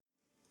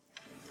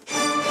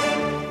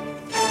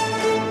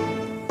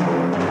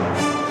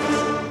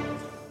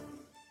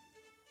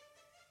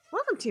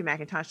to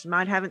Macintosh and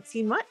Mod Haven't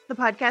Seen What, the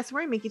podcast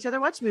where we make each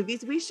other watch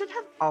movies we should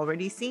have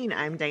already seen.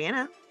 I'm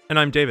Diana. And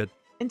I'm David.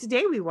 And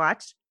today we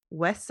watched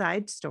West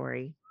Side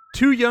Story.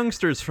 Two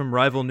youngsters from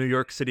rival New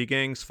York City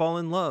gangs fall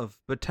in love,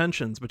 but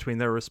tensions between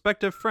their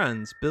respective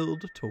friends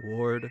build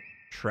toward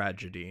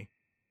tragedy.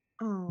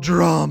 Oh.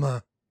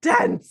 Drama.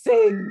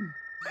 Dancing.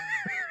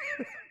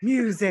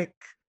 Music.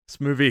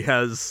 This movie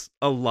has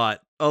a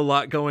lot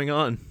going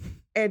on.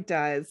 It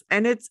does.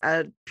 And it's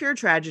a pure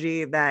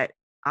tragedy that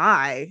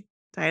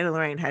Diana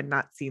Lorraine, had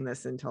not seen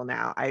this until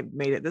now. I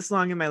made it this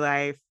long in my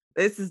life.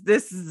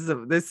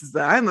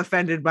 I'm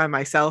offended by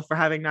myself for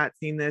having not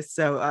seen this.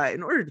 So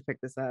in order to pick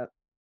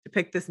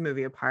this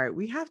movie apart,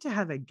 we have to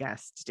have a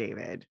guest,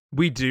 David.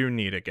 We do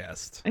need a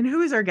guest. And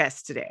who is our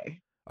guest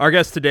today? Our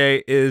guest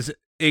today is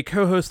a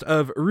co-host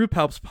of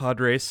RuPaul's Pod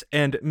Race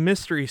and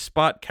Mystery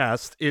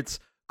Spotcast. It's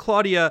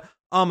Claudia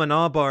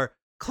Amanabar.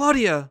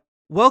 Claudia,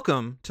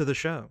 welcome to the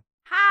show.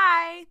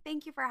 Hi,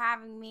 thank you for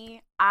having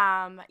me.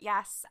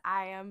 Yes,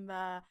 I'm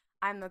the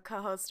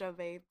co-host of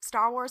a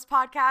Star Wars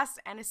podcast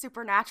and a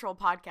supernatural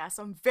podcast.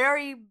 So I'm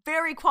very,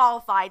 very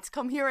qualified to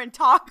come here and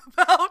talk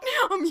about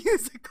a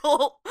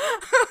musical.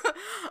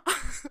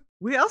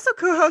 We also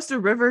co-host a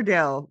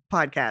Riverdale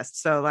podcast,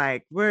 so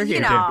we're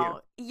here.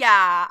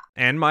 Yeah.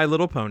 And My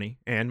Little Pony.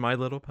 We're not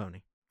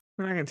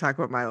going to talk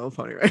about My Little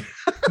Pony right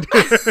now.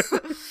 It's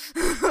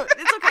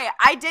okay.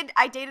 I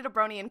dated a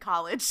brony in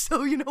college,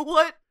 so you know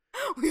what?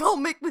 We all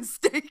make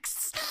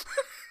mistakes.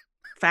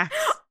 Facts.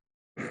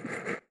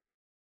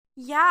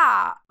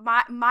 Yeah,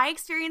 my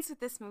experience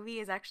with this movie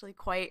is actually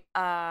quite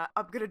I'm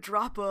gonna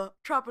drop a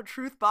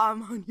truth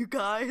bomb on you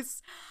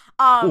guys.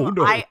 Oh,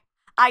 no.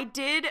 I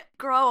did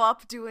grow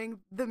up doing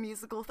the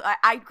musical.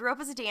 I grew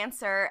up as a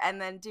dancer and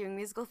then doing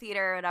musical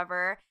theater or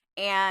whatever.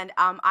 And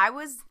I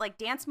was like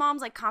dance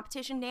moms, like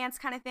competition dance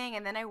kind of thing.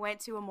 And then I went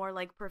to a more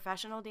like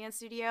professional dance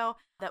studio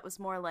that was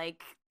more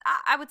like,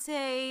 I would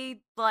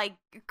say like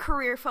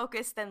career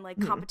focused than like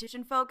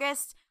competition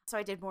focused. So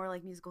I did more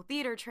like musical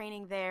theater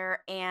training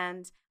there.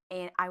 And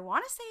I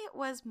want to say it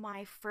was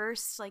my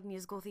first like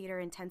musical theater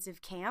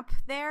intensive camp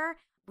there.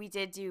 We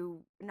did do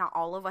not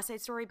all of West Side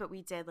Story, but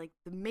we did like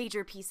the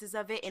major pieces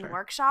of it in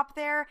workshop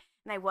there.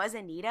 And I was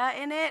Anita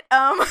in it.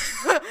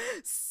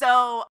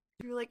 So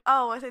you were like,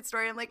 oh, West Side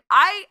Story. I'm like,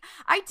 I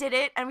did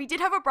it. And we did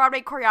have a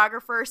Broadway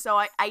choreographer. So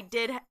I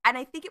did. And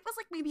I think it was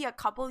like maybe a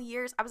couple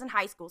years. I was in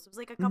high school. So it was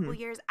like a couple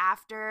years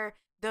after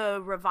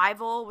the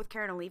revival with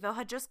Karen Olivo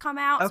had just come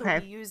out. Okay.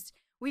 So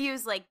we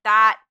used like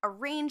that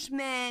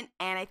arrangement.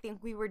 And I think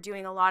we were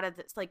doing a lot of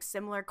this like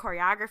similar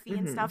choreography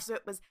and stuff. So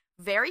it was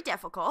very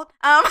difficult.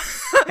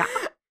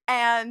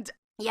 And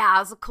yeah, it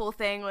was a cool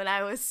thing when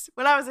I was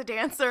a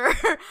dancer.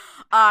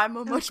 I'm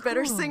a much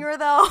better singer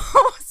though.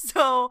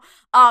 So,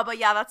 but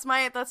yeah, that's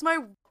my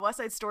West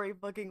Side Story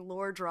fucking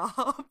lore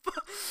drop.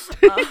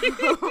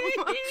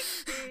 That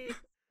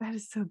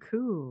is so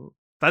cool.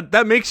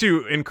 That makes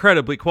you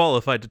incredibly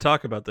qualified to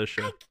talk about this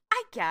show.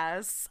 I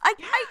guess. I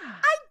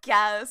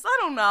guess. I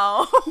don't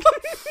know.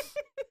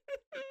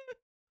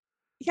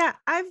 Yeah,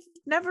 I've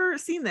never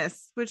seen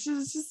this, which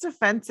is just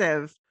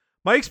offensive.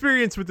 My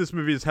experience with this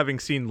movie is having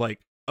seen like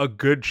a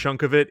good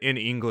chunk of it in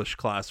English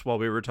class while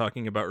we were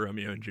talking about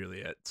Romeo and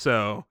Juliet.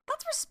 So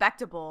that's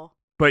respectable.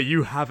 But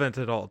you haven't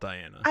at all,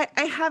 Diana.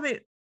 I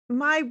haven't.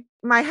 My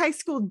high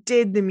school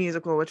did the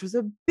musical, which was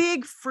a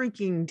big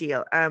freaking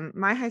deal.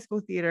 My high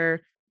school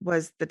theater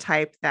was the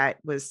type that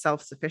was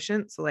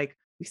self-sufficient. So like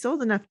we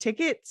sold enough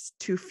tickets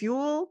to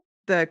fuel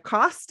the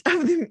cost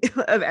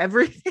of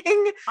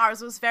everything.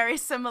 Ours was very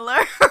similar.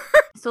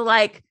 So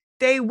like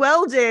they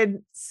welded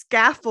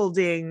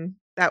scaffolding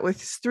that was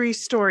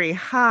 3-story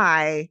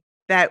high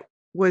that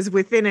was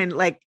within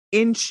like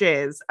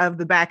inches of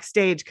the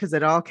backstage because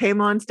it all came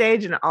on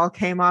stage and it all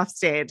came off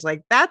stage.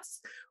 Like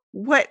that's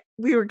what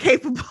we were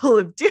capable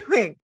of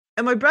doing.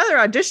 And my brother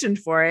auditioned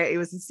for it. It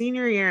was his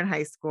senior year in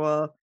high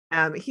school.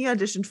 He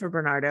auditioned for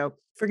Bernardo,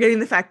 forgetting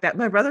the fact that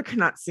my brother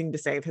cannot sing to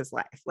save his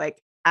life,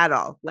 like at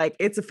all. Like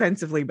it's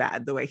offensively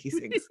bad the way he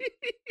sings.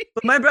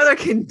 But my brother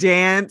can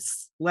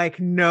dance like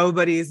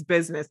nobody's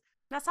business.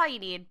 That's all you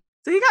need.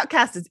 So he got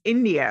cast as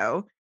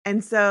Indio.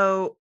 And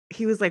so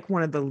he was like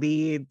one of the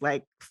lead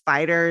like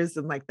fighters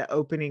in like the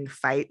opening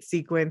fight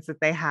sequence that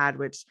they had,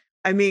 which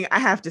I mean, I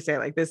have to say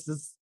like, this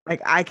is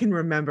like, I can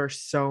remember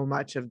so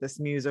much of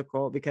this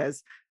musical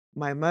because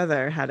my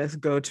mother had us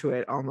go to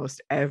it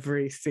almost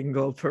every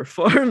single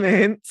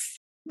performance,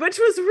 which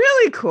was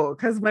really cool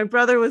because my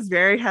brother was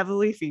very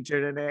heavily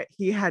featured in it.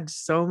 He had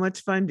so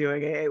much fun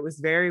doing it. It was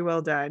very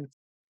well done.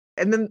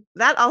 And then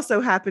that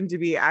also happened to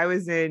be, I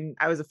was a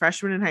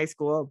freshman in high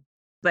school,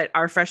 but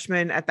our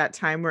freshmen at that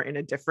time were in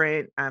a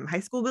different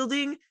high school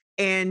building.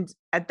 And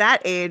at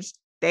that age,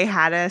 they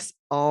had us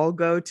all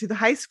go to the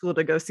high school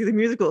to go see the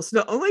musical. So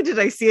not only did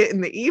I see it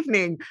in the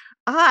evening,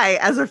 I,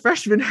 as a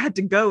freshman, had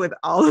to go with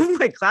all of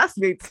my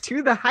classmates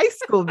to the high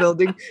school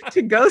building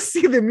to go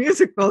see the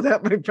musical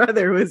that my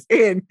brother was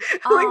in.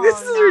 Like,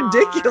 this is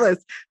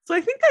ridiculous. So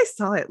I think I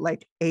saw it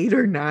like 8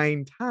 or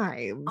 9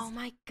 times. Oh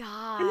my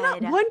God. And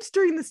not once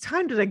during this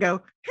time did I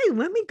go, hey,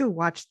 let me go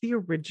watch the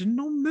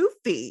original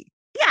movie.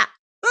 Yeah.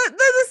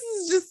 This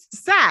is just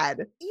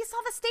sad. You saw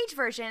the stage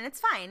version. It's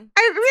fine.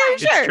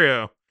 It's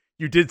true.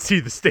 You did see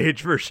the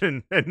stage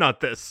version and not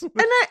this. and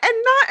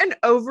not an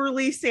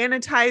overly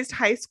sanitized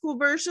high school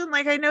version.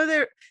 Like, I know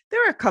there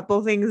are a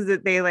couple things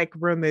that they like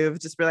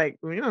removed, just be like,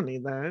 we don't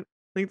need that.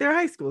 Like, they're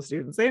high school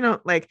students. They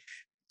don't, like,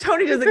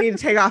 Tony doesn't need to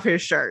take off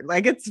his shirt.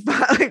 Like, it's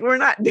fine. Like, we're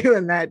not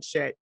doing that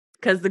shit.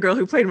 Because the girl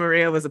who played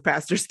Maria was a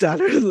pastor's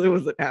daughter. So it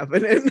wasn't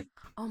happening.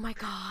 Oh my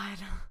God.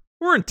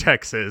 We're in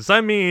Texas.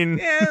 I mean,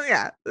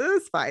 yeah, it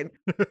was fine.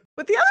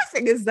 But the other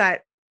thing is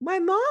that my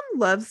mom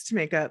loves to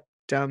make up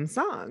dumb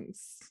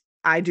songs.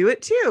 I do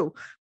it too.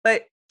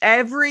 But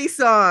every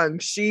song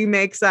she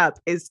makes up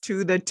is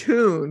to the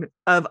tune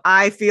of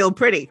I Feel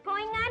Pretty. What's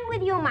going on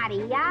with you,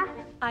 Maria?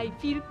 I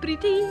feel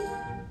pretty,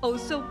 oh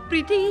so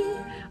pretty.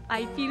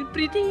 I feel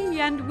pretty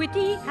and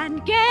witty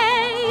and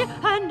gay,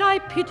 and I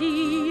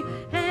pity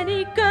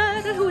any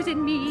girl who's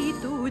in me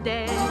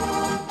today.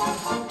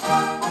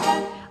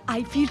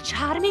 I feel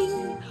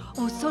charming,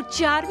 oh so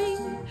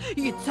charming.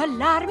 It's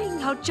alarming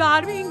how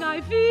charming I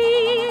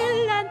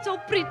feel, and so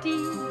pretty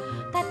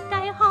that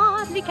I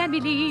hardly can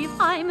believe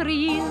I'm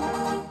real.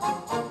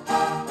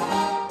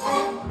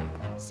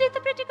 See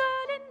the pretty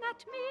girl in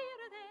that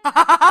mirror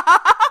there.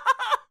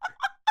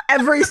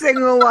 Every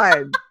single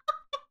one.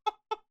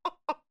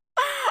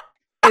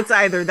 It's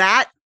either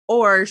that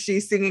or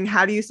she's singing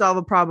How Do You Solve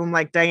a Problem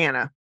Like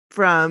Diana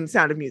from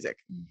Sound of Music,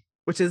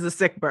 which is a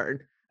sick burn.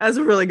 That's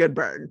a really good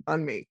burn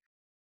on me.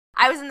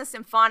 I was in the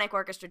symphonic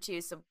orchestra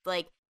too, so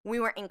like we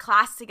weren't in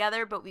class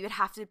together, but we would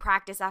have to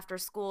practice after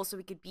school so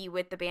we could be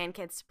with the band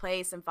kids to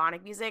play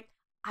symphonic music.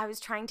 I was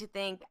trying to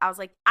think. I was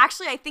like,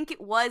 actually, I think it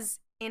was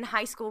in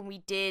high school we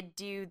did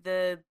do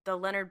the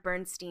Leonard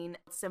Bernstein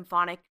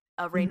symphonic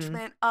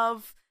arrangement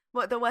of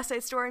what the West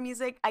Side Story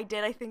music. I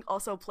did, I think,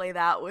 also play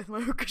that with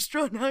my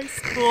orchestra in high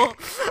school.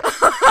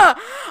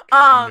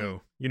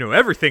 You know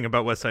everything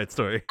about West Side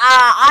Story.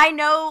 I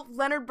know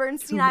Leonard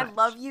Bernstein. Too I much.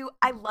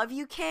 love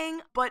you, King,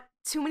 but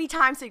too many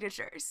time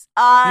signatures.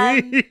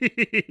 I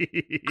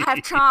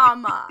have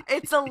trauma.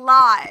 It's a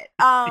lot.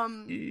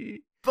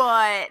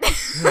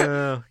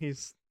 But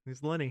he's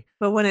Lenny.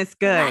 But when it's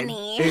good,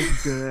 Lenny.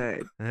 it's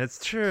good.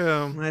 That's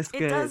true. When it's it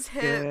good, does it's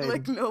hit good.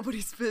 like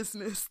nobody's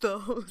business,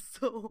 though.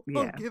 So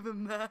I'll Yeah. give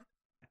him that.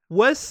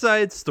 West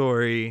Side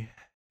Story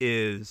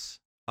is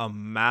a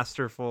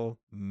masterful,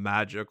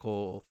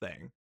 magical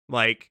thing.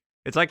 Like,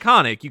 it's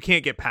iconic. You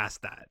can't get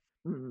past that.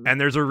 Mm. And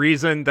there's a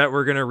reason that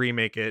we're going to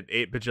remake it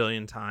 8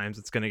 bajillion times.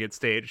 It's going to get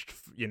staged.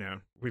 You know,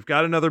 we've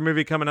got another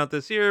movie coming out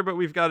this year, but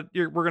we're going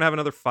to have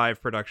another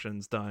 5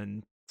 productions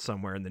done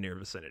somewhere in the near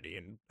vicinity,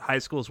 and high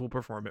schools will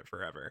perform it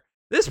forever.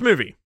 This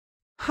movie,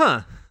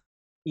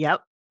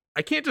 Yep.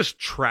 I can't just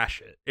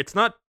trash it. It's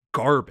not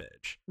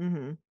garbage.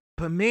 Mm-hmm.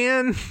 But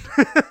man,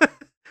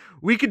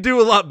 we could do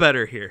a lot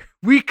better here.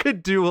 We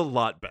could do a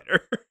lot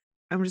better.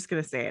 I'm just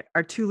going to say it.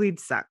 Our 2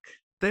 leads suck.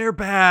 They're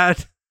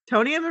bad.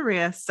 Tony and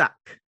Maria suck.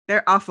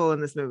 They're awful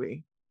in this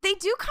movie. They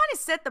do kind of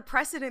set the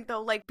precedent,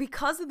 though, like,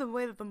 because of the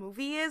way that the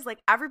movie is, like,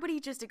 everybody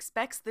just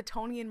expects the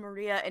Tony and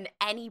Maria in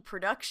any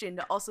production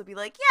to also be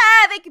like,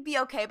 yeah, they could be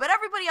okay, but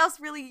everybody else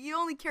really, you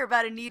only care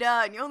about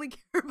Anita, and you only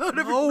care about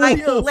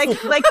everybody else.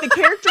 Like the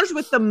characters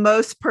with the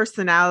most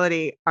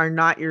personality are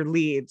not your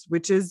leads,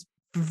 which is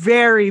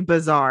very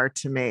bizarre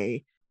to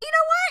me. You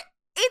know what?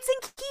 It's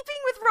in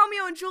keeping with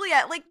Romeo and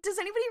Juliet. Like, does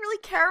anybody really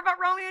care about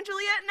Romeo and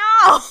Juliet?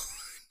 No!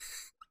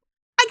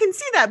 I can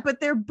see that, but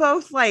they're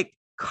both like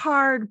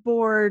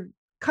cardboard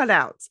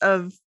cutouts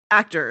of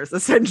actors,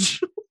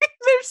 essentially.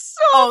 They're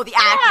so the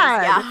bad.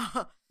 actors,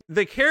 yeah.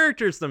 The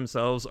characters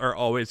themselves are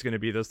always going to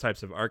be those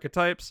types of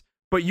archetypes,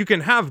 but you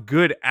can have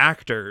good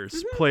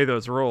actors play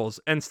those roles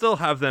and still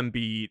have them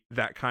be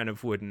that kind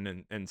of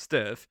wooden and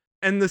stiff.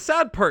 And the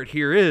sad part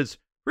here is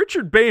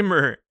Richard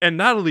Beymer and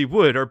Natalie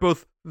Wood are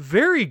both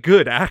very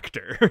good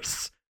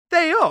actors.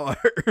 They are.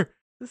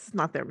 This is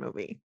not their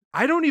movie.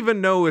 I don't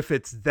even know if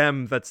it's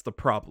them that's the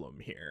problem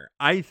here.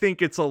 I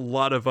think it's a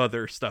lot of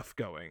other stuff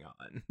going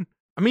on.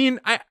 I mean,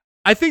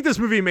 I think this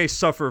movie may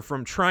suffer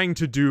from trying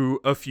to do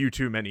a few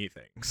too many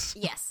things.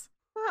 Yes.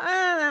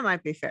 That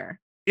might be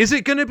fair. Is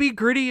it going to be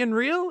gritty and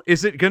real?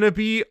 Is it going to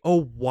be a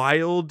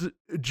wild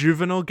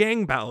juvenile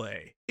gang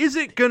ballet? Is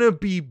it going to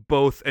be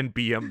both and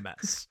be a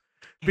mess?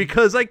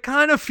 Because I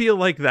kind of feel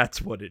like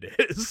that's what it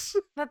is.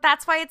 But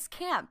that's why it's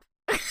camp.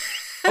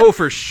 Oh,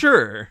 for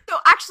sure. So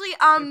actually,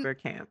 Super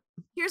camp.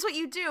 here's what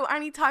you do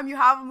anytime you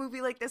have a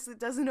movie like this that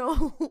doesn't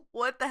know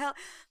what the hell.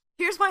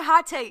 Here's my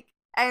hot take,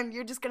 and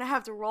you're just gonna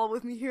have to roll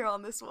with me here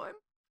on this one.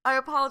 I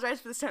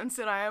apologize for the sentence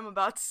that I am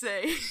about to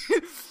say.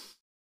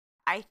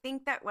 I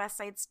think that West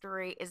Side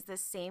Story is the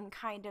same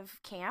kind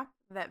of camp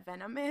that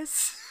Venom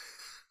is.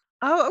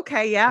 Oh,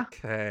 okay, yeah.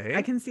 Okay.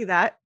 I can see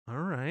that. All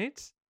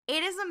right.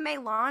 It is a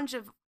melange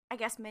of, I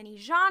guess, many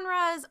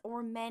genres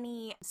or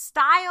many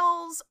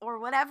styles or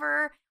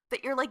whatever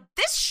that you're like,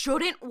 this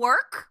shouldn't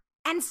work.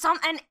 And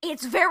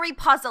it's very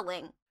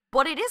puzzling,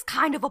 but it is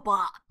kind of a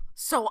bop.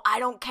 So I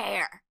don't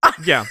care.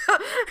 Yeah.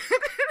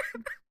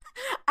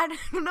 I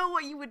don't know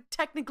what you would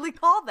technically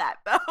call that,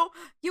 though.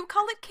 You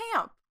call it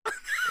camp.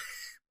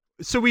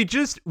 So we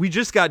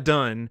just got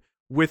done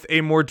with a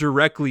more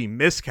directly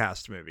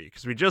miscast movie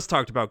because we just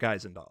talked about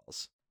Guys and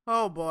Dolls.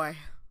 Oh, boy.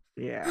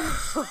 Yeah.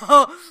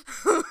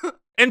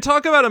 And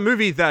talk about a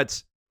movie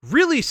that's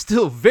really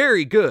still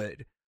very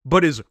good,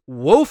 but is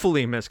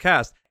woefully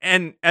miscast.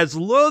 And as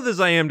loath as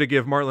I am to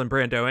give Marlon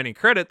Brando any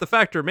credit, the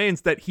fact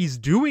remains that he's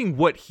doing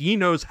what he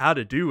knows how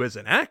to do as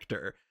an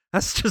actor.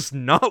 That's just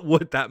not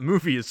what that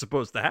movie is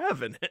supposed to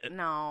have in it.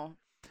 No.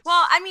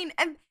 Well, I mean,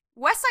 and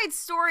West Side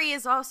Story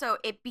is also,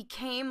 it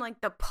became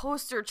like the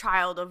poster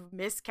child of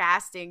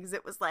miscastings.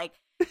 It was like,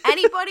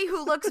 anybody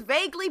who looks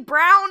vaguely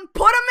brown,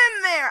 put them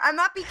in there. And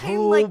that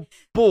became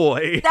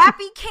boy. That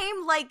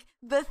became like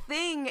the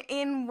thing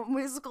in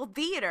musical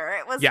theater.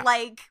 It was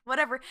like,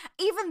 whatever.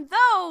 Even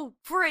though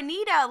for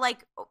Anita,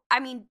 like, I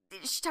mean,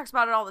 she talks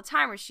about it all the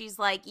time where she's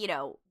like, you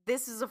know,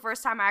 this is the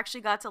first time I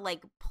actually got to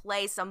like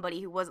play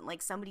somebody who wasn't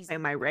like somebody's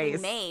in my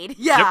race. Made.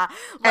 Yeah. Yep.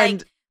 Like,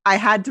 and I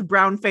had to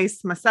brown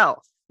face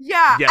myself.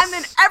 Yeah. Yes. And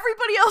then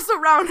everybody else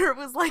around her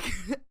was like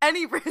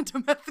any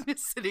random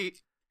ethnicity.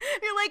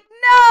 You're like,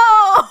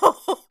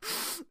 no,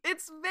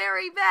 it's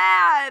very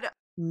bad.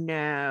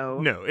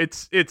 No,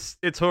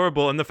 it's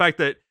horrible. And the fact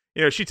that,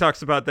 you know, she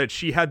talks about that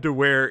she had to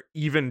wear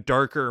even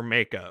darker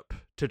makeup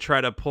to try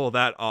to pull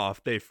that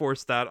off. They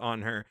forced that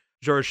on her.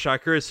 George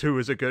Chakris, who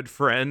was a good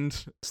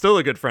friend, still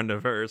a good friend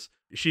of hers,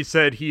 she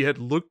said he had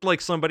looked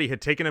like somebody had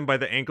taken him by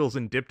the ankles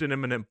and dipped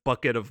him in a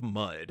bucket of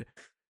mud.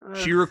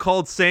 She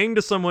recalled saying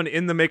to someone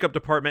in the makeup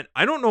department,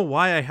 I don't know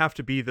why I have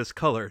to be this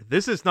color.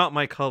 This is not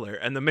my color.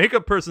 And the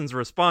makeup person's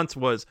response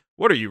was,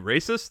 what are you,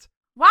 racist?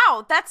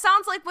 Wow, that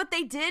sounds like what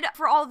they did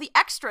for all the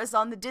extras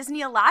on the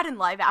Disney Aladdin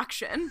live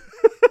action.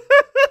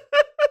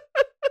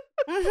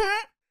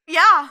 Mm-hmm.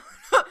 Yeah.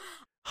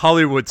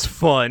 Hollywood's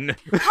fun.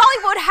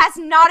 Hollywood has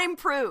not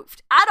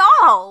improved at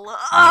all.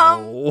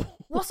 No.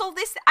 Well, so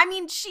this, I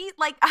mean, she,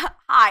 like,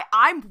 hi,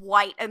 I'm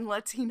white and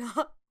Latina.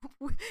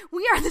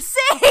 We are the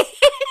same.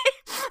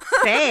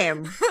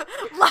 Same.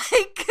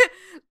 like,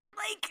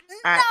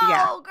 no,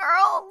 yeah.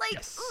 girl. Like,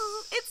 Yes.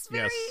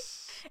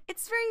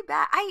 it's very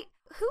bad.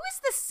 Who is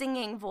the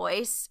singing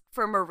voice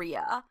for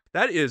Maria?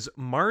 That is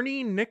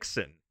Marnie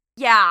Nixon.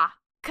 Yeah,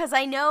 because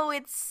I know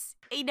it's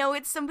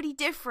somebody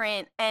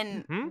different,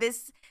 and Mhm.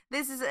 this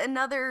is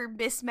another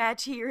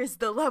mismatch here. Is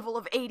the level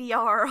of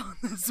ADR on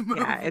this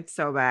movie? Yeah, it's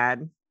so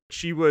bad.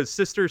 She was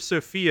Sister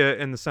Sophia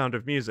in The Sound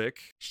of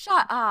Music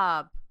Shut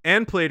up.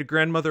 and played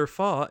Grandmother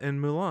Fa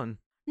in Mulan.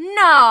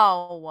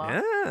 No.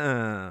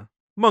 Yeah.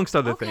 Amongst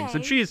other things.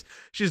 And Okay.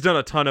 she's done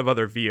a ton of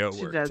other VO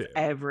She work does too.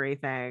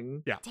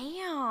 everything. Yeah.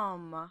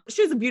 Damn.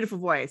 She has a beautiful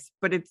voice,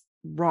 but it's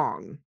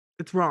wrong.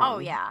 It's wrong. Oh,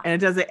 yeah.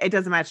 And it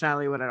doesn't match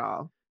Hollywood at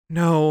all.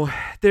 No,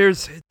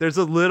 there's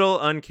a little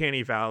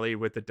uncanny valley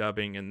with the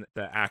dubbing and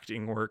the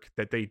acting work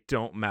that they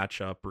don't match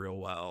up real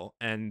well.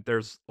 And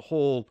there's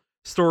whole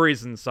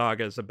stories and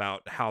sagas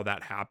about how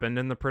that happened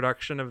in the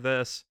production of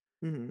this.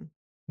 Mm-hmm.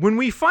 When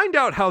we find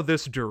out how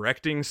this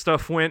directing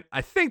stuff went,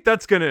 I think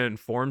that's going to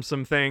inform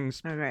some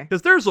things. Okay.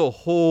 Because there's a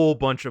whole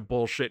bunch of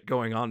bullshit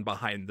going on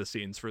behind the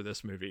scenes for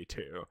this movie,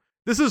 too.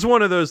 This is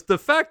one of those, the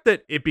fact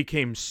that it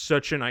became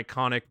such an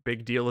iconic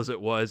big deal as it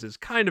was is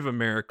kind of a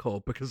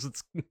miracle because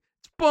it's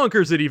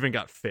bonkers it even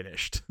got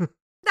finished.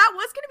 That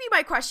was going to be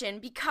my question,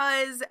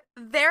 because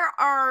there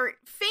are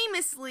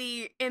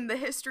famously in the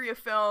history of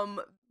film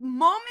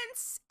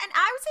moments, and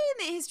I would say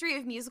in the history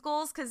of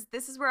musicals, because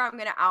this is where I'm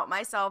going to out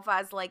myself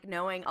as like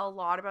knowing a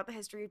lot about the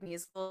history of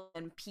musicals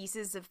and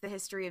pieces of the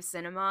history of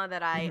cinema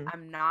that I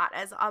am not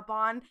as up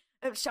on.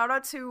 Shout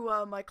out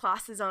to my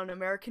classes on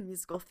American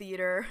musical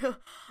theater.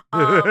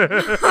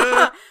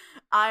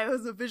 I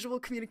was a visual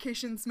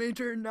communications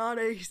major, not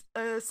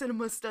a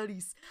cinema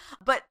studies.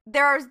 But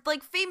there are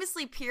like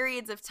famously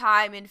periods of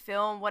time in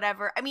film,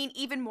 whatever. I mean,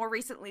 even more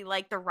recently,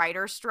 like the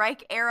writer's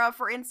strike era,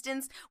 for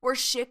instance, where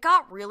shit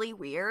got really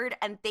weird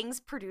and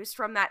things produced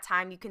from that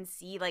time, you can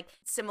see like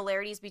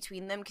similarities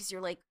between them because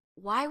you're like,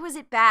 why was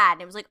it bad?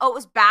 And it was like, oh, it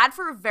was bad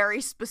for a very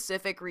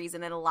specific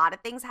reason. And a lot of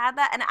things had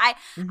that.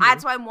 And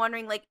that's why I'm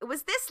wondering, like,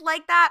 was this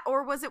like that?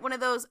 Or was it one of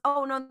those,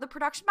 oh, no, the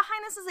production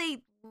behind this is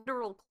a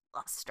literal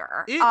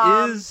cluster?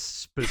 It is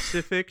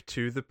specific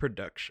to the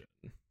production.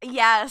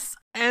 Yes.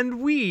 And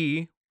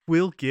we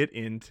will get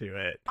into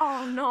it.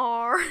 Oh,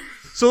 no.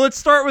 So let's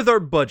start with our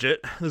budget.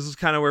 This is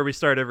kind of where we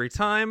start every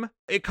time.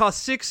 It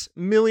cost $6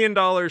 million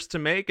to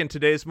make. In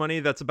today's money,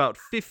 that's about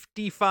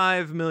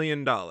 $55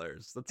 million.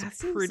 That's That a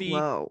seems pretty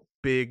low.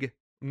 big...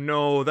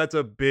 No, that's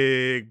a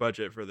big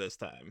budget for this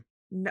time.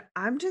 No,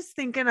 I'm just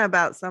thinking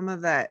about some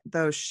of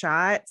those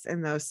shots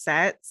and those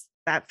sets.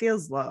 That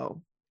feels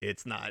low.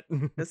 It's not.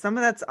 Some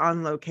of that's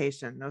on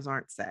location. Those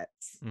aren't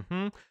sets.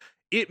 Mm-hmm.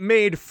 It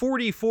made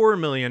 $44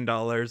 million.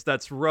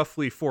 That's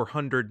roughly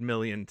 $400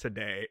 million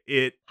today.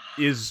 It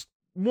is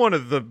one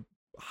of the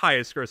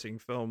highest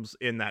grossing films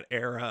in that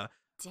era.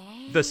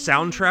 Dang. The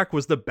soundtrack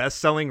was the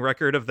best-selling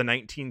record of the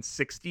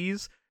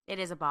 1960s. It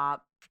is a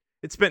bop.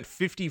 It spent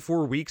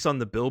 54 weeks on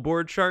the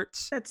Billboard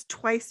charts. That's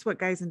twice what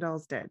Guys and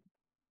Dolls did.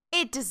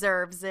 It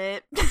deserves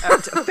it.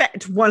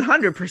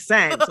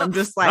 100%. I'm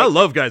just like, I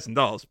love Guys and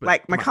Dolls, but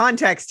like my come on.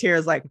 context here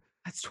is like,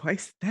 that's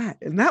twice that,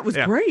 and that was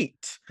Yeah.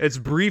 great. It's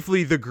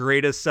briefly the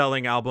greatest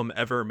selling album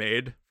ever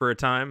made for a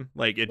time.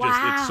 Like it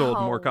sold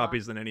more Wow.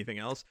 copies than anything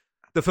else.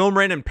 The film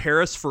ran in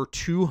Paris for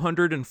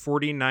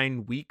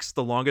 249 weeks,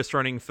 the longest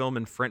running film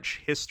in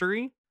French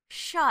history.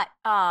 Shut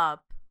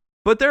up.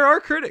 But there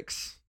are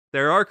critics.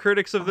 There are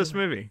critics of this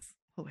movie.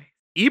 Always.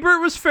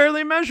 Ebert was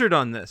fairly measured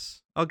on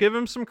this. I'll give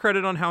him some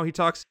credit on how he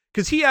talks,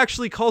 because he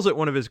actually calls it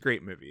one of his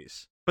great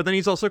movies. But then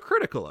he's also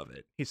critical of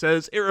it. He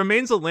says, it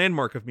remains a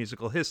landmark of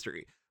musical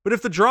history. But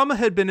if the drama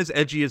had been as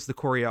edgy as the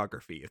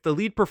choreography, if the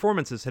lead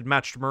performances had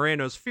matched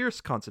Moreno's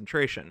fierce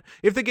concentration,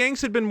 if the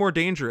gangs had been more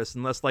dangerous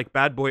and less like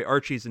Bad Boy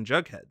Archies and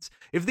Jugheads,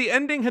 if the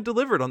ending had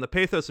delivered on the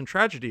pathos and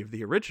tragedy of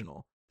the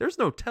original, there's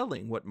no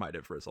telling what might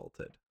have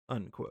resulted.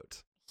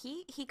 Unquote.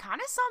 He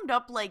kind of summed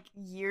up like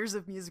years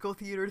of musical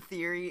theater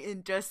theory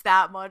in just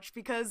that much,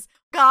 because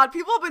God,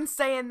 people have been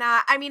saying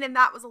that. I mean, and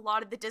that was a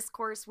lot of the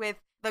discourse with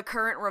the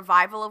current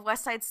revival of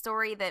West Side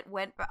Story that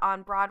went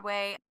on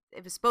Broadway.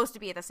 It was supposed to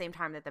be at the same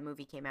time that the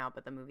movie came out,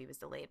 but the movie was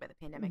delayed by the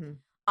pandemic.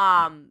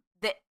 Mhm.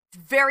 That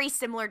very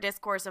similar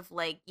discourse of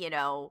like, you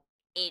know,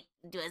 it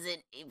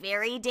wasn't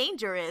very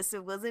dangerous.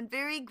 It wasn't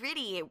very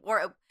gritty.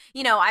 Or,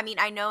 you know, I mean,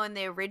 I know in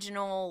the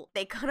original,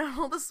 they cut out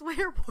all the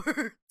swear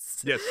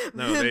words. Yes,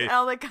 no, and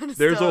all that kind of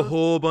there's stuff. a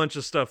whole bunch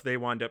of stuff they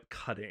wound up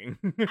cutting.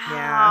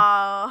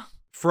 Yeah.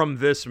 From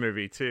this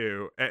movie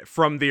too,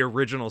 from the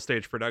original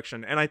stage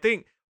production. And I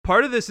think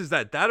part of this is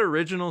that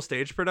original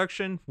stage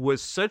production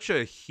was such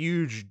a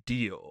huge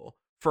deal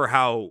for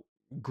how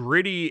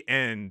gritty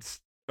and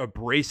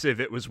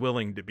abrasive it was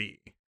willing to be.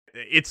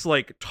 It's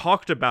like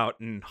talked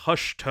about in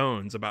hushed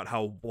tones about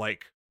how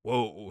like,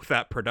 whoa,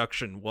 that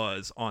production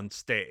was on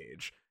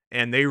stage.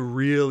 And they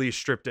really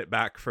stripped it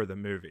back for the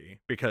movie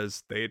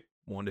because they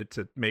wanted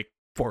to make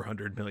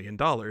 $400 million in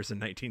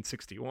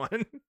 1961.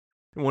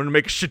 They wanted to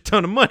make a shit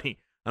ton of money.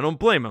 I don't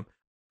blame them.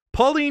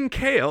 Pauline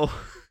Kael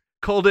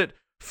called it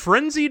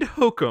frenzied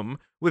hokum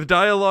with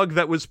dialogue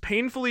that was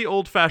painfully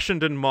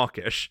old-fashioned and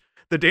mawkish,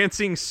 the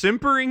dancing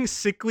simpering,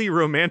 sickly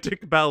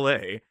romantic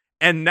ballet,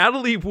 and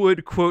Natalie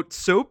Wood, quote,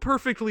 so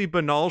perfectly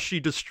banal she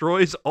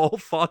destroys all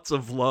thoughts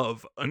of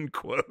love,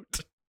 unquote.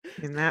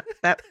 And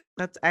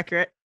that's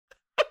accurate.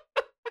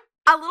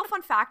 A little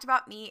fun fact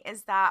about me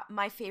is that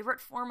my favorite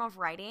form of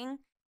writing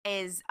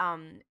is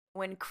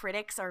when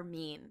critics are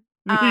mean.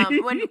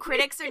 When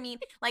critics are mean,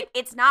 like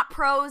it's not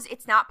prose,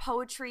 it's not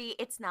poetry,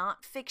 it's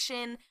not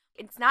fiction,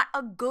 it's not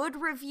a good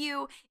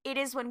review. It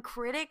is when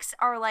critics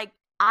are like,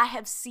 I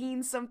have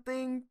seen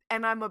something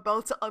and I'm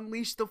about to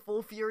unleash the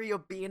full fury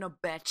of being a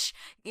bitch.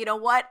 You know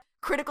what?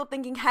 Critical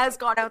thinking has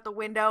gone out the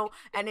window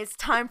and it's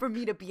time for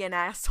me to be an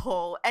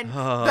asshole. And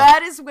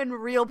that is when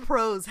real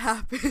prose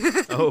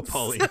happens. Oh,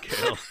 Pauline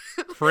Kael.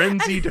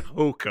 Frenzied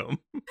hokum.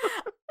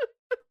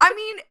 I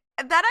mean,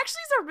 that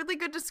actually is a really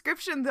good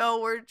description, though,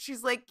 where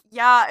she's like,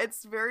 yeah,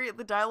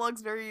 the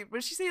dialogue's very,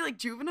 what did she say, like,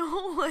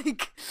 juvenile?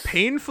 Like,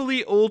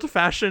 Painfully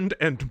old-fashioned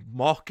and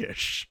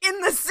mawkish.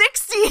 in the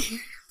 60s!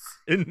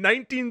 In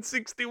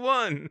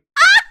 1961.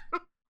 I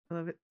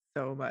love it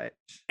so much.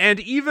 And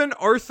even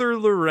Arthur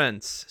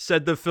Lawrence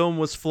said the film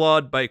was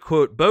flawed by,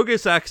 quote,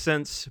 bogus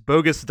accents,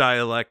 bogus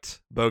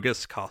dialect,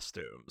 bogus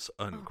costumes,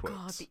 unquote. Oh,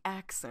 God, the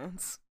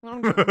accents.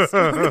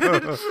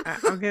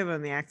 I'll give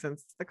them the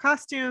accents. The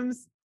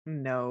costumes,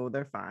 no,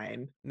 they're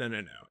fine. No.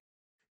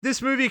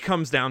 This movie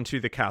comes down to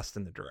the cast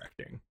and the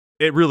directing.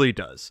 It really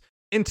does.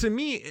 And to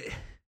me,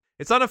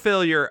 it's not a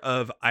failure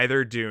of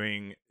either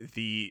doing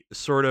the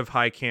sort of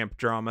high camp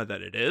drama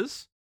that it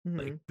is,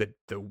 like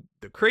the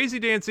crazy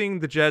dancing,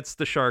 the jets,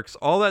 the sharks,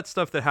 all that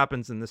stuff that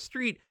happens in the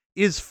street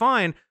is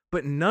fine,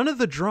 but none of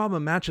the drama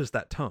matches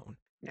that tone.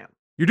 No.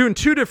 You're doing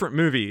two different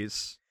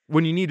movies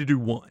when you need to do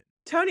one.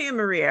 Tony and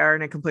Maria are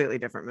in a completely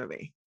different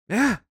movie.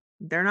 Yeah.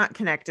 They're not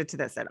connected to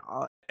this at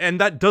all.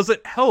 And that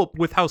doesn't help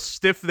with how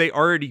stiff they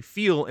already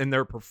feel in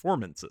their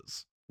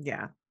performances.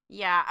 Yeah.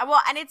 Yeah,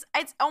 well, and it's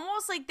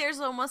almost like there's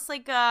almost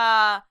like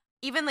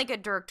even like a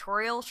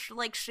directorial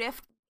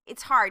shift.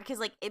 It's hard because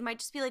like it might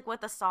just be like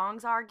what the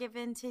songs are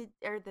given to,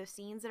 or the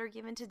scenes that are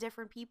given to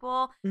different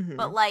people. Mhm.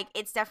 But like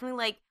it's definitely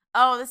like,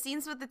 oh, the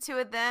scenes with the two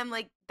of them,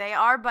 like they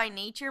are by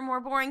nature more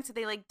boring, so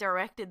they like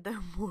directed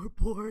them more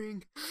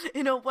boring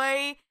in a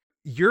way.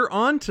 You're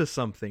onto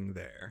something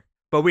there,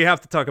 but we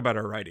have to talk about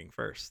our writing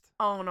first.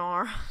 Oh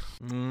no.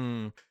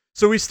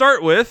 So we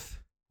start with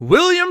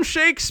William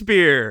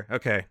Shakespeare.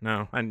 Okay,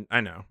 no,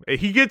 I know.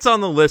 He gets on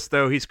the list,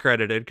 though. He's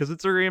credited because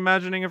it's a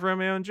reimagining of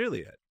Romeo and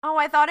Juliet. Oh,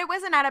 I thought it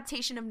was an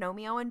adaptation of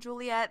Romeo and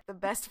Juliet, the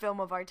best film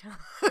of our time.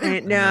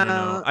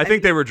 No. I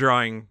think they were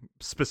drawing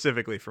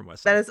specifically from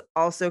West Side. That is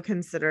also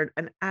considered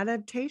an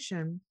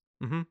adaptation.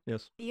 Mm-hmm,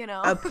 yes. You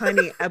know, A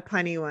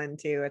punny one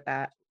too at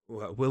that.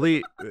 Well,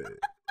 Willie,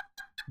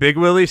 Big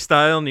Willie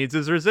style needs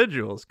his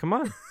residuals. Come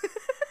on.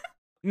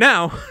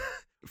 Now,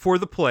 for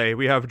the play,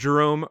 we have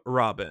Jerome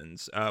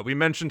Robbins. We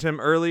mentioned him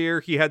earlier.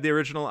 He had the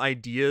original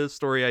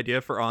story idea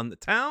for On the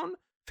Town.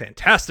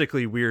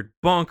 Fantastically weird,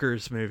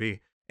 bonkers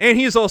movie. And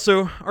he is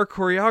also our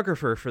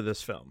choreographer for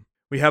this film.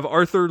 We have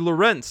Arthur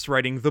Lawrence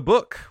writing the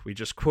book. We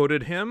just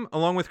quoted him.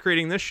 Along with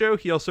creating this show,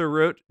 he also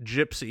wrote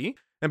Gypsy.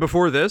 And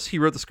before this, he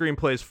wrote the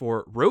screenplays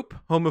for Rope,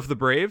 Home of the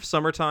Brave,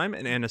 Summertime,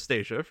 and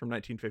Anastasia from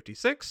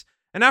 1956.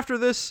 And after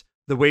this,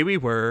 The Way We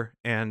Were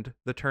and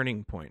The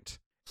Turning Point.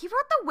 he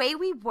wrote The Way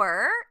We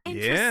Were.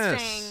 Interesting.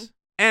 Yes.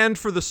 And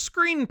for the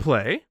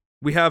screenplay,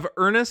 we have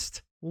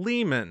Ernest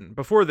Lehman.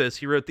 Before this,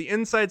 he wrote The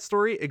Inside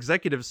Story,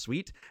 Executive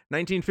Suite,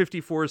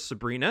 1954's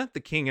Sabrina, The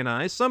King and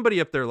I, Somebody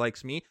Up There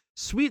Likes Me,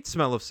 Sweet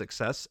Smell of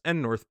Success,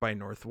 and North by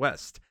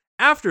Northwest.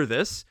 After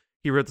this,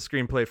 he wrote the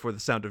screenplay for The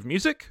Sound of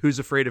Music, Who's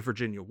Afraid of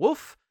Virginia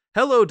Woolf,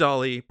 Hello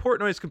Dolly,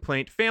 Portnoy's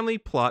Complaint, Family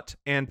Plot,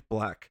 and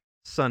Black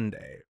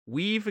Sunday.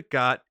 We've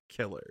got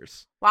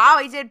killers. Wow,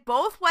 he did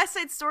both West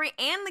Side Story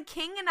and The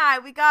King and I.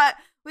 We got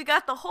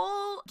the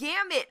whole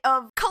gamut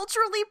of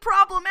culturally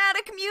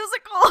problematic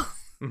musicals.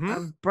 Mm-hmm.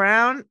 Of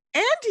brown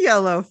and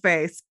yellow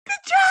face.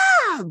 Good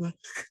job.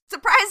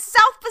 Surprised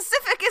South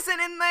Pacific isn't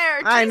in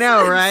there. I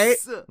know, right?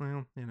 Jesus.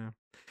 Well, you know.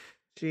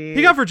 Jeez.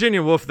 He got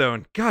Virginia Woolf, though,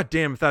 and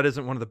goddamn if that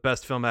isn't one of the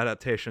best film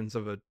adaptations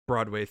of a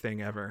Broadway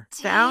thing ever.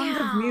 Sound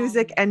of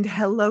Music and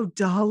Hello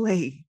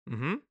Dolly.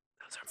 Mm-hmm.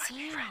 Those are my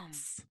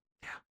favorites.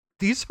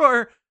 These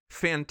are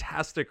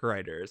fantastic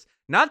writers.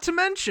 Not to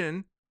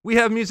mention, we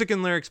have music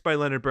and lyrics by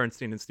Leonard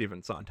Bernstein and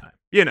Stephen Sondheim.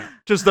 You know,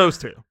 just those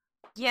two.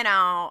 You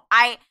know,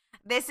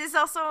 this is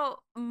also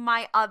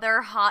my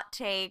other hot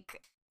take.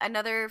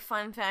 Another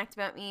fun fact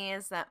about me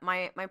is that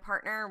my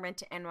partner went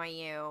to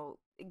NYU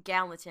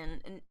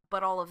Gallatin,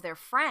 but all of their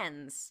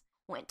friends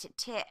went to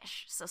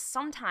Tisch. So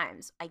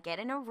sometimes I get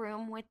in a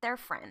room with their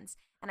friends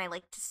and I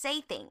like to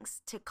say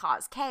things to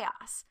cause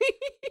chaos.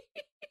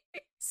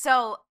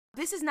 So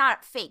this is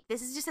not fake.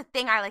 This is just a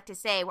thing I like to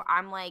say where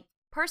I'm like,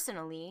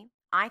 personally,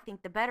 I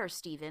think the better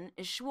Steven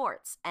is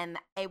Schwartz, and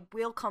it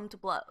will come to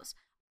blows.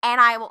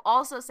 And I will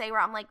also say where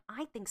I'm like,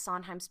 I think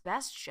Sondheim's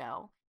best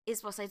show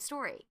is West Side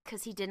Story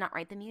because he did not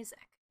write the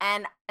music.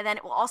 And then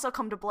it will also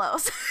come to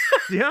blows.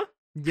 Yeah.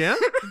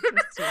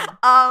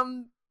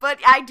 But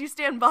I do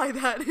stand by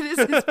that. It is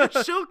his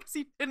best show because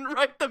he didn't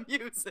write the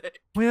music.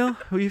 Well,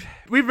 we've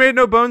made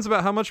no bones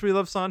about how much we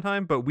love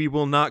Sondheim, but we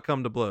will not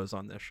come to blows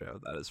on this show.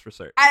 That is for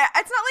certain.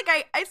 It's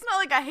not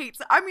like I hate.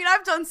 I mean,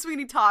 I've done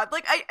Sweeney Todd.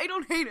 Like I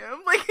don't hate him.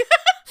 Like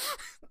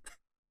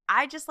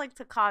I just like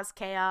to cause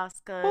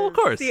chaos. Well, of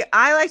course. See,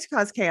 I like to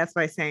cause chaos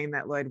by saying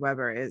that Lloyd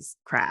Webber is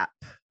crap.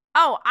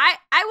 Oh, I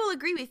will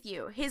agree with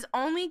you. His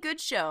only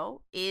good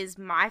show is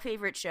my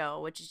favorite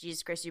show, which is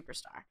Jesus Christ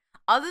Superstar.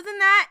 Other than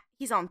that,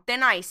 he's on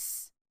thin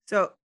ice.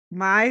 So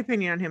my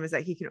opinion on him is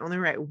that he can only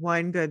write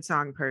one good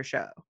song per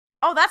show.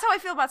 Oh, that's how I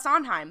feel about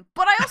Sondheim.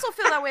 But I also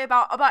feel that way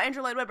about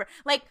Andrew Lloyd Webber.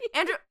 Like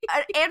Andrew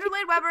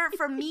Lloyd Webber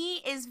for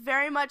me is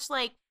very much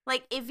like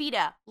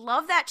Evita.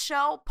 Love that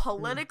show.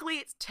 Politically,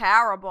 it's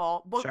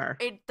terrible. But Sure.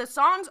 The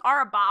songs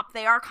are a bop.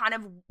 They are kind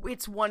of,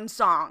 it's one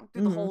song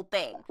through the whole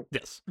thing.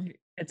 Yes.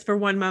 It's for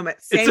one moment.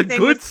 It's Same a thing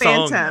good with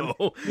Phantom.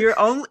 song,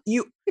 though.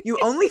 You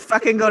only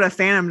fucking go to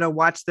Phantom to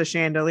watch The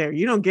Chandelier.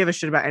 You don't give a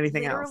shit about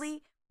anything Literally,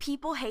 else.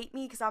 people hate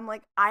me because I'm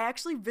like, I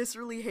actually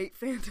viscerally hate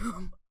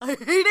Phantom. I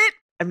hate it.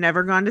 I've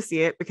never gone to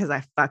see it because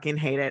I fucking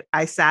hate it.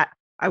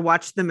 I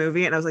watched the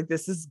movie and I was like,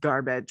 this is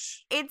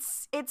garbage.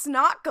 It's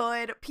not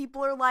good.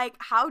 People are like,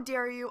 how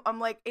dare you? I'm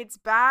like, it's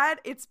bad.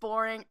 It's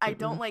boring. I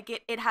don't like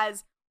it. It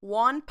has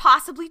one,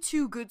 possibly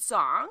two good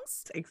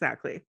songs.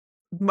 Exactly.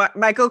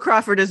 Michael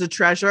Crawford is a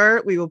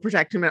treasure. We will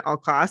protect him at all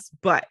costs,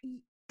 but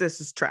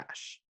this is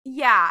trash.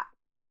 Yeah.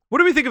 What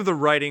do we think of the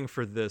writing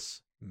for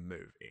this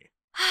movie?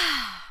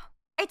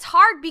 It's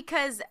hard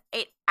because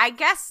I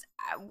guess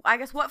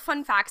what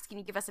fun facts can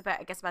you give us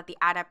about the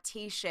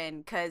adaptation?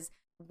 Because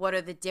what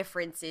are the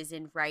differences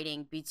in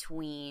writing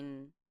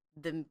between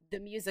the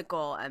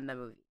musical and the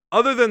movie?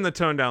 Other than the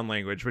toned down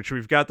language, which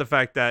we've got the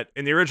fact that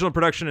in the original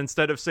production,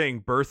 instead of saying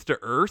birth to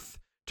earth,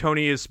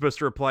 Tony is supposed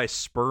to reply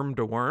sperm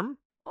to worm,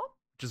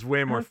 which is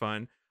way more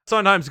fun.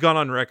 Sondheim's gone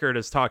on record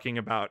as talking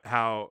about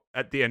how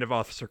at the end of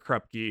Officer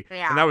Krupke,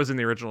 and that was in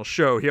the original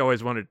show, he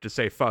always wanted to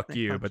say fuck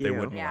you, but they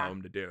wouldn't allow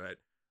him to do it.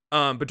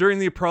 But during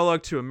the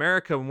prologue to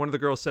America, when one of the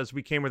girls says,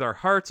 we came with our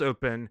hearts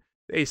open,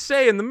 they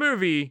say in the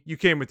movie, you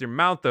came with your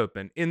mouth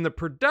open. In the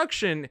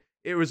production,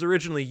 it was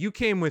originally, you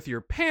came with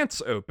your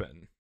pants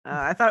open.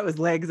 I thought it was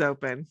legs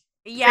open.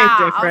 Yeah,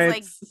 Same difference. I was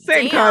like,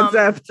 same damn.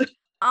 concept.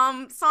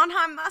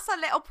 Sondheim, that's a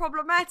little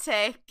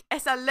problematic.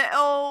 It's a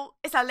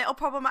little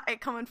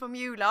problematic coming from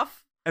you,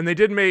 love. And they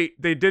did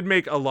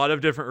make a lot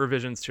of different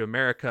revisions to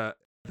America.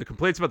 The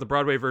complaints about the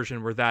Broadway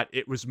version were that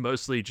it was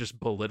mostly just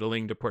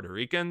belittling to Puerto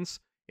Ricans.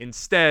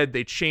 Instead,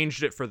 they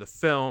changed it for the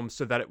film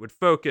so that it would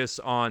focus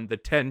on the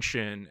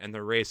tension and the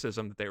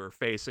racism that they were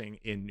facing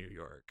in New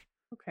York.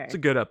 Okay. It's a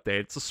good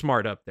update. It's a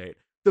smart update.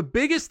 The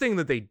biggest thing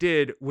that they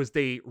did was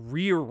they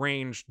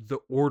rearranged the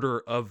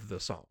order of the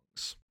songs.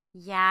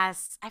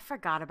 Yes, I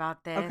forgot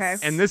about this. Okay.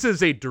 And this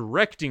is a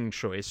directing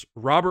choice.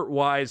 Robert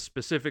Wise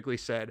specifically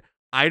said,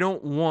 I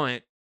don't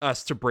want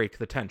us to break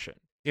the tension.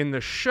 In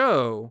the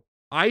show,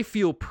 I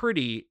Feel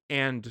Pretty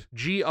and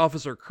G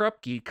Officer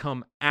Krupke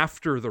come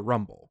after the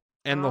Rumble.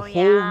 And the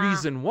whole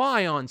reason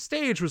why on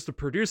stage was the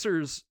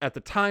producers at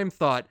the time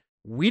thought,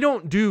 we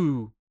don't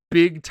do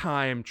big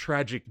time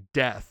tragic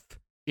death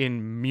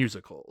in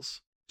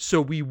musicals.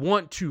 So we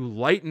want to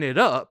lighten it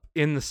up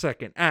in the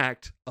second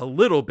act a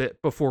little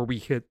bit before we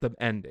hit the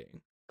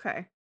ending.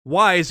 Okay.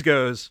 Wise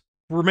goes,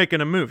 we're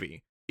making a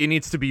movie. It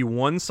needs to be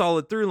one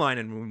solid through line.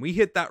 And when we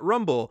hit that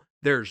Rumble,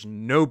 there's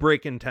no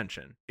break in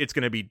tension. It's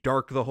going to be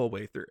dark the whole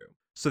way through.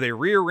 So they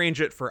rearrange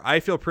it for I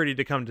Feel Pretty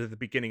to come to the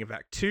beginning of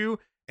Act 2,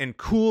 and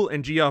Cool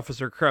and G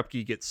Officer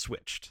Krupke get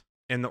switched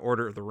in the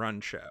order of the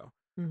run show.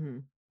 Mm-hmm.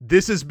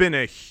 This has been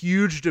a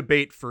huge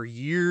debate for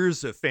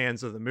years of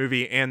fans of the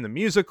movie and the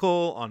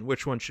musical on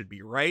which one should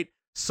be right.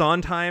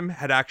 Sondheim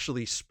had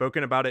actually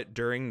spoken about it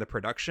during the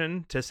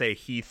production to say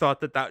he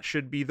thought that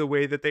should be the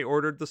way that they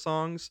ordered the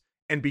songs.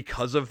 And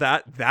because of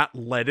that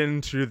led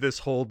into this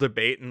whole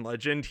debate and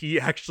legend. He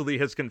actually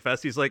has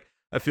confessed, he's like,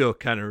 I feel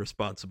kind of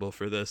responsible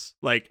for this.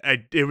 Like,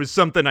 it was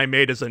something I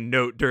made as a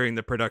note during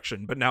the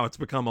production, but now it's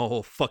become a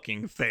whole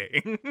fucking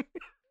thing.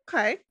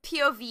 Okay.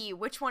 POV,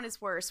 which one is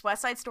worse,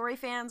 West Side Story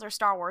fans or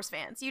Star Wars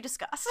fans? You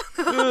discuss.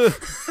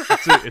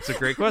 It's a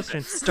great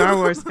question. Star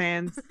Wars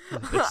fans.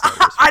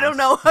 I don't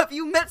know. Have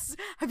you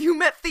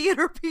met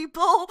theater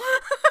people?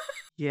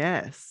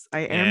 Yes,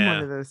 I am one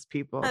Yeah. of those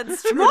people.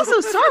 That's I'm true. also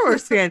a Star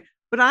Wars fan,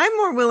 but I'm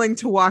more willing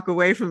to walk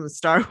away from the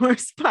Star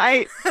Wars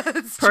fight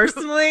That's true.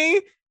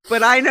 personally.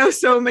 But I know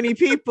so many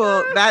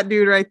people, that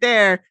dude right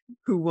there,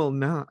 who will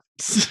not.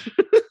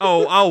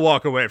 Oh, I'll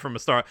walk away from a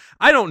Star.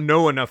 I don't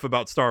know enough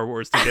about Star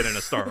Wars to get in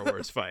a Star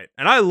Wars fight,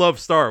 and I love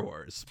Star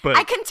Wars, but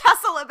I can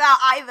tussle about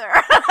either.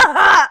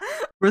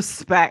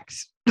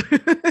 Respect.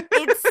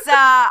 It's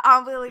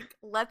I'm like,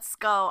 let's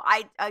go.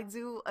 I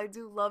do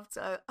love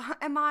to.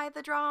 Am I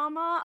the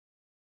drama?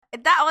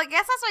 I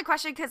guess that's my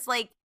question, because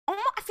like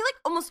I feel like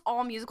almost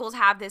all musicals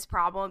have this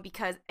problem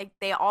because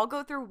they all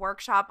go through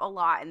workshop a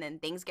lot, and then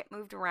things get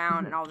moved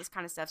around and all this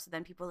kind of stuff. So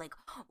then people are like,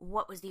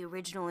 what was the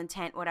original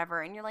intent,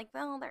 whatever, and you're like,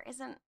 well, there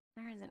isn't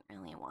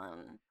really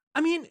one.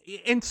 I mean,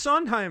 in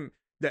Sondheim,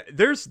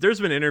 there's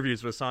been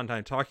interviews with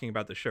Sondheim talking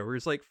about the show where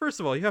he's like, first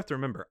of all, you have to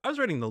remember, I was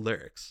writing the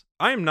lyrics.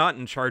 I am not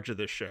in charge of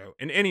this show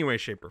in any way,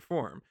 shape, or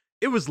form.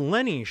 It was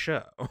Lenny's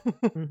show.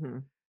 Mm-hmm.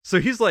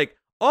 So he's like,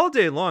 all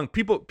day long,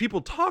 people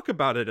talk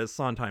about it as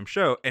Sondheim's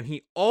show, and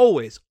he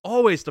always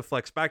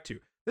deflects back to,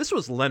 this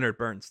was Leonard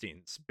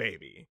Bernstein's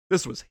baby.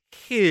 This was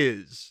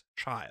his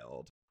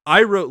child.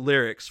 I wrote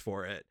lyrics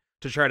for it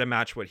to try to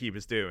match what he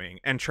was doing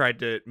and tried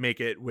to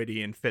make it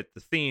witty and fit the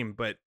theme,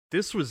 but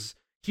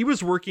he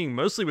was working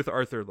mostly with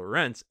Arthur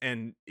Lawrence,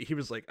 and he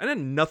was like, I had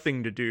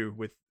nothing to do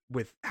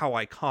with how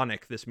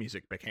iconic this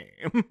music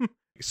became.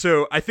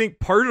 So I think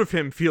part of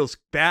him feels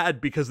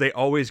bad because they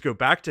always go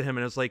back to him,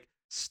 and it's like,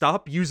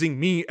 stop using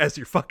me as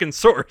your fucking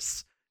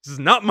source. This is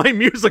not my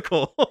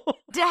musical.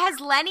 Has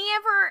Lenny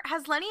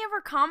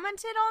ever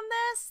commented on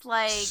this?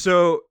 Like,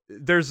 so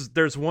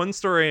there's one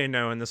story I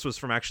know, and this was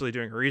from actually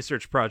doing a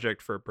research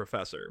project for a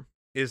professor,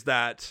 is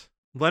that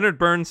Leonard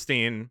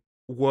Bernstein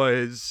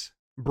was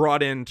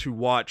brought in to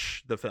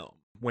watch the film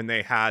when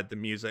they had the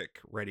music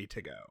ready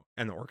to go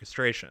and the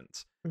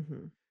orchestrations.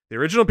 Mm-hmm. The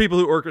original people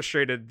who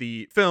orchestrated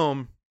the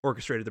film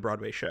orchestrated the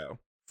Broadway show.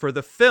 For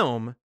the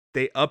film,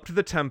 they upped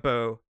the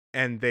tempo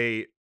and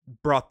they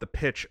brought the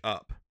pitch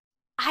up.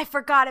 I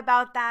forgot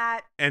about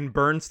that. And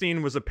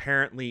Bernstein was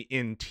apparently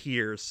in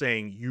tears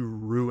saying, you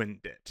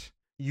ruined it.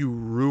 You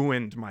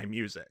ruined my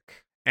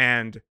music.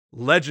 And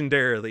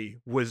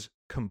legendarily was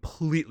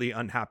completely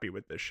unhappy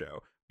with this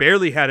show.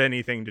 Barely had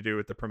anything to do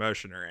with the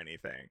promotion or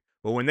anything.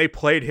 But when they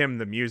played him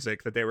the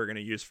music that they were going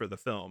to use for the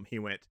film, he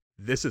went,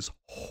 this is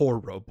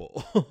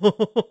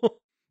horrible.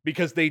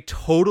 Because they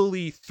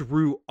totally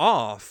threw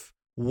off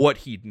what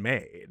he'd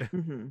made.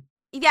 Mm-hmm.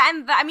 Yeah,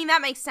 and I mean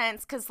that makes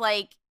sense because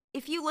like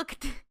if you look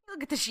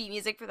at the sheet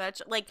music for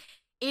that, like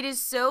it is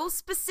so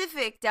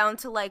specific down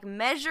to like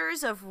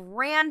measures of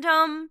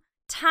random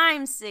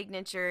time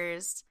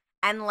signatures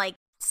and like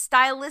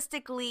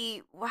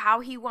stylistically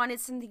how he wanted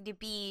something to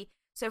be.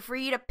 So for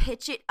you to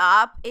pitch it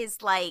up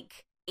is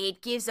like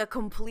it gives a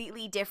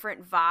completely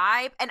different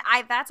vibe. And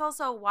that's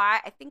also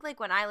why I think like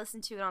when I listen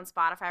to it on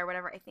Spotify or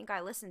whatever, I think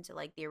I listened to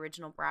like the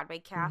original Broadway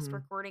cast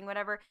recording,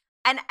 whatever.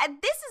 And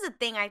this is a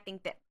thing I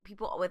think that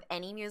people with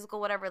any musical,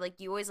 whatever, like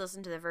you always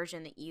listen to the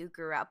version that you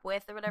grew up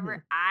with or whatever.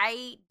 Mm-hmm.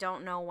 I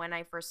don't know when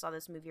I first saw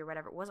this movie or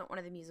whatever. It wasn't one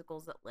of the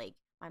musicals that like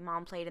my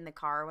mom played in the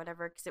car or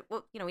whatever. Because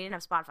we didn't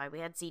have Spotify. We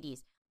had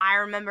CDs. I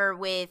remember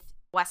with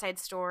West Side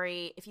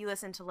Story, if you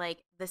listen to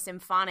like the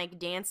symphonic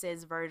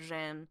dances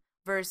version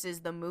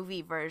versus the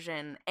movie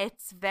version,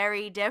 it's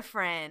very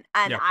different.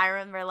 And I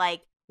remember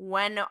like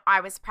when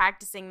I was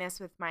practicing this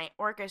with my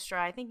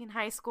orchestra, I think in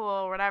high school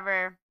or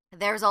whatever,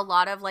 there's a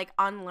lot of like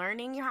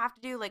unlearning you have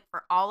to do, like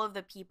for all of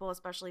the people,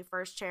 especially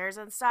first chairs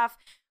and stuff,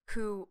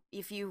 who,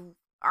 if you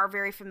are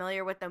very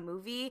familiar with the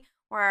movie,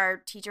 where our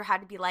teacher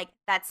had to be like,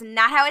 that's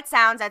not how it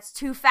sounds, that's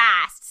too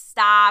fast,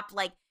 stop,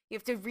 like you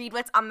have to read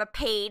what's on the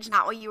page,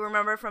 not what you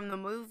remember from the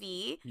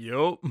movie.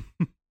 Yup.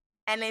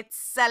 And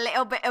it's a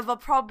little bit of a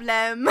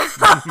problem.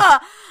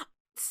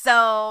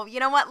 So, you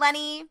know what,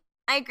 Lenny?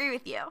 I agree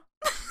with you.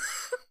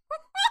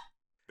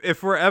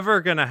 If we're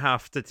ever going to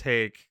have to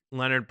take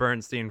Leonard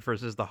Bernstein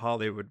versus the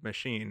Hollywood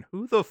Machine,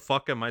 who the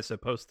fuck am I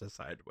supposed to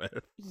side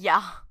with?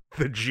 Yeah.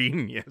 The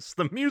genius,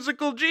 the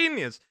musical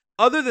genius.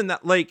 Other than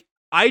that, like,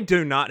 I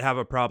do not have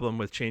a problem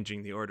with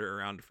changing the order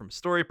around from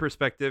story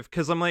perspective,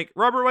 because I'm like,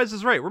 Robert Wise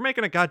is right. We're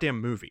making a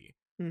goddamn movie.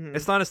 Mhm.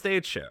 It's not a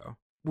stage show.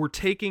 We're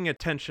taking a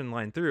tension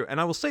line through.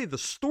 And I will say the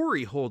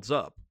story holds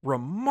up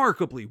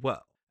remarkably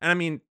well. And I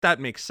mean,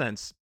 that makes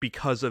sense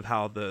because of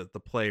how the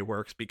play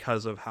works,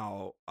 because of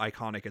how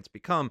iconic it's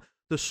become.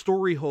 The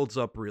story holds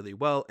up really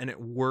well, and it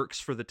works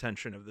for the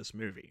tension of this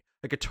movie.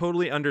 Like, I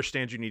totally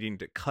understand you needing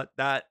to cut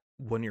that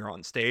when you're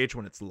on stage,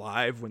 when it's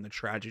live, when the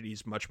tragedy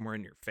is much more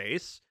in your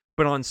face.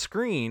 But on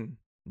screen,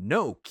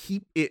 no,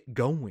 keep it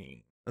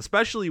going.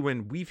 Especially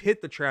when we've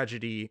hit the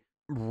tragedy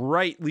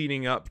right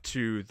leading up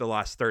to the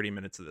last 30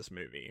 minutes of this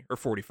movie, or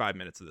 45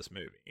 minutes of this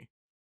movie.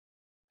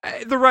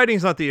 The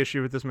writing's not the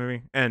issue with this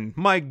movie, and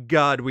my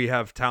God, we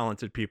have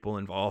talented people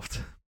involved.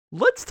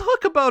 Let's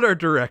talk about our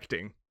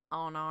directing.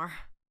 Oh, no.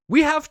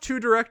 We have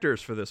 2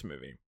 directors for this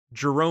movie.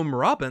 Jerome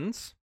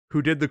Robbins,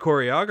 who did the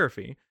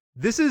choreography.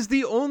 This is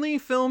the only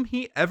film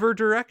he ever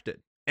directed,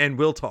 and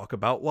we'll talk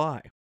about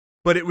why.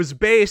 But it was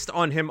based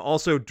on him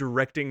also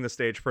directing the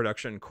stage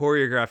production,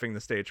 choreographing the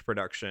stage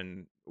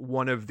production,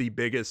 one of the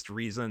biggest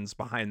reasons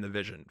behind the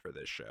vision for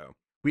this show.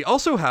 We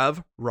also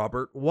have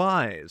Robert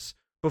Wise.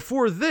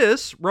 Before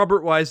this,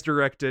 Robert Wise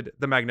directed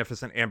The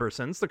Magnificent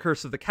Ambersons, The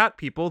Curse of the Cat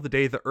People, The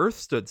Day the Earth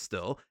Stood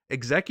Still,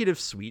 Executive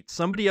Suite,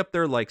 Somebody Up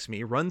There Likes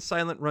Me, Run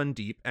Silent, Run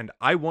Deep, and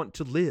I Want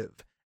to Live.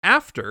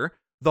 After,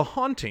 The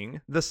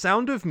Haunting, The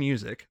Sound of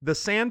Music, The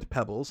Sand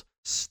Pebbles,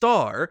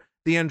 Star,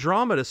 The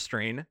Andromeda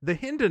Strain, The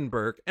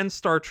Hindenburg, and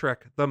Star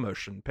Trek The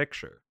Motion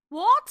Picture.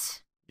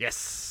 What?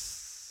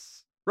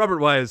 Yes! Robert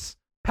Wise,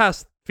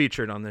 past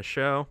featured on this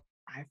show.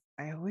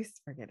 I always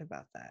forget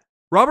about that.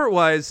 Robert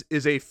Wise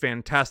is a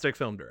fantastic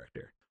film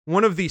director.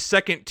 One of the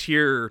second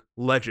tier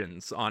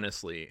legends,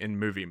 honestly, in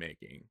movie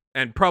making.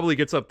 And probably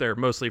gets up there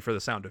mostly for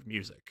The Sound of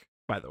Music,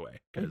 by the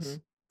way, because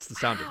it's The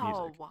Sound of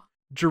Music.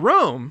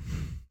 Jerome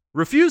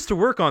refused to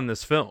work on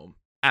this film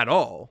at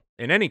all,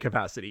 in any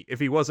capacity, if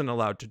he wasn't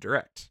allowed to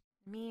direct.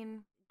 I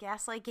mean,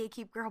 Gaslight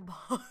Gatekeep Girl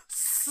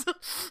Boss.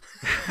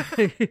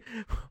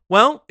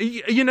 Well,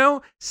 you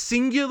know,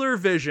 singular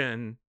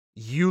vision,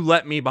 you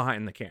let me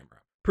behind the camera.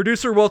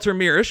 Producer Walter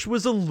Mirisch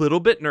was a little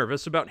bit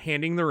nervous about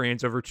handing the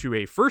reins over to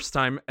a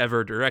first-time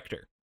ever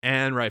director,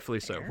 and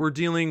rightfully so. We're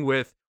dealing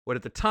with what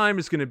at the time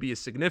is going to be a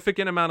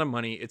significant amount of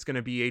money. It's going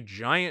to be a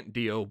giant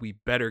deal. We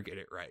better get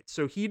it right.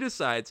 So he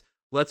decides,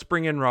 let's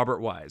bring in Robert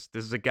Wise.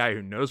 This is a guy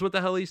who knows what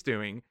the hell he's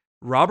doing.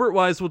 Robert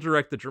Wise will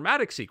direct the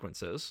dramatic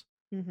sequences,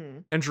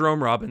 and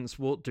Jerome Robbins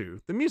will do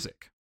the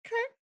music. Okay.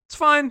 It's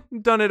fine.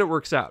 Done it. It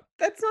works out.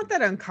 That's not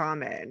that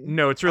uncommon.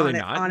 No, it's really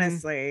not.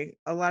 Honestly,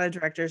 a lot of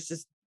directors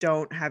just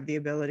don't have the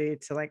ability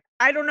to, like,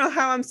 I don't know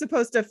how I'm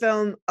supposed to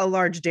film a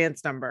large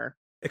dance number.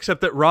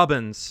 Except that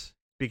Robbins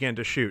began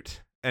to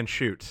shoot and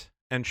shoot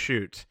and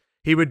shoot.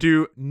 He would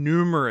do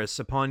numerous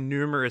upon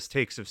numerous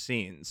takes of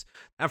scenes.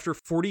 After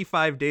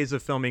 45 days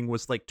of filming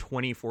was like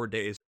 24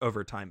 days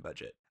overtime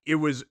budget. It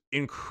was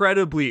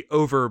incredibly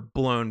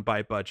overblown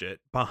by budget,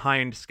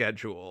 behind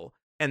schedule,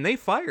 and they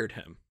fired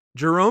him.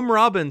 Jerome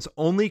Robbins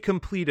only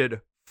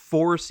completed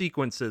 4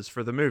 sequences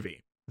for the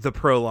movie. The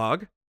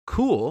prologue,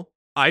 Cool,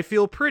 I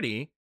Feel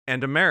Pretty,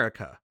 and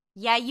America.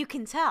 Yeah, you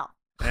can tell.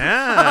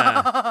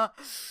 Ah.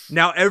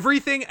 Now,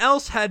 everything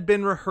else had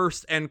been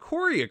rehearsed and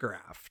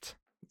choreographed.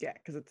 Yeah,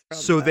 because it's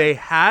so they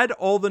had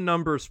all the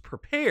numbers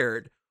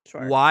prepared.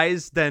 Sure.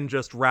 Wise then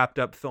just wrapped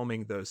up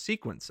filming those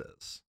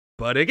sequences.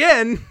 But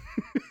again,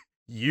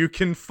 you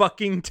can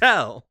fucking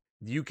tell.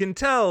 You can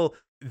tell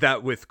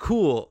that with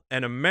Cool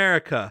and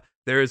America,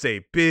 there is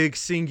a big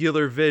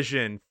singular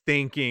vision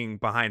thinking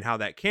behind how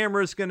that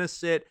camera's going to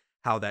sit,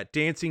 how that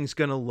dancing's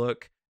going to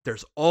look.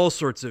 There's all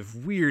sorts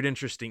of weird,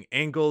 interesting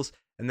angles.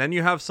 And then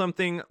you have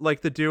something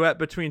like the duet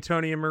between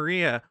Tony and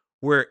Maria,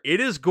 where it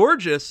is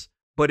gorgeous,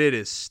 but it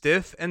is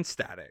stiff and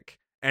static.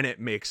 And it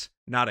makes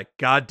not a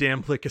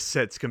goddamn lick of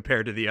sense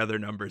compared to the other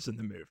numbers in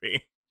the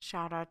movie.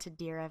 Shout out to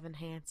Dear Evan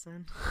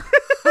Hansen.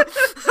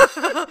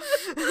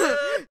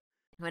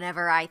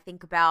 Whenever I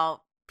think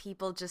about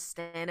people just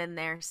standing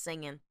there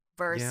singing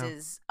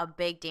versus a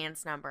big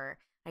dance number,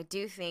 I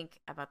do think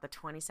about the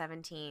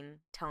 2017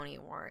 Tony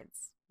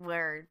Awards,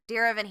 where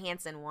Dear Evan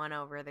Hansen won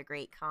over The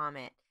Great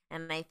Comet.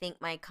 And I think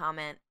my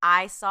comment,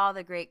 I saw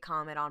The Great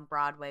Comet on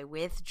Broadway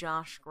with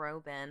Josh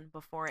Groban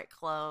before it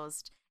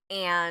closed.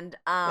 And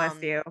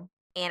Bless you.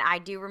 and I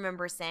do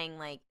remember saying,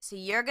 like, so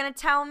you're going to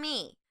tell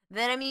me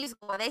that a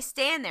musical where they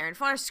stand there in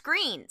front of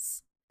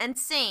screens and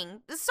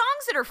sing the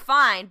songs that are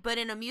fine, but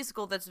in a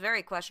musical that's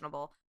very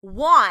questionable,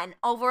 won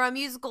over a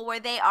musical where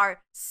they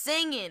are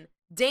singing,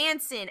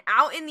 dancing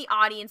out in the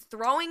audience,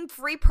 throwing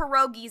free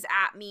pierogies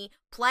at me,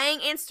 playing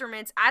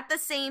instruments at the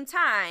same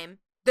time,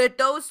 that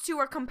those two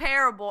are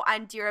comparable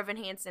and Dear Evan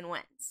Hansen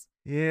wins.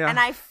 Yeah. And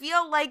I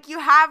feel like you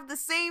have the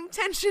same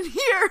tension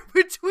here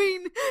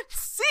between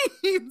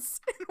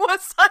scenes in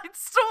West Side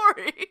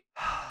Story.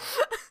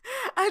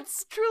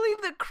 It's truly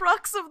the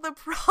crux of the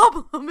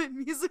problem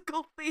in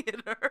musical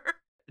theater.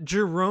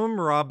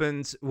 Jerome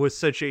Robbins was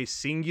such a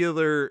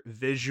singular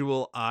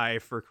visual eye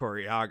for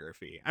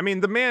choreography. I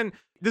mean, the man,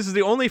 this is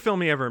the only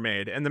film he ever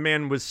made, and the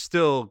man was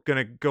still going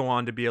to go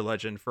on to be a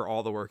legend for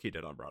all the work he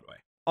did on Broadway,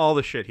 all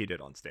the shit he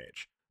did on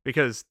stage,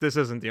 because this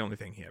isn't the only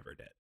thing he ever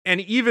did. And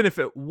even if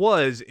it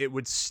was, it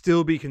would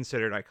still be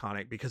considered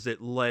iconic because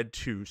it led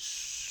to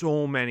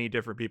so many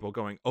different people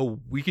going, oh,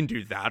 we can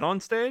do that on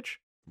stage?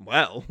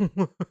 Well,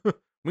 we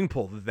can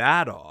pull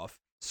that off.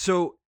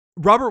 So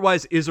Robert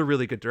Wise is a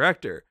really good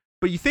director,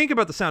 but you think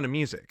about The Sound of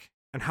Music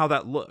and how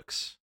that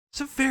looks.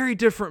 It's a very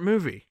different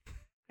movie.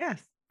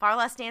 Yes. Far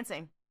less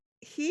dancing.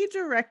 He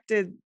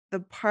directed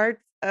the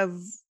parts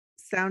of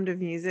Sound of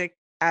Music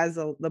as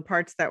the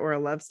parts that were a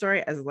love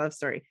story as a love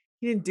story.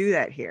 He didn't do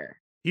that here.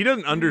 He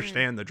doesn't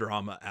understand the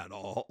drama at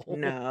all.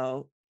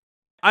 No.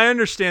 I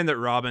understand that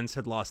Robbins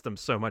had lost them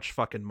so much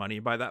fucking money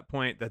by that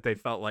point that they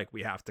felt like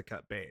we have to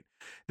cut bait.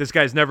 This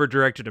guy's never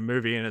directed a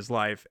movie in his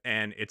life,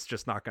 and it's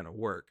just not going to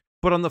work.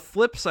 But on the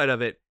flip side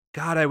of it,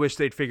 God, I wish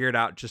they'd figured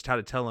out just how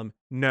to tell him,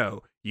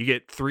 no, you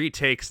get 3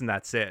 takes and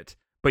that's it.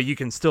 But you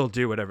can still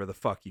do whatever the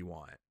fuck you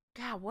want.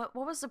 Yeah, what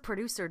was the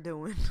producer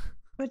doing?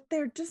 But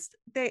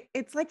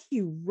it's like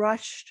he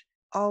rushed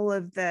all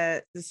of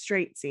the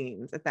straight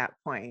scenes at that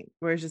point,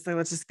 where it's just like,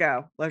 let's just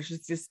go. Let's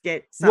just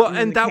get something. Well,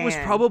 and that was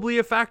probably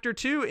a factor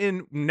too.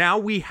 In now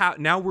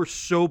we're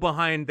so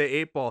behind the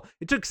 8 ball.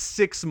 It took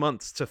 6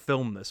 months to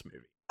film this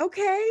movie.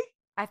 Okay.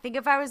 I think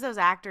if I was those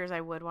actors, I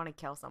would want to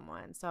kill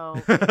someone.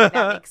 So maybe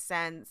that makes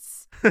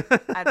sense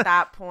at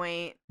that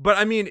point. But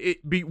I mean,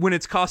 when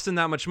it's costing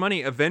that much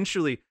money,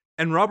 eventually,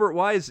 and Robert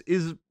Wise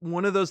is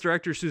one of those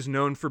directors who's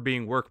known for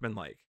being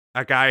workmanlike.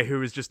 A guy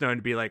who is just known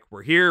to be like,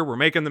 we're here, we're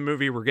making the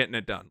movie, we're getting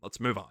it done. Let's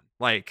move on.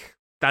 Like,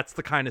 that's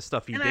the kind of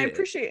stuff he did. And I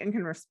appreciate and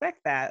can respect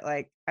that.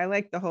 Like, I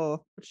like the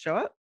whole show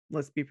up,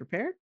 let's be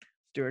prepared,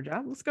 let's do our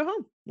job, let's go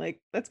home. Like,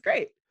 that's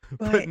great.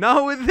 But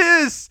not with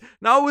this,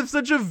 not with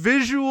such a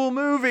visual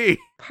movie.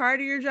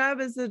 Part of your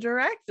job as the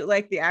director,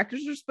 like the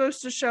actors are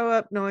supposed to show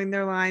up knowing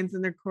their lines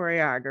and their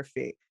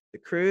choreography. The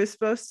crew is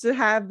supposed to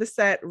have the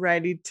set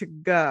ready to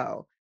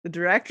go. The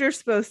director's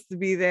supposed to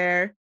be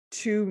there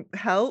to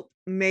help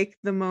make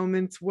the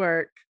moments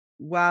work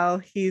while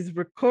he's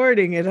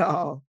recording it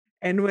all.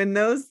 And when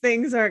those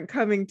things aren't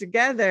coming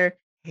together,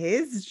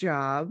 his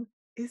job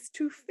is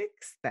to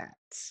fix that.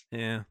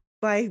 Yeah.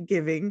 By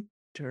giving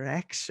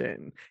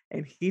direction.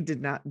 And he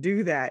did not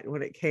do that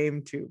when it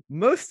came to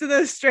most of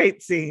those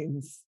straight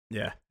scenes.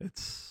 Yeah,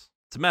 it's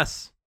a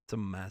mess. It's a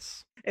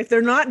mess. If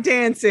they're not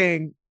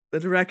dancing, the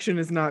direction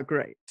is not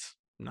great.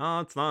 No,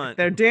 it's not. If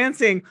they're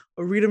dancing,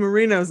 Rita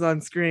Moreno's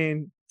on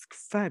screen. It's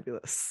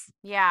fabulous.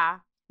 Yeah.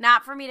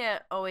 Not for me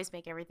to always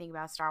make everything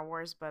about Star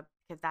Wars, but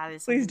because that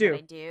is something that I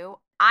do.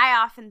 I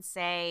often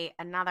say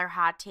another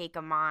hot take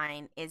of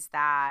mine is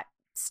that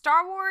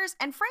Star Wars,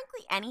 and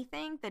frankly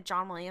anything that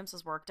John Williams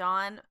has worked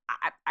on,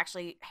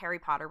 actually Harry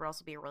Potter would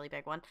also be a really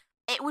big one,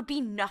 it would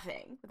be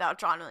nothing without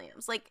John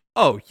Williams. Like,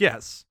 oh,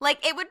 yes.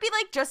 Like, it would be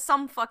like just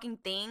some fucking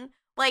thing.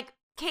 Like,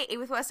 okay,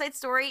 with West Side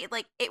Story,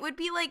 like, it would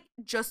be like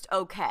just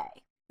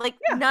okay. Like,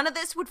 none of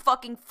this would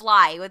fucking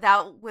fly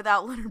without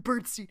Leonard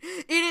Bernstein.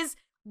 It is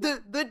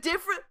the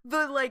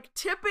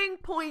tipping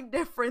point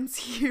difference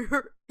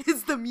here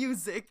is the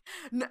music.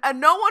 And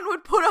no one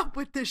would put up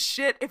with this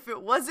shit if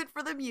it wasn't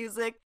for the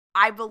music.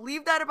 I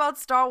believe that about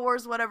Star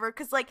Wars, whatever,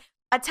 because, like,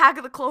 Attack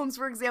of the Clones,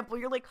 for example,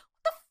 you're like,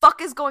 what the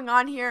fuck is going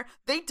on here?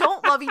 They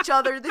don't love each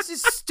other. This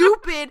is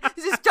stupid.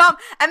 This is dumb.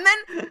 And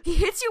then he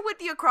hits you with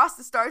the Across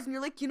the Stars, and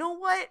you're like, you know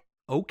what?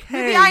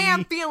 Okay. Maybe I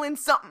am feeling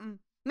something.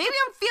 Maybe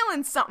I'm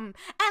feeling something.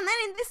 And then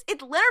in this,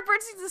 Leonard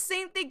Bernstein's the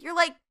same thing. You're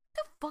like, what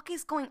the fuck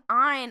is going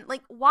on?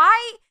 Like, why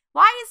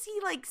is he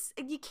like,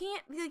 you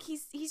can't, like,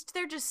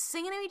 they're just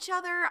singing to each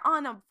other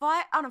on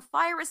a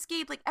fire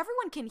escape. Like,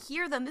 everyone can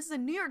hear them. This is a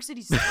New York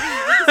City street.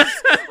 This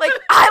is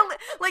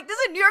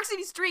a New York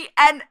City street,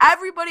 and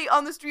everybody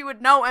on the street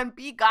would know and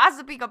be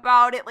gossiping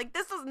about it. Like,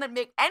 this doesn't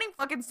make any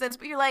fucking sense,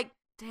 but you're like,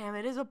 damn,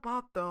 it is a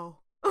bop though.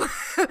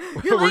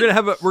 We're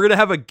gonna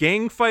have a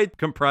gang fight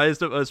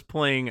comprised of us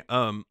playing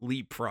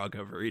leapfrog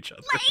over each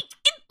other.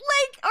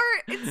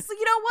 Or it's,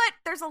 you know what?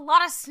 There's a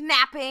lot of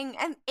snapping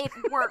and it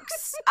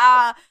works.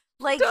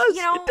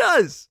 It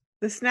does.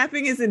 The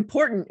snapping is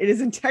important. It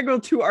is integral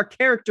to our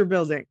character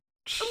building.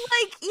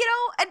 Like,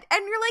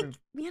 and you're like,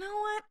 you know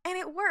what? And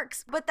it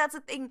works. But that's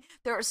the thing.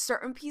 There are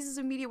certain pieces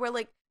of media where,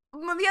 like,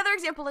 the other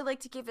example I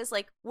like to give is,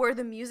 like, where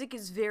the music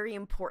is very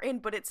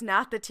important, but it's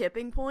not the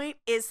tipping point,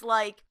 is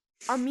like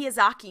a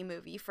Miyazaki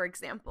movie, for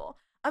example.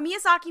 A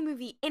Miyazaki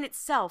movie in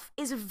itself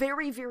is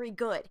very, very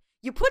good.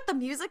 You put the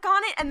music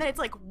on it, and then it's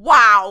like,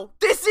 wow,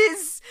 this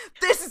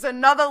is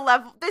another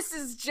level. This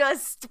is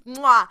just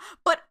mwah.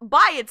 But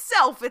by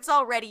itself, it's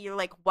already, you're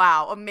like,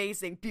 wow,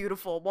 amazing,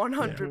 beautiful,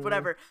 100,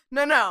 whatever.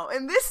 No.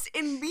 In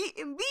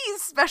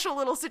these special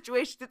little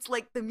situations, it's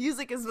like the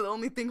music is the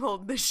only thing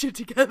holding this shit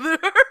together.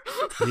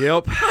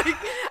 Yep. Like, and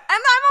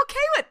I'm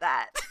okay with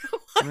that.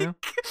 Like, Yeah.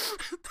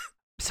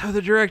 So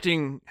the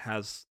directing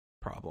has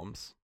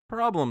problems.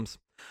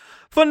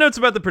 Fun notes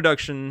about the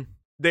production.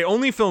 They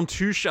only filmed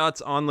 2 shots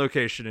on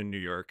location in New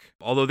York,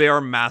 although they are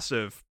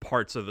massive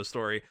parts of the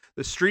story.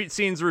 The street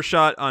scenes were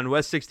shot on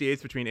West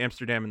 68th between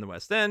Amsterdam and the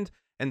West End,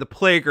 and the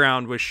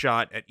playground was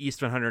shot at East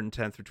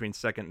 110th between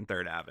 2nd and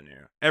 3rd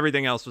Avenue.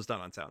 Everything else was done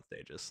on sound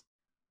stages.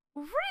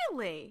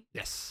 really?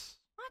 Yes.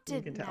 I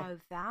You can didn't tell. know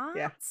that.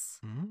 Yeah.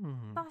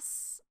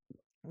 That's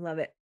Love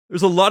it.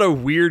 There's a lot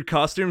of weird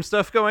costume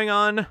stuff going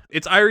on.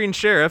 It's Irene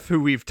Sheriff,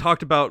 who we've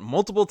talked about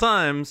multiple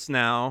times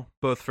now,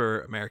 both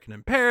for American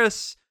in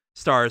Paris,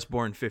 Stars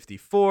Born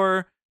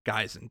 54,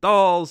 Guys and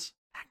Dolls.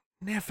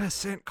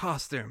 Magnificent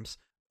costumes.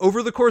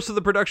 Over the course of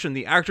the production,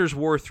 the actors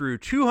wore through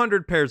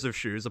 200 pairs of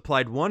shoes,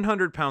 applied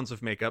 100 pounds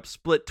of makeup,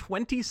 split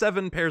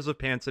 27 pairs of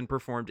pants, and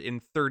performed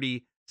in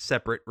 30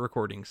 separate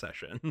recording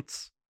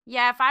sessions.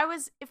 Yeah, if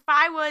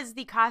I was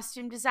the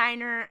costume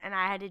designer and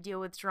I had to deal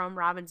with Jerome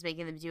Robbins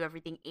making them do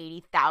everything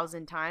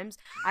 80,000 times,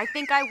 I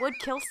think I would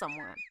kill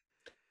someone.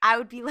 I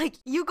would be like,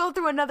 you go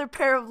through another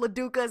pair of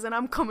Laducas and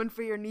I'm coming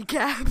for your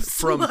kneecaps.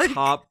 From Like,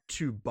 top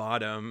to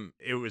bottom,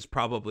 it was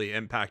probably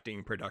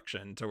impacting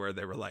production to where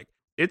they were like,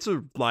 it's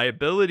a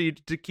liability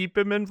to keep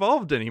him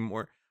involved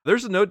anymore.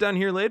 There's a note down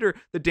here later.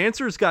 The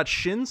dancers got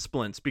shin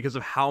splints because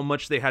of how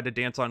much they had to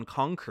dance on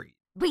concrete.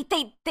 wait,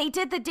 they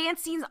did the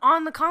dance scenes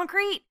on the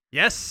concrete?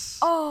 Yes.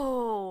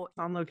 Oh,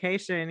 On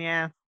location,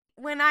 yeah.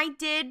 when I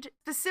did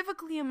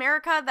specifically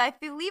America, I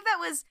believe that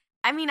was,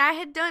 I mean, I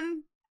had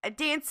done a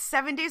dance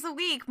 7 days a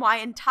week my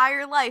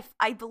entire life.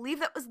 I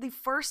believe that was the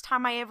first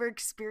time I ever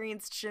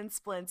experienced shin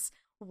splints,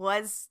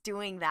 was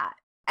doing that.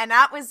 And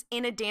that was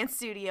in a dance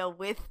studio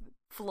with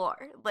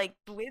floor, like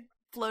with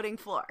floating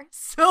floor.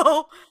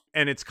 So,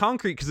 And it's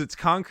concrete because it's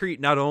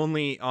concrete not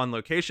only on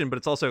location, but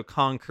it's also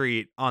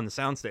concrete on the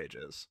sound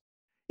stages.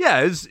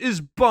 Yeah, is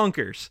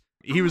bonkers.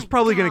 He Oh was my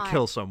probably going to God.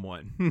 kill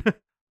someone.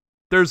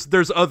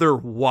 There's other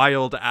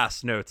wild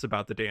ass notes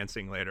about the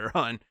dancing later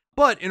on.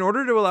 But in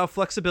order to allow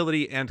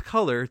flexibility and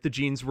color, the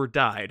jeans were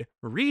dyed,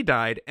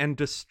 re-dyed, and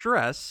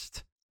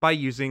distressed by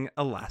using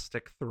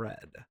elastic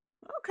thread.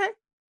 Okay.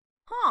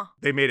 huh.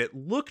 They made it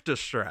look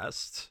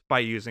distressed by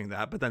using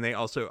that, but then they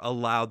also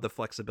allowed the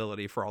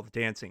flexibility for all the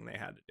dancing they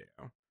had to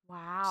do.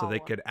 Wow. So they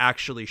could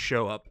actually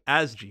show up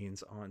as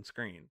jeans on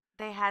screen.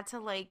 They had to,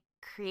 like,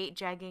 create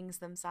jeggings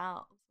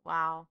themselves.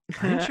 Wow.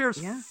 Irene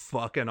Sheriff's Yeah.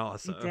 fucking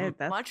awesome. He did.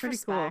 That's Much pretty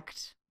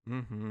respect.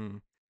 Mm-hmm.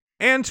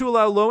 And to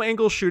allow low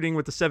angle shooting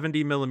with the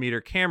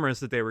 70mm cameras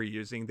that they were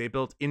using, they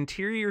built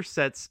interior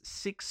sets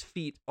 6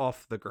 feet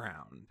off the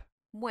ground.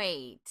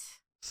 Wait.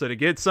 So to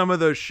get some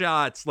of those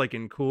shots, like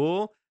in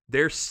Cool,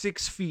 they're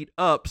 6 feet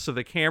up so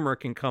the camera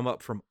can come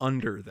up from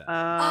under them. cool.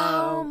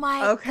 Oh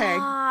my okay.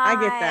 I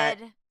get that.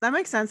 God. That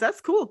makes sense. That's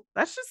cool.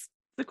 That's just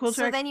the cool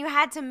So trick. then you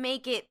had to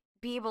make it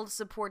be able to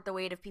support the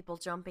weight of people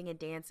jumping and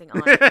dancing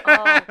on it.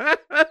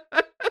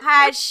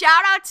 Oh.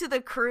 Shout out to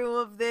the crew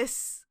of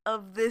this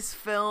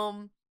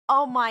film.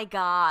 Oh my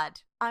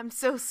God. I'm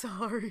so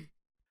sorry.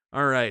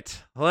 All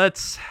right,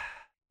 let's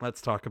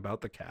talk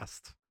about the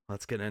cast.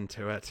 Let's get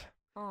into it.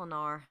 Oh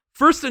no.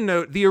 First, a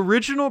note, the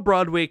original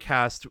Broadway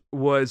cast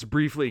was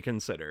briefly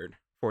considered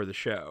for the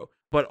show,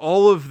 but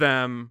all of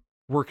them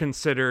were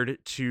considered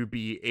to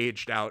be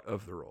aged out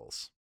of the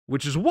roles,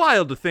 which is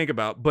wild to think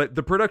about, but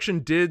the production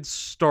did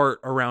start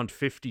around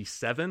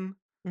 57.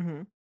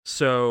 Mm-hmm.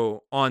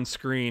 So on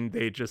screen,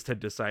 they just had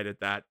decided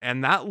that.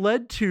 And that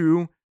led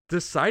to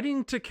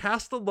deciding to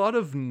cast a lot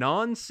of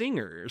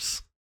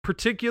non-singers,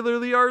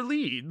 particularly our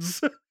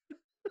leads.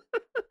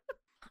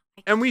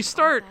 And we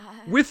start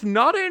with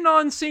not a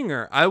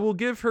non-singer. I will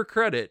give her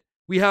credit.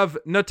 We have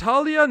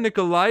Natalia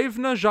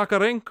Nikolaevna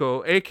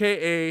Zhakarenko,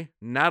 aka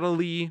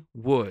Natalie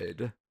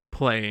Wood,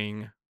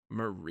 playing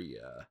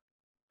Maria.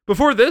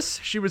 Before this,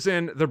 she was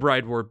in The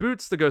Bride Wore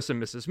Boots, The Ghost of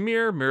Mrs.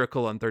 Muir,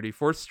 Miracle on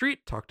 34th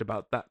Street, talked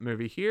about that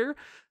movie here,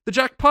 The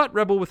Jackpot,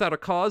 Rebel Without a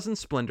Cause, and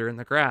Splendor in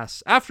the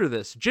Grass. After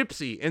this,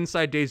 Gypsy,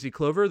 Inside Daisy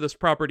Clover, This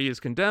Property is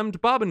Condemned,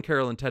 Bob and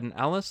Carol and Ted and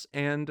Alice,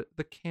 and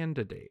The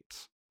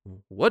Candidate.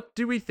 What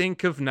do we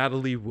think of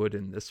Natalie Wood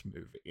in this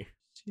movie?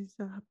 She's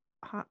a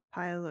hot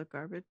pile of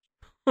garbage.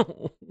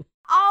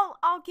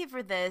 I'll give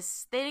her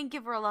this. They didn't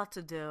give her a lot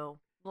to do.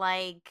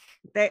 Like,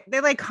 They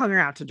like hung her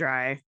out to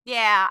dry.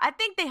 yeah, I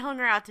think they hung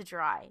her out to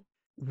dry.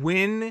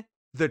 When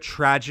the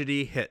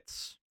tragedy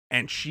hits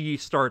and she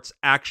starts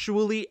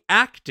actually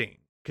acting,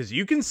 because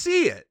you can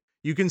see it,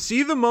 You can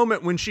see the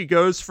moment when she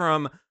goes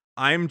from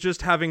I'm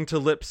just having to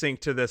lip sync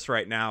to this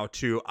right now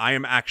to I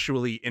am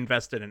actually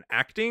invested in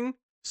acting.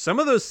 Some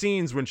of those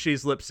scenes when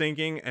she's lip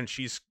syncing and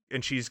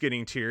she's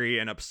getting teary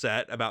and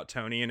upset about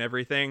Tony and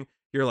everything,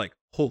 you're like,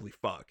 holy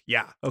fuck.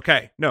 Yeah.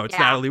 Okay. No, it's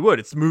Natalie Wood.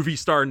 It's movie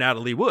star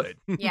Natalie Wood.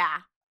 Yeah.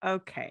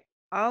 Okay,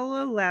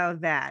 I'll allow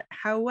that.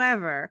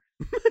 However,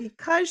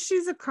 because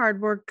she's a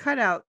cardboard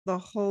cutout the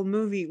whole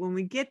movie, when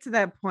we get to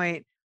that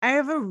point, I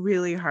have a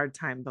really hard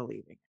time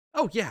believing it.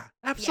 Oh yeah,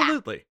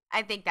 absolutely.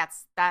 I think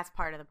that's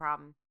part of the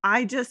problem.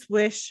 I just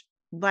wish,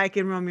 like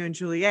in Romeo and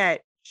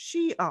Juliet,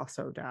 she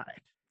also died.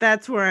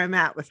 That's where I'm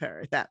at with her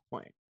at that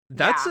point.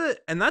 That's a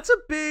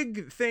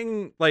big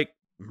thing. Like,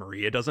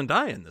 Maria doesn't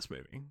die in this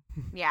movie.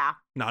 Yeah.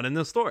 Not in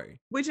this story.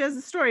 Which, as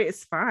a story,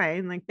 is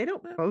fine. Like, they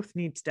don't both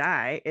need to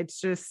die. It's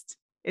just,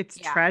 it's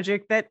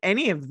tragic that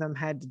any of them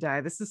had to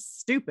die. This is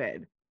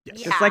stupid.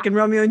 Yes. Just like in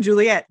Romeo and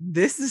Juliet,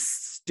 this is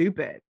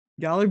stupid.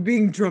 Y'all are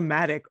being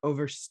dramatic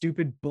over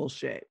stupid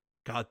bullshit.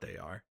 God, they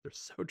are. They're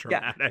so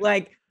dramatic. Yeah,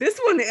 like this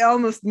one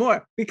almost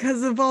more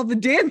because of all the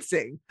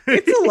dancing.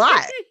 It's a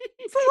lot.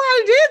 It's a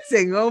lot of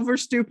dancing over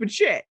stupid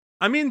shit.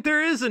 I mean,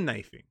 there is a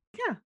knifing.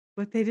 Yeah,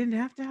 but they didn't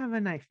have to have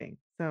a knifing.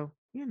 So,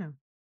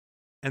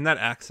 And that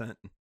accent.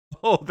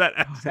 Oh, that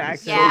accent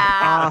is so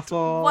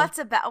awful.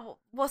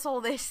 What's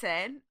all this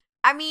then?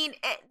 I mean,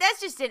 that's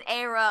just an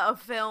era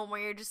of film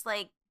where you're just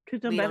like, we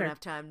don't have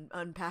time to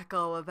unpack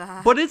all of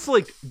that. But it's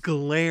like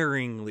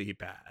glaringly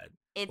bad.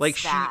 It's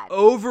like bad. She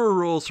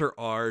overrules her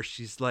R.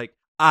 She's like,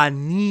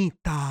 Anita.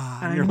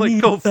 And you're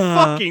like, oh,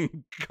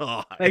 fucking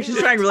God. Like, she's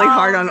trying really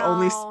hard on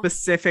only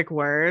specific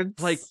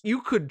words. Like,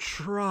 you could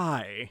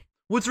try.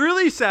 What's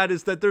really sad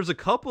is that there's a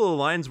couple of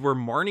lines where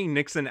Marnie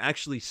Nixon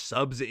actually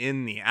subs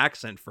in the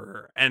accent for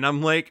her. And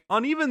I'm like,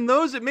 on even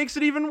those, it makes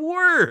it even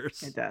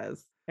worse. It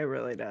does. It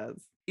really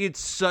does. It's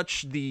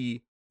such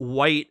the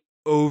white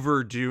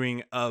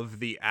overdoing of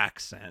the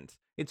accent.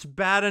 It's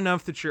bad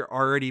enough that you're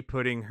already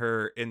putting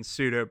her in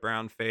pseudo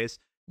brown face.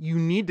 You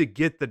need to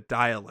get the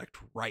dialect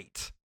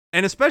right.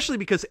 And especially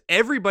because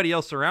everybody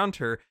else around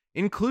her,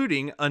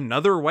 including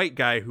another white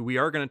guy who we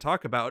are going to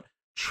talk about,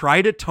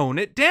 try to tone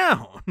it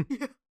down.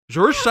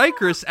 George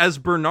Cycris as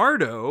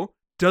Bernardo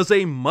does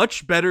a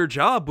much better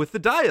job with the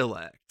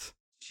dialect.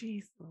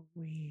 Jeez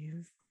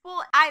Louise.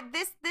 Well,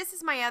 this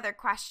is my other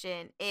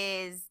question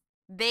is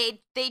they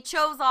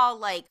chose all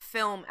like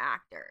film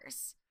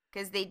actors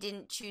because they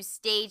didn't choose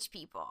stage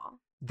people.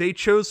 They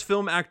chose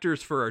film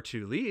actors for our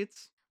two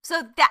leads.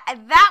 So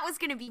that was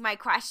going to be my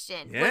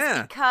question. Yeah.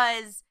 Was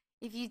because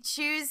if you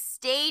choose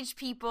stage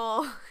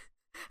people,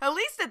 at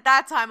least at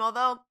that time,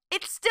 although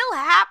it still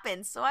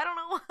happens, so I don't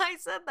know why I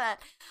said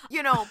that.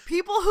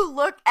 People who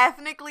look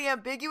ethnically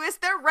ambiguous,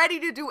 they're ready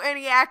to do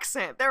any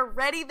accent. They're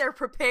ready, they're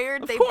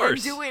prepared, they've been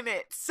doing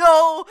it.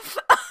 So,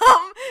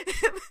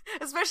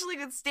 especially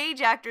with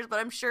stage actors, but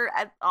I'm sure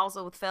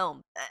also with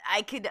film,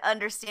 I could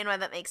understand why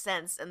that makes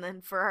sense. And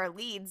then for our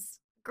leads,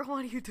 girl,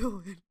 what are you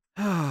doing?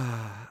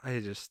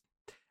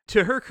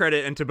 To her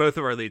credit and to both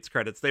of our leads'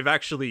 credits, they've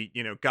actually,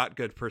 got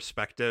good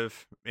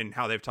perspective in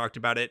how they've talked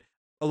about it.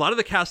 A lot of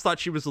the cast thought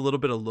she was a little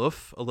bit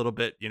aloof, a little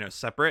bit,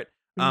 separate.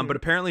 But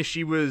apparently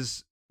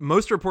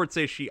most reports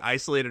say she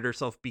isolated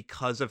herself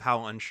because of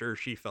how unsure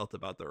she felt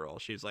about the role.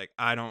 She's like,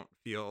 I don't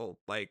feel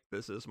like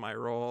this is my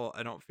role.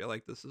 I don't feel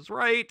like this is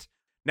right.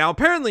 Now,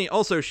 apparently,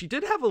 also, she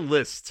did have a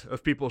list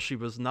of people she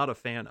was not a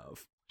fan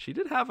of. She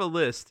did have a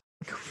list.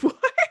 What?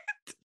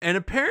 And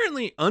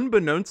apparently,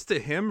 unbeknownst to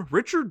him,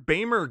 Richard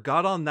Beymer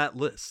got on that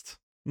list.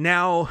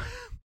 Now,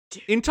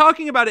 in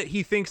talking about it,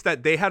 he thinks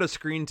that they had a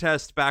screen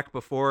test back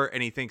before,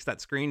 and he thinks that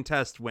screen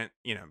test went,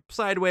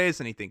 sideways,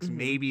 and he thinks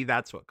maybe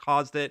that's what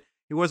caused it.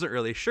 He wasn't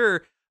really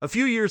sure. A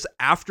few years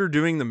after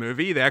doing the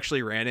movie, they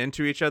actually ran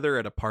into each other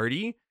at a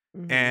party,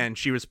 and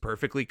she was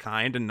perfectly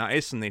kind and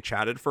nice, and they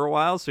chatted for a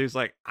while, so he's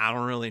like, I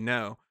don't really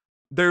know.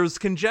 There's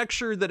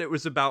conjecture that it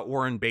was about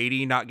Warren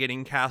Beatty not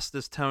getting cast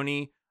as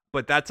Tony,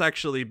 but that's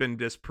actually been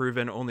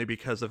disproven only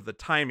because of the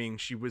timing.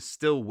 She was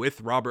still with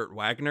Robert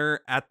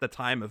Wagner at the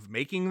time of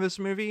making this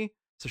movie,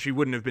 so she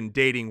wouldn't have been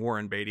dating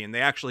Warren Beatty, and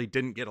they actually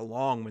didn't get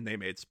along when they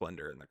made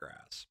Splendor in the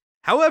Grass.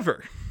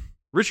 However,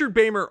 Richard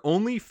Beymer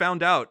only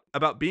found out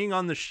about being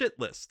on the shit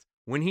list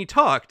when he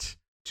talked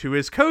to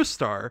his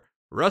co-star,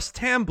 Russ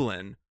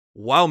Tamblyn,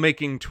 while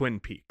making Twin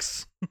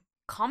Peaks.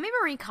 Call me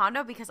Marie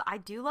Kondo because I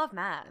do love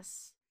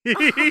mess.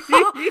 This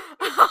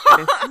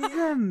is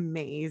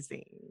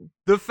amazing.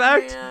 The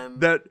fact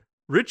that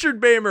Richard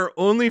Beymer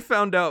only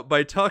found out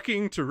by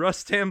talking to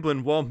Russ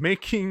Tamblyn while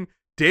making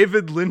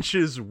David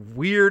Lynch's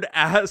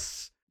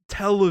weird-ass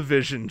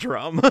television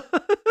drama.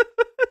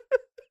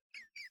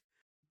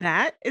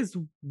 That is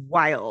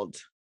wild.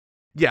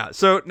 Yeah,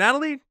 so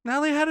Natalie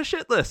had a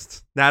shit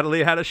list.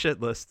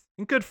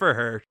 And good for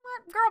her.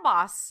 What? Girl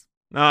boss.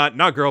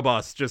 Not girl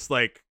boss, just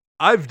like,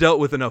 I've dealt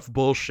with enough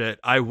bullshit,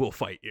 I will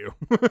fight you.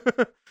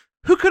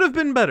 Who could have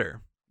been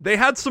better? They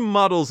had some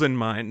models in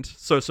mind,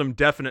 so some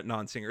definite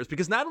non-singers,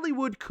 because Natalie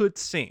Wood could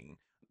sing.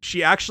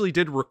 She actually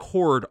did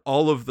record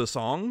all of the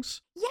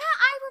songs. Yeah,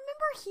 I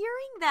remember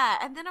hearing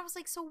that. And then I was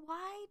like, so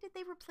why did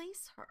they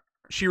replace her?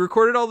 She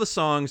recorded all the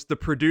songs. The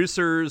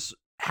producers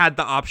had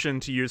the option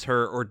to use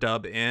her or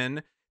dub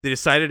in. They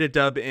decided to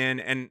dub in.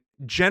 And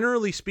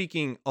generally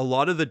speaking, a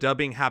lot of the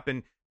dubbing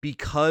happened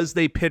because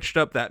they pitched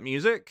up that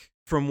music.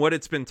 From what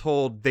it's been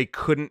told, they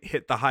couldn't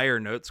hit the higher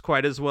notes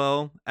quite as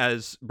well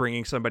as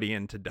bringing somebody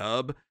in to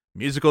dub.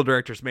 Musical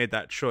directors made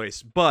that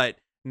choice, but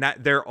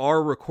there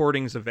are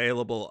recordings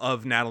available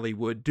of Natalie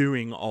Wood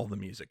doing all the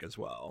music as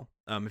well.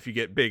 If you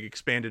get big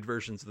expanded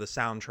versions of the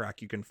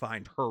soundtrack, you can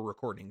find her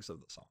recordings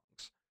of the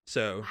songs.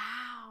 So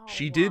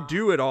she did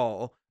do it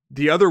all.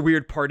 The other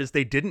weird part is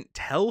they didn't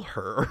tell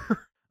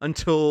her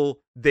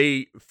until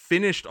they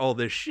finished all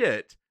this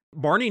shit.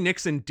 Marni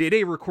Nixon did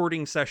a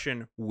recording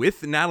session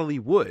with Natalie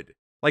Wood.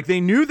 Like,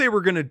 they knew they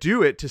were going to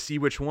do it to see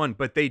which one,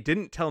 but they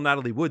didn't tell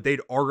Natalie Wood.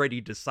 They'd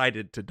already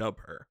decided to dub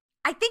her.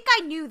 I think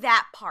I knew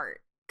that part.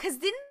 Because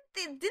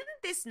didn't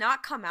this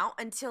not come out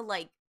until,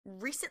 like,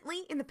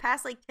 recently, in the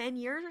past, like, 10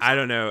 years or something? I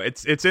don't know.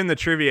 It's in the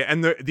trivia.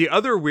 And the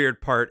other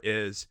weird part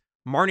is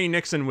Marni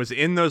Nixon was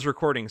in those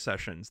recording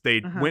sessions.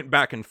 They went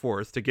back and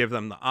forth to give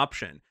them the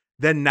option.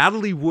 Then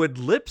Natalie Wood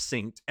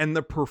lip-synced, and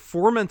the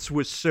performance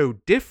was so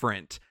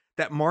different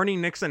that Marni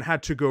Nixon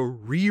had to go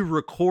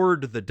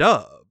re-record the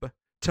dub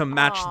to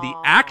match the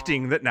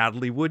acting that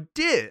Natalie Wood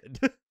did.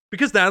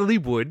 Because Natalie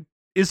Wood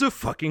is a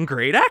fucking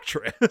great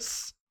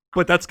actress.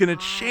 But that's going to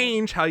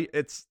change how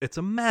it's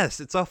a mess.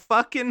 It's a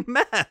fucking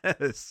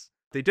mess.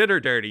 They did her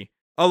dirty,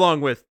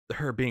 along with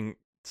her being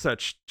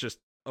such just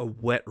a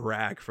wet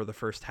rag for the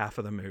first half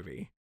of the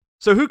movie.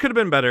 So who could have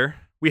been better?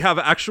 We have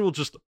actual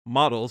just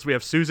models. We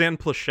have Suzanne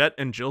Pleshette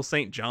and Jill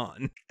St.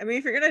 John. I mean,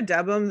 if you're going to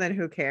dub them, then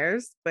who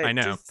cares? But I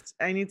know.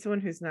 I need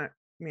someone who's not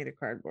made of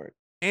cardboard.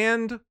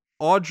 And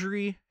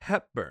Audrey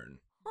Hepburn.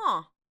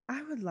 Huh.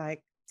 I would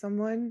like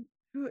someone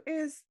who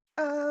is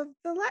of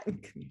the Latin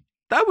community.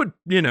 That would,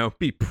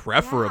 be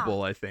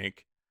preferable, I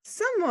think.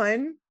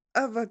 Someone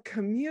of a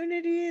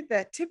community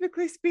that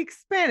typically speaks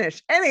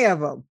Spanish. Any of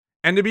them.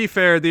 And to be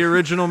fair, the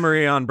original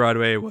Maria on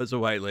Broadway was a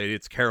white lady.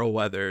 It's Carol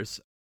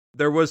Weathers.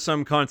 There was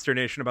some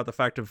consternation about the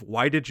fact of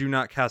why did you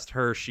not cast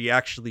her? She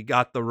actually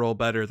got the role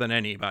better than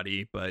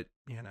anybody, but,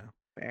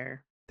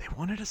 Fair. They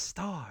wanted a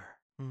star.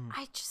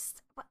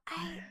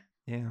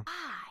 Yeah.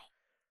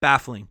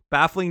 Why?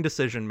 Baffling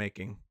decision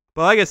making.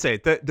 But like I say,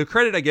 the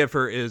credit I give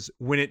her is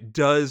when it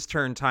does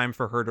turn time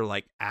for her to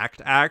like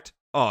act.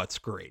 Oh, it's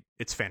great.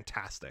 It's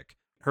fantastic.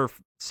 Her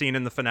scene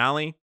in the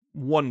finale,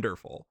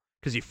 wonderful.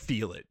 Because you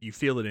feel it. You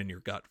feel it in your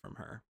gut from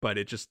her. But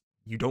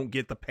you don't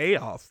get the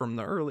payoff from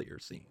the earlier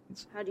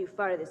scenes. How do you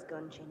fire this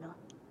gun, Chino?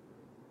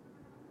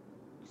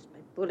 Just by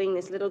pulling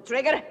this little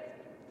trigger?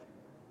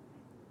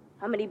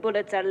 How many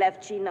bullets are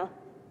left, Chino?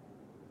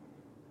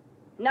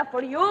 Enough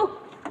for you?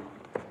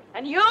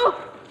 And you?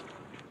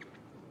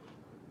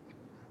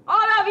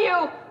 All of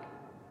you!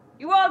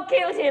 You all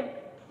killed him!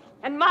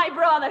 And my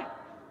brother!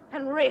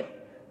 And Riff!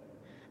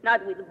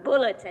 Not with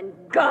bullets and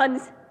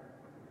guns.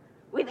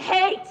 With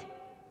hate!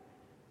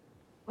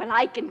 Well,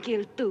 I can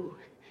kill too.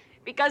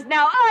 Because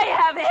now I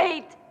have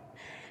hate!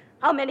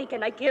 How many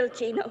can I kill,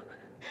 Chino?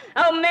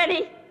 How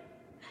many?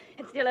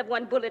 And still have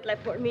one bullet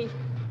left for me.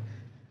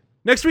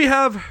 Next we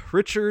have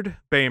Richard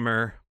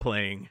Beymer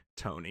playing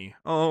Tony.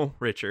 Oh,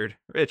 Richard,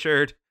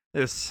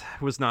 this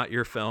was not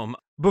your film.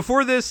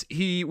 Before this,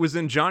 he was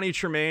in Johnny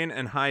Tremaine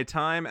and High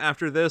Time.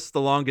 After this,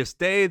 The Longest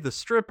Day, The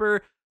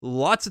Stripper,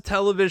 lots of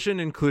television,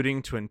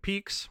 including Twin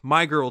Peaks,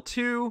 My Girl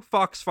 2,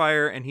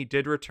 Foxfire, and he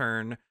did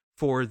return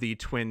for the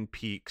Twin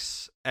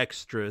Peaks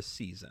extra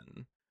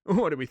season.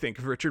 What do we think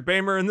of Richard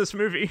Beymer in this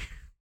movie?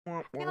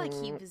 I feel like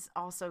he was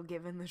also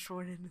given the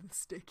short end of the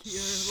stick here.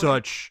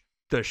 Such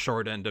the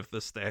short end of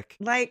the stick.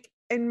 Like,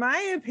 in my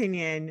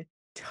opinion,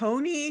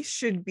 Tony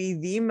should be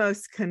the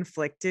most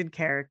conflicted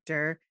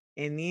character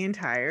in the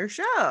entire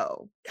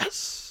show.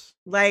 Yes.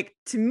 Like,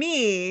 to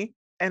me,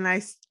 and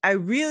I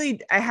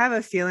have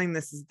a feeling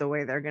this is the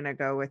way they're going to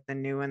go with the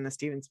new one, the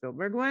Steven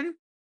Spielberg one.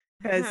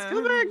 Because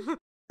Spielberg...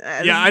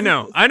 yeah, I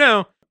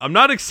know. I'm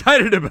not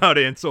excited about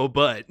Ansel,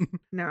 but...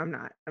 No, I'm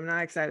not. I'm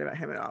not excited about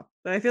him at all.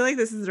 But I feel like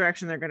this is the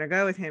direction they're going to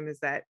go with him, is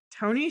that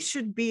Tony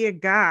should be a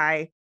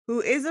guy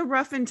who is a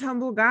rough and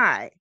tumble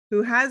guy,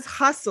 who has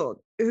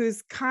hustled,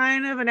 who's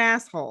kind of an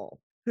asshole,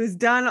 who's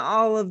done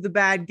all of the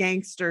bad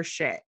gangster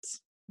shit.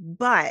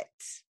 But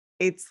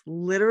it's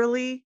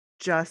literally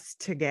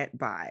just to get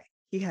by.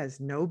 He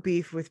has no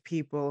beef with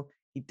people.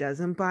 He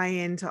doesn't buy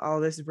into all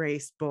this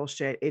race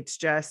bullshit. It's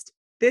just,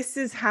 this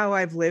is how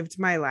I've lived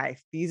my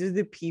life. These are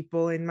the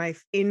people in my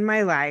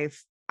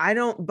life. I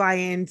don't buy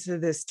into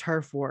this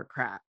turf war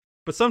crap.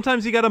 But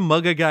sometimes you got to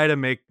mug a guy to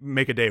make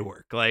a day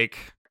work. Like,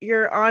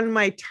 you're on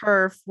my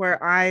turf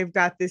where I've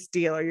got this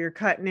deal, or you're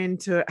cutting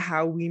into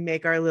how we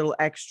make our little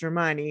extra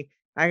money.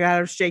 I got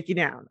to shake you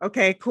down.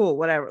 Okay, cool,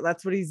 whatever.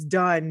 That's what he's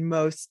done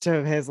most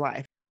of his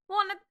life. Well,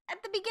 and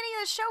at the beginning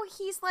of the show,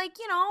 he's like,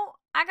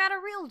 I got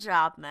a real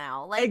job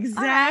now. Like,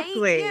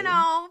 exactly. All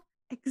right,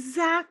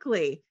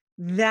 Exactly.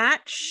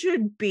 That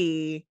should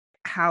be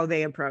how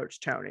they approach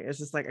Tony. It's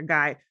just like a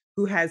guy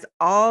who has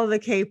all the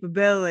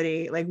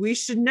capability. Like, we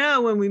should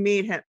know when we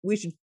meet him. We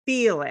should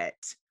feel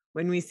it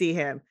when we see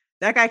him.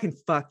 That guy can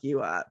fuck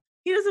you up.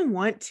 He doesn't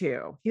want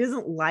to. He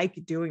doesn't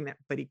like doing that,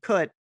 but he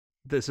could.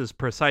 This is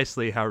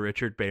precisely how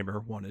Richard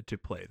Beymer wanted to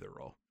play the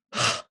role.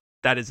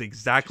 That is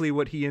exactly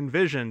what he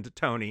envisioned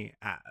Tony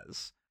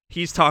as.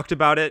 He's talked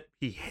about it.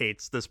 He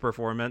hates this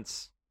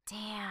performance.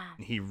 Damn.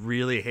 He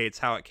really hates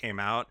how it came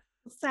out.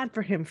 Sad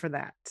for him for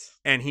that.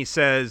 And he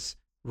says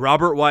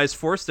Robert Wise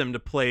forced him to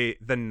play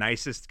the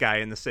nicest guy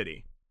in the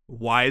city.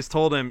 Wise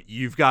told him,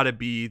 you've got to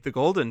be the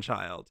golden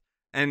child.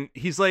 And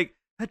he's like,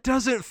 that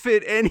doesn't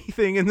fit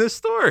anything in this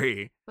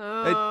story.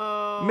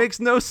 It makes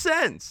no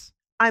sense.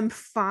 I'm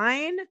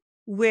fine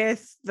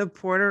with the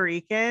Puerto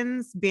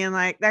Ricans being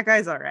like, that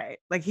guy's all right.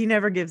 Like, he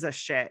never gives a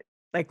shit.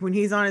 Like, when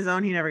he's on his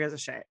own, he never gives a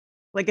shit.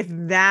 Like, if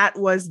that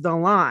was the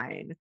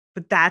line,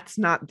 but that's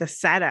not the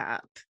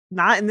setup.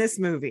 Not in this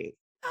movie.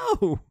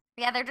 No.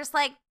 Yeah, they're just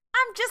like,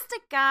 I'm just a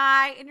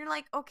guy. And you're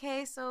like,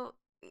 okay, so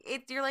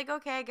you're like,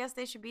 okay, I guess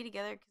they should be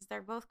together because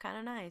they're both kind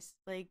of nice.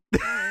 Like, all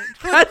right.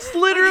 That's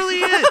literally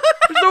it.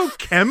 There's no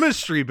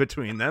chemistry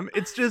between them.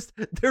 It's just,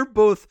 they're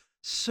both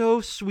so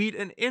sweet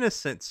and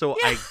innocent. So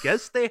I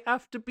guess they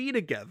have to be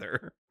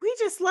together. We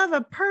just love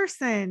a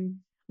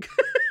person.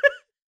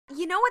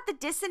 You know what the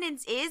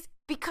dissonance is?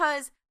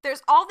 Because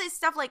there's all this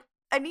stuff like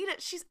Anita,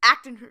 she's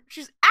acting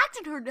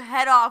her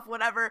head off,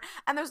 whatever.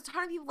 And there's a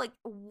ton of people like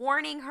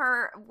warning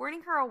her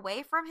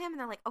away from him. And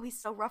they're like, oh, he's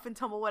so rough and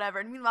tumble, whatever.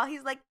 And meanwhile,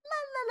 he's like, la,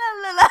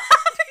 la, la, la, la.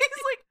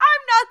 He's like,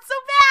 I'm not so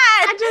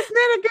bad. I just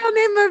met a girl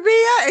named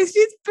Maria and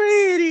she's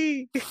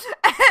pretty.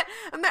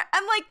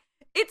 and like,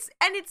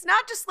 it's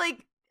not just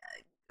like,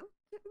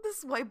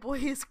 this white boy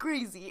is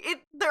crazy.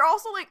 They're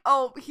also like,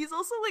 oh, he's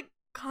also like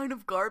kind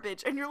of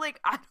garbage. And you're like,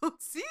 I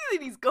don't see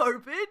that he's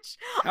garbage.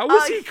 How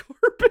is he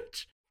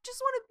garbage? Just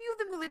want to be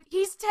with him. Like,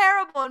 he's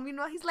terrible. And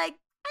meanwhile, he's like,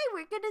 I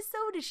work at a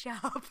soda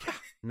shop.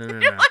 No,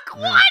 You're like,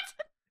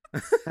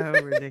 what? So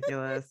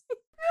ridiculous.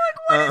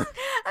 You're like, what?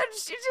 And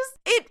she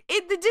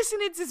just, the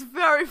dissonance is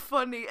very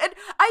funny. And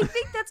I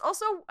think that's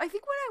also, I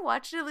think when I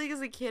watched it like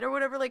as a kid or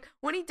whatever, like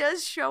when he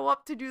does show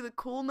up to do the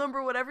cool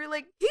number, whatever,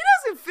 like he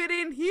doesn't fit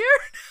in here.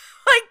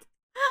 Like,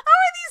 how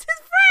are these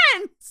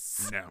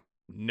his friends?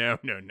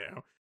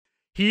 No.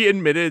 He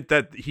admitted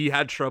that he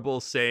had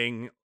trouble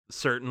saying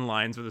certain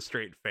lines with a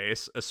straight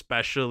face,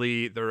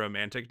 especially the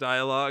romantic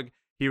dialogue.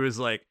 He was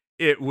like,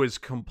 it was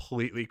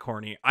completely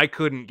corny. I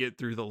couldn't get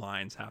through the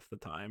lines half the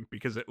time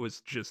because it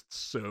was just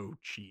so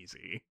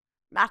cheesy.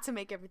 Not to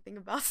make everything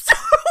about Star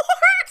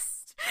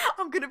Wars.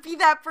 I'm gonna be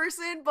that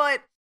person,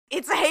 but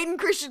it's a Hayden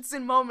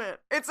Christensen moment.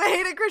 It's a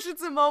Hayden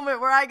Christensen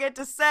moment where I get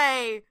to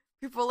say,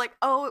 people are like,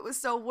 oh, it was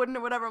so wooden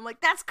or whatever. I'm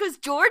like, that's because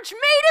George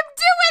made him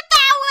do it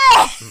that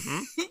way.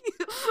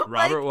 Mm-hmm.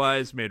 Robert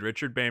Wise made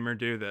Richard Beymer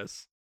do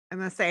this. I'm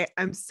going to say,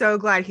 I'm so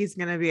glad he's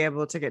going to be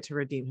able to get to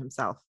redeem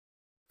himself.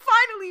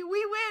 Finally,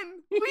 we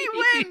win. We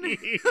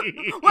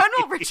win. When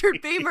will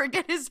Richard Beymer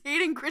get his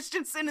Hayden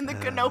Christensen in the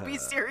Kenobi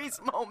series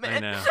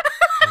moment?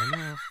 I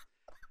know.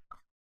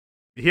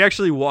 He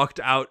actually walked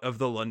out of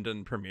the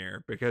London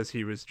premiere because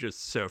he was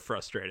just so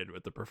frustrated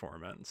with the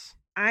performance.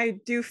 I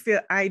do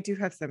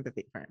have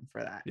sympathy for him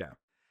for that. Yeah.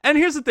 And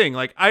here's the thing,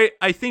 like,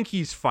 I think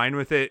he's fine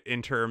with it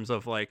in terms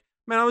of like,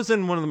 man, I was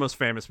in one of the most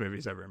famous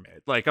movies ever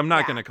made. Like, I'm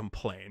not going to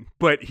complain,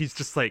 but he's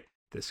just like,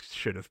 this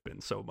should have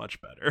been so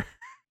much better.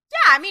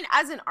 Yeah, I mean,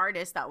 as an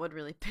artist, that would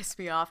really piss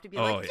me off to be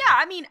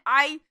I mean,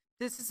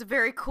 this is a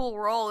very cool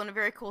role and a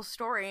very cool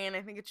story, and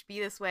I think it should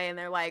be this way. And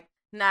they're like,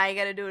 nah, you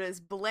got to do it as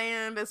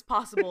bland as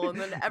possible. And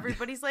then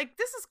everybody's like,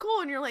 this is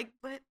cool. And you're like,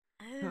 but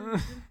I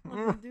didn't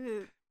want to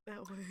do it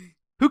that way.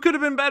 Who could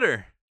have been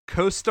better?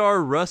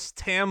 Co-star Russ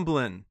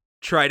Tamblyn.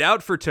 Tried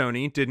out for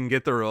Tony, didn't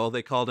get the role.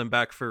 They called him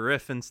back for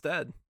Riff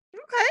instead.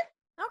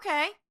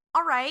 Okay.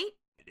 All right.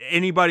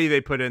 Anybody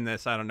they put in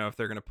this, I don't know if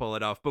they're going to pull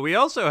it off. But we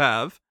also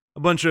have a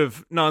bunch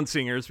of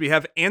non-singers. We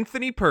have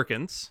Anthony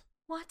Perkins.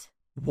 What?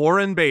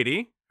 Warren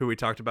Beatty, who we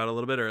talked about a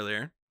little bit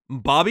earlier.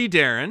 Bobby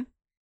Darin.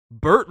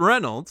 Burt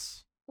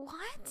Reynolds.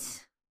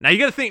 What? Now you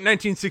got to think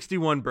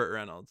 1961 Burt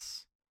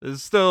Reynolds.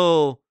 There's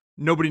still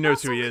nobody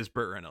knows who he is,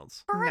 Burt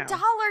Reynolds. For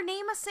 $1,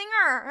 name a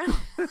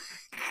singer.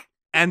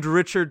 And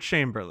Richard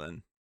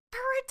Chamberlain. For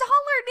 $1,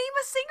 name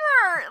a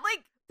singer.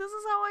 Like, this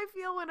is how I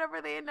feel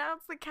whenever they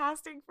announce the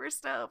casting for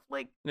stuff.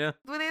 Like, yeah.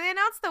 When they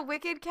announced the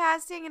Wicked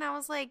casting, and I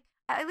was like,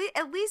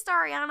 at least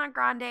Ariana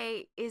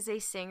Grande is a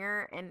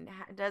singer and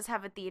does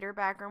have a theater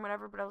background,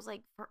 whatever. But I was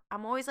like,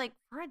 I'm always like,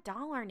 for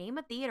 $1, name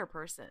a theater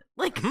person.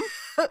 Like,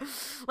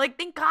 like,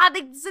 thank God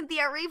they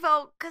Cynthia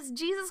Erivo, because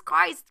Jesus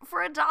Christ,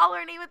 for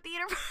 $1, name a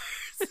theater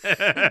person.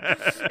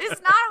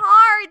 It's not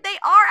hard. They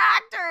are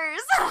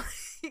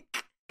actors.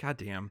 God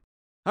damn.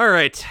 All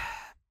right.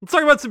 Let's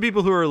talk about some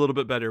people who are a little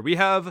bit better. We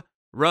have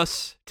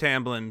Russ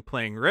Tamblyn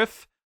playing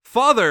Riff,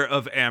 father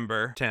of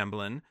Amber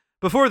Tamblyn.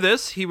 Before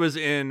this, he was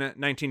in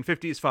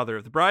 1950's Father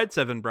of the Bride,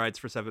 7 Brides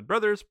for 7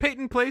 Brothers,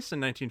 Peyton Place in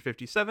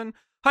 1957,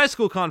 High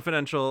School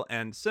Confidential,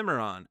 and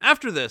Cimarron.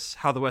 After this,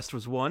 How the West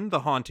Was Won, The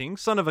Haunting,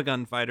 Son of a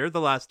Gunfighter,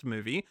 The Last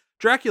Movie,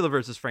 Dracula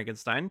vs.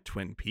 Frankenstein,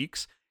 Twin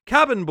Peaks,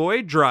 Cabin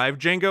Boy, Drive,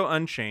 Django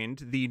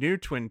Unchained, the new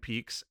Twin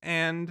Peaks,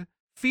 and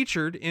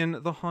featured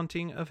in The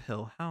Haunting of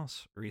Hill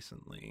House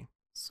recently.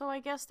 So I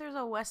guess there's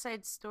a West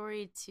Side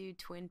Story to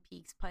Twin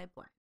Peaks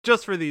pipeline.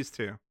 Just for these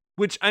two.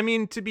 Which, I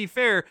mean, to be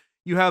fair,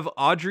 you have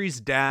Audrey's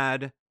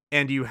dad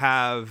and you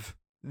have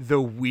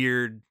the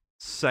weird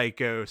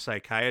psycho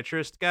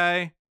psychiatrist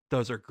guy.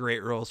 Those are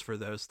great roles for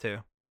those two.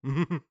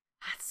 That's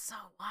so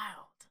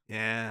wild.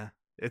 Yeah,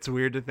 it's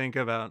weird to think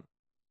about.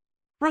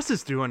 Russ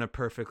is doing a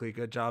perfectly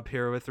good job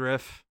here with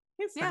Riff.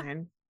 It's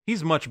fine.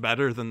 He's much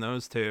better than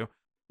those two.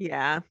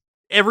 Yeah.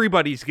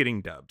 Everybody's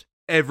getting dubbed.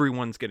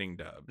 Everyone's getting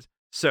dubbed.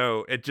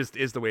 So it just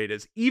is the way it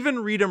is. Even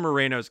Rita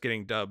Moreno's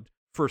getting dubbed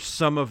for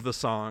some of the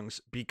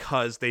songs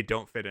because they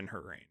don't fit in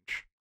her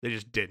range. They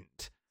just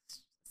didn't.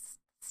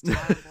 It's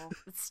terrible.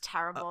 It's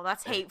terrible.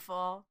 That's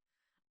hateful.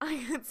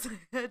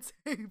 It's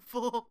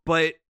hateful.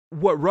 But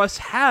what Russ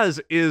has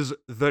is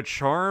the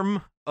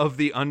charm of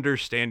the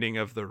understanding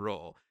of the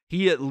role.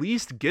 He at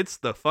least gets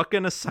the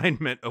fucking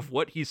assignment of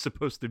what he's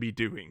supposed to be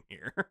doing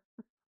here.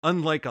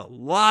 Unlike a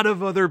lot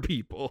of other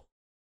people.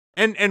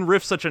 And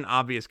Riff's such an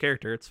obvious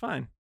character, it's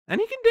fine. And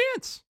he can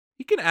dance.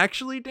 He can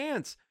actually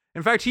dance.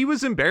 In fact, he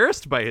was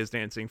embarrassed by his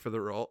dancing for the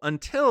role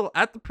until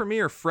at the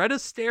premiere, Fred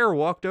Astaire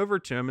walked over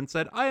to him and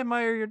said, "I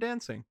admire your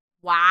dancing."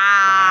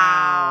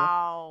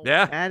 Wow.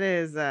 Yeah. That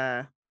is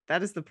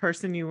the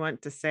person you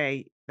want to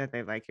say that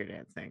they like your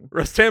dancing.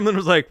 Russ Tamblyn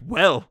was like,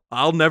 "Well,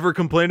 I'll never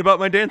complain about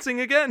my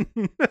dancing again."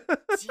 Damn.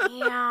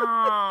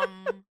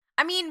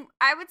 I mean,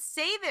 I would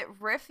say that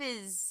Riff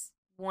is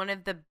one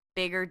of the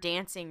bigger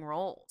dancing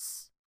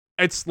roles.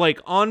 It's like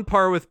on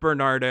par with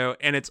Bernardo,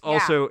 and it's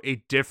also a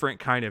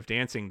different kind of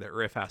dancing that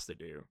Riff has to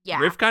do. Yeah.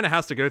 Riff kind of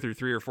has to go through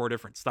 3 or 4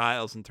 different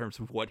styles in terms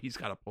of what he's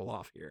got to pull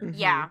off here. Mhm.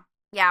 Yeah.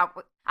 Yeah.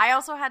 I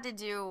also had to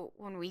do,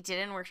 when we did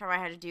in workshop, I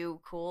had to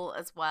do Cool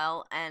as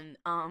well. And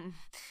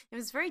it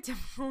was very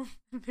difficult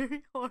and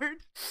very hard.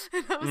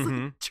 And I was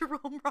like,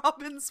 Jerome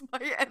Robbins,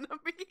 my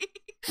enemy.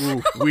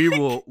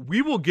 Ooh,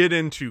 we will get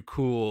into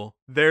Cool.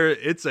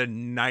 It's a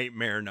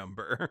nightmare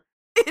number.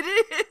 It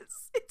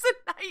is. It's a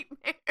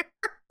nightmare.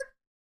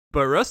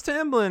 But Russ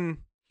Tamblyn,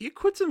 he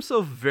acquits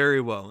himself very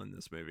well in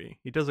this movie.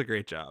 He does a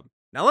great job.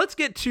 Now let's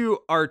get to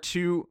our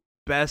 2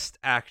 best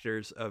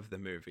actors of the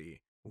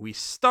movie. We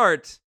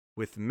start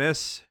with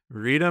Miss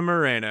Rita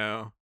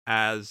Moreno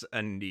as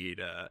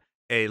Anita,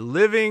 a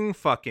living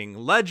fucking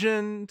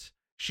legend.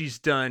 She's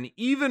done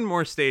even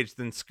more stage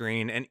than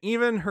screen, and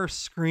even her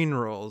screen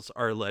roles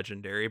are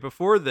legendary.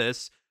 Before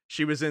this,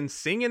 she was in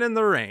Singin' in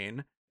the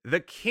Rain,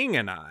 The King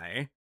and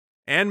I,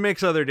 and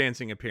makes other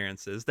dancing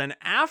appearances. Then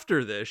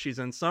after this, she's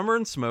in Summer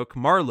and Smoke,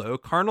 Marlowe,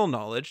 Carnal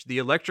Knowledge, The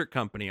Electric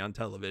Company on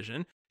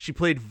television. She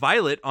played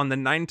Violet on the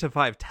 9 to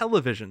 5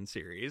 television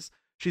series.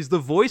 She's the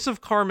voice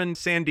of Carmen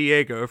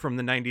Sandiego from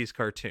the 90s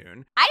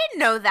cartoon. I didn't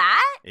know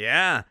that.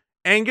 Yeah.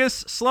 Angus,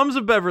 Slums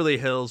of Beverly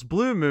Hills,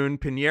 Blue Moon,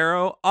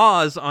 Pinheiro,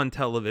 Oz on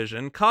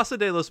television, Casa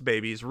de los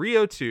Babies,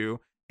 Rio 2,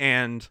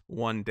 and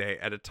One Day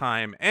at a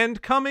Time.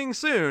 And coming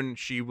soon,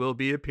 she will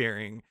be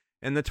appearing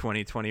in the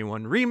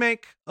 2021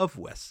 remake of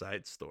West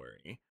Side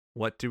Story.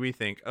 What do we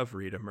think of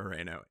Rita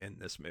Moreno in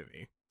this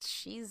movie?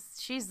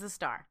 She's the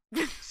star.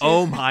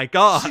 Oh my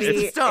god. She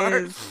It's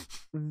is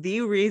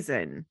the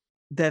reason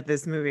that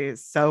this movie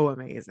is so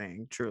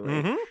amazing,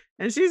 truly. Mhm.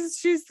 And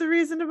she's the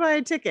reason to buy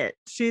a ticket.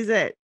 She's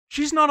it.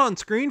 She's not on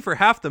screen for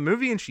half the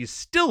movie and she's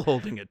still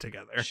holding it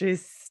together.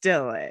 She's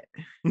still it.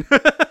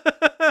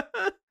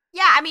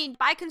 Yeah, I mean,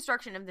 by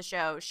construction of the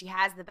show, she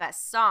has the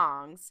best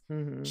songs.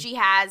 Mhm. She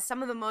has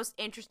some of the most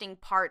interesting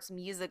parts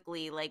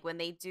musically, like when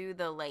they do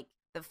the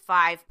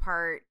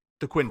 5-part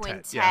The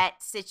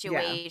quintet.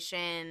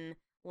 situation.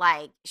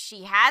 Like,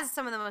 she has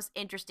some of the most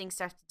interesting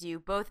stuff to do,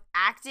 both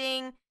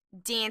acting,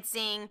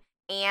 dancing,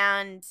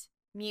 and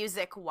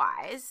music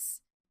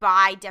wise,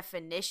 by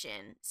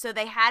definition. So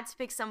they had to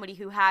pick somebody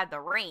who had the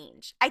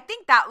range. I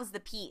think that was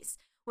the piece,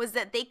 was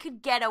that they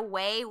could get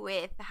away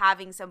with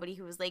having somebody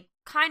who was like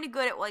kind of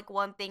good at like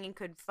one thing and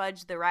could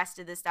fudge the rest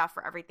of the stuff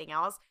for everything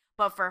else.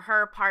 But for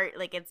her part,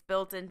 like, it's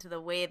built into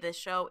the way the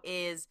show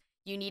is,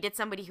 you needed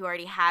somebody who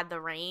already had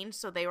the range,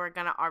 so they were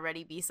gonna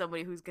already be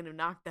somebody who's gonna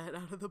knock that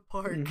out of the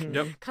park. Mhm.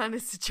 Yep. Kind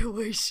of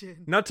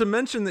situation. Not to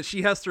mention that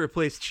she has to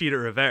replace Cheetah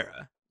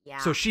Rivera. Yeah.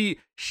 So she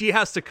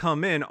has to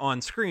come in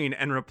on screen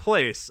and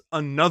replace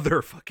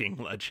another fucking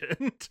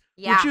legend.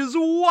 Yeah. Which is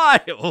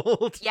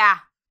wild. Yeah.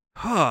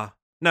 Huh.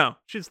 No,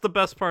 she's the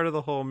best part of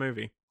the whole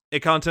movie. A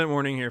content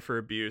warning here for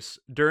abuse.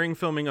 During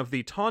filming of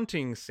the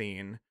taunting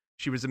scene,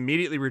 she was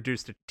immediately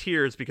reduced to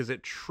tears because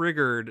it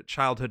triggered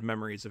childhood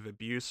memories of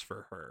abuse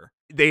for her.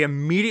 They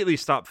immediately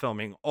stopped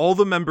filming. All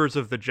the members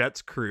of the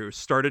Jets crew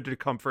started to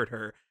comfort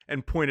her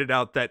and pointed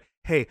out that,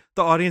 hey,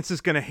 the audience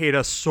is going to hate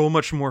us so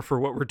much more for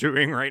what we're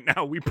doing right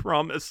now. We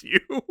promise you.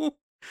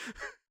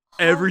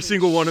 Every Holy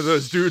single one of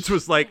those dudes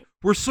was like, shit.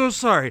 we're so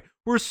sorry.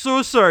 We're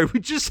so sorry. We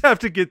just have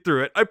to get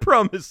through it. I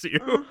promise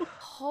you.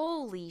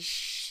 Holy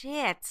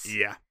shit.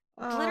 Yeah.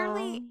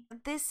 Literally,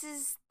 that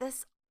is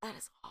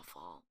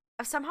awful.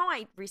 somehow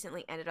I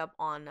recently ended up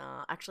on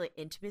actually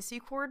intimacy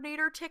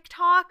coordinator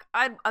TikTok.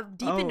 I'm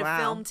deep Oh, into wow.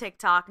 film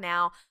TikTok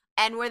now,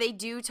 and where they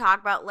do talk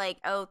about like,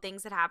 oh,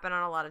 things that happen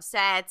on a lot of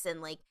sets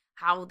and like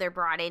how they're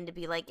brought in to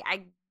be like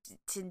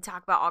to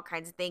talk about all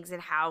kinds of things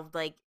and how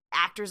like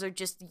actors are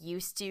just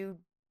used to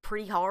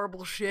pretty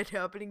horrible shit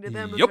happening to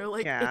them, and Yup. they're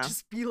like, Yeah. it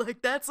just be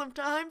like that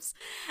sometimes,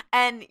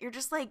 and you're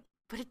just like,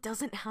 but it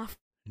doesn't have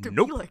to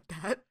Nope. be like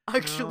that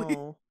actually.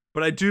 No.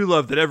 But I do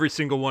love that every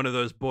single one of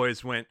those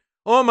boys went,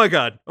 "Oh my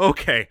god,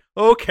 okay.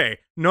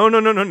 No.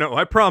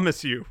 I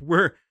promise you,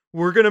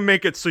 we're gonna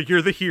make it so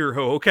you're the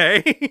hero,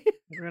 okay?"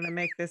 We're gonna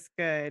make this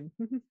good.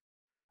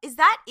 Is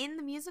that in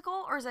the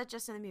musical or is that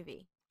just in the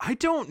movie? I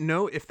don't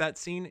know if that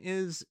scene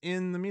is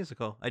in the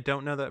musical. I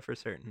don't know that for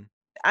certain.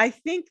 I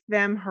think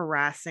them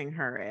harassing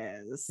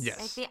her is. Yes.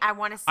 I think I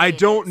want to say I it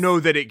don't is. know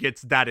that it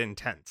gets that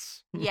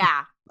intense.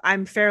 Yeah.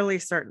 I'm fairly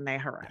certain they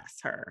harass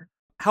her.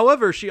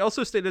 However, she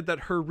also stated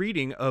that her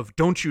reading of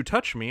Don't You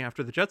Touch Me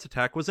after the Jets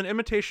attack was an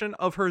imitation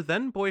of her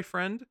then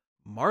boyfriend,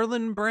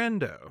 Marlon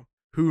Brando,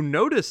 who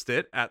noticed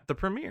it at the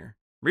premiere.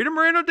 Rita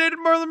Moreno dated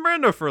Marlon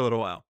Brando for a little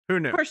while. Who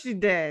knew? Of course she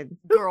did.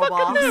 Girl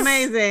boss. It's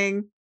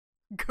amazing.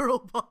 Girl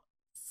boss.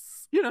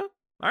 You know,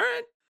 all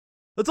right.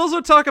 Let's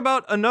also talk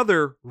about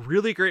another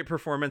really great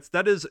performance.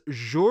 That is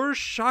Georges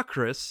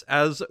Chakris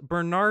as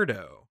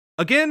Bernardo.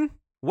 Again,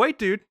 white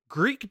dude,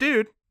 Greek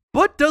dude,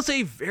 but does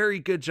a very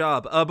good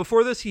job.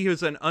 Before this, he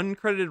was in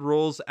uncredited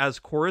roles as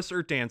chorus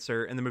or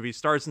dancer in the movie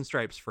Stars and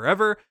Stripes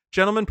Forever,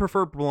 Gentlemen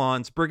Prefer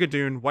Blondes,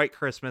 Brigadoon, White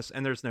Christmas,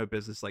 and There's No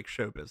Business Like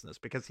Show Business,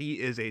 because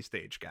he is a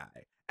stage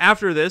guy.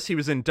 After this, he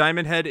was in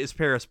Diamond Head Is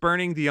Paris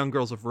Burning, The Young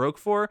Girls of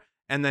Roquefort,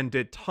 and then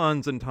did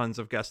tons and tons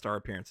of guest star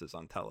appearances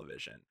on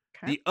television.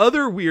 Okay. The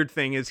other weird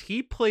thing is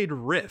he played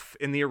Riff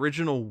in the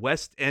original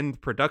West End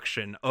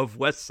production of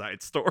West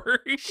Side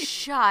Story.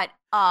 Shut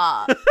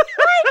up.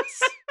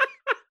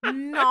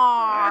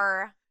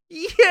 Nar.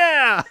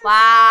 Yeah!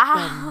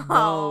 Wow.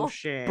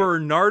 Bullshit.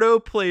 Bernardo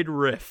played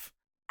Riff.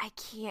 I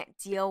can't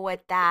deal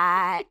with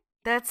that.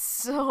 That's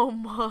so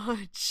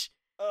much.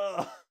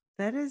 Ugh.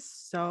 That is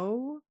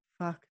so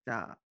fucked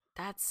up.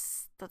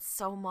 That's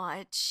so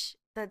much.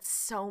 That's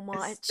so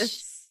much.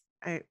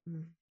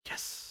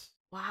 Yes.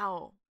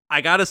 Wow.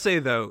 I gotta say,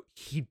 though,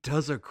 he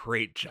does a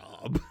great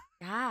job.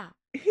 Yeah.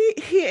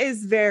 He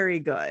is very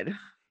good.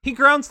 He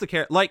grounds the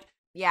character. Like,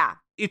 Yeah.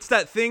 it's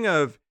that thing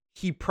of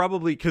he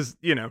probably, because,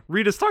 you know,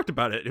 Rita's talked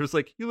about it. It was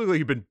like, you look like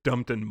you've been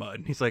dumped in mud.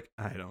 And he's like,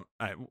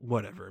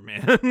 whatever,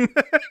 man.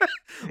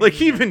 Like,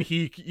 Yeah. even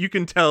you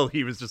can tell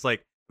he was just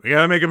like, we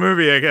gotta make a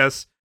movie, I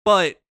guess.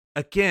 But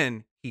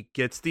again, he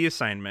gets the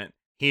assignment.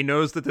 He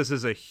knows that this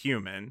is a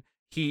human.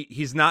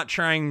 He's not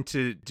trying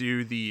to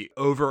do the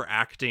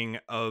overacting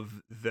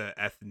of the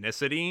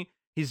ethnicity.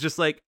 He's just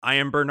like, I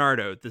am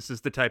Bernardo. This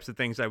is the types of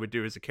things I would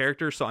do as a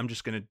character, so I'm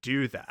just going to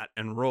do that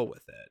and roll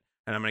with it.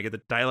 And I'm going to get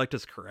the dialect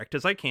as correct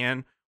as I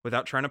can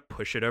without trying to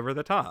push it over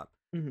the top.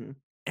 Mhm.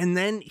 And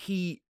then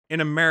in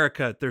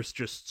America, there's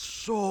just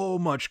so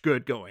much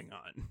good going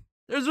on.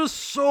 There's just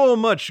so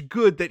much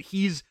good that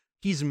he's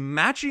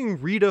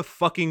matching Rita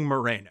fucking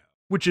Moreno,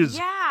 which is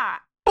Yeah.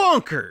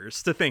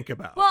 bonkers to think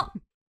about. Well,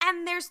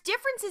 and there's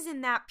differences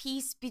in that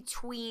piece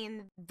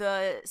between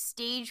the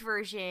stage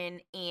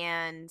version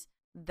and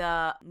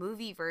the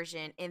movie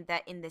version, in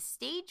that in the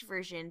stage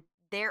version,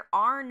 there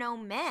are no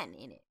men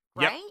in it,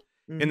 Yep. right?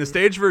 In the Mhm.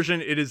 stage version,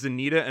 it is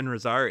Anita and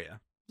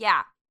Rosaria.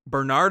 Yeah.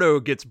 Bernardo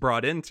gets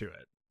brought into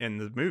it in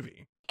the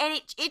movie. And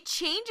it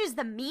changes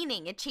the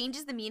meaning. It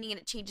changes the meaning and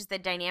it changes the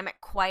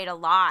dynamic quite a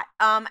lot.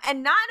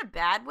 And not in a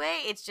bad way.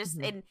 It's just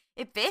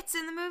it fits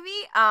in the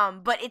movie.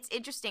 But it's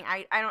interesting.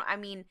 I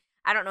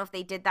don't know if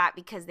they did that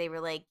because they were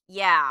like,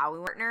 yeah, we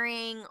weren't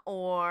partnering,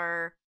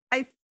 or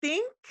I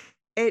think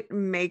it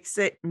makes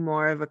it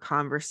more of a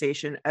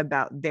conversation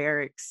about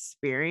their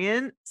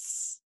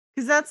experience,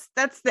 because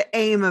that's the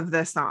aim of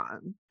the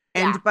song.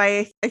 And Yeah.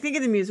 I think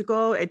in the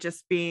musical, it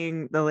just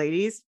being the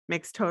ladies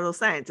makes total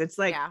sense. It's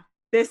like, yeah.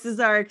 this is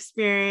our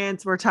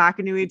experience. We're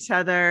talking to each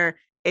other.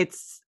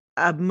 It's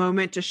a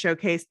moment to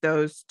showcase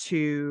those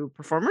two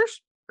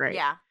performers. Great.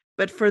 Yeah.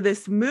 But for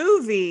this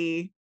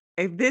movie,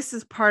 if this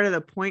is part of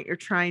the point you're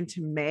trying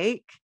to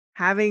make,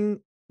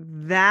 having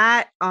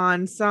that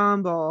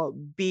ensemble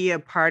be a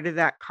part of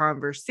that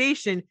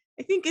conversation,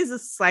 I think is a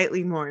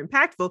slightly more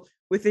impactful,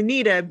 with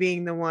Anita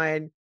being the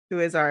one who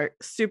is our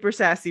super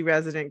sassy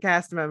resident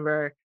cast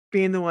member,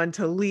 being the one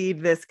to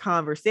lead this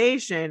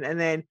conversation. And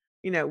then,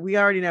 you know, we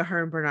already know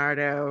her and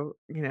Bernardo,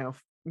 you know,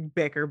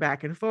 bicker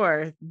back and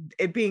forth.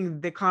 It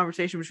being the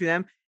conversation between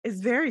them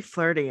is very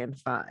flirty and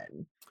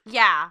fun.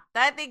 Yeah.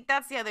 I think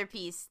that's the other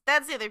piece.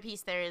 That's the other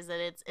piece there, is that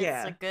it's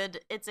Yeah. a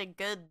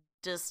good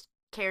just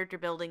character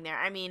building there.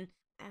 I mean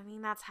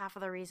that's half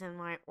of the reason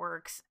why it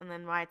works, and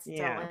then why it's still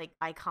Yeah. like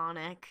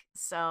iconic.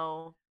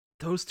 So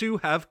Those two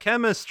have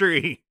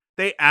chemistry.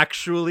 They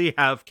actually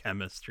have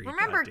chemistry.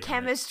 remember goddammit.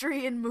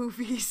 chemistry in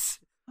movies.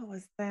 What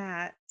was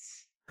that?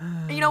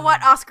 You know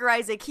what? Oscar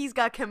Isaac, he's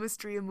got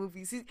chemistry in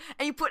movies. And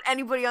you put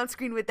anybody on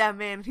screen with that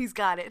man, he's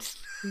got it.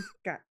 He's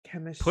got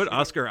chemistry. Put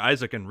Oscar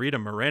Isaac and Rita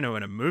Moreno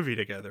in a movie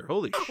together.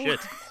 Holy shit.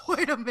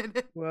 Wait a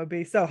minute. Will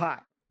be so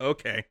hot.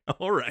 Okay.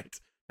 All right.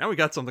 Now we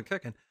got something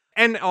cooking.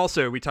 And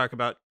also, we talk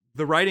about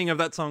the writing of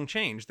that song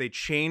changed. They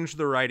changed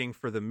the writing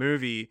for the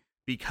movie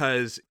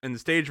because in the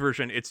stage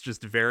version, it's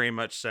just very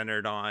much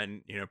centered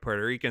on,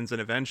 Puerto Ricans.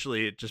 And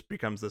eventually it just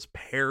becomes this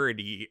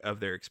parody of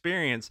their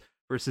experience.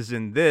 Versus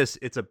in this,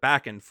 it's a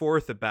back and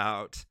forth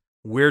about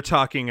we're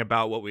talking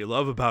about what we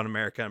love about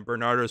America, and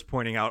Bernardo's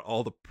pointing out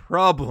all the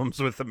problems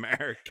with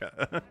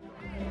America.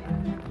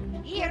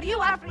 Here you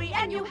are free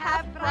and you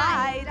have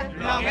pride.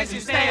 Long as you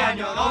stay on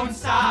your own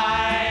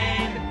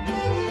side.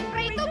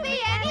 Free to be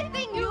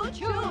anything you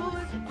choose.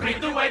 Free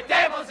to wear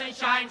tables and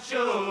shine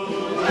shoes.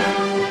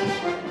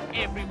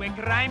 Everywhere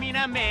crime in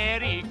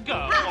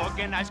America.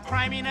 Organized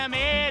crime in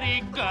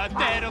America.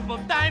 Terrible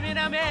time in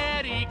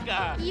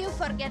America. You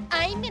forget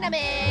I'm in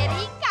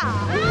America.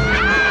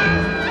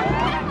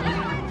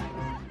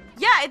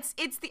 Yeah,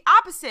 it's the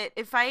opposite.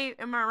 If I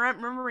am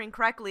remembering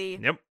correctly.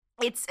 Yep.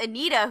 It's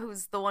Anita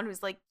who's the one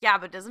who's like, yeah,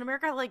 but doesn't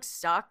America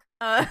suck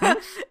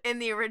in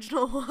the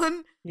original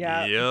one?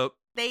 Yeah. Yep.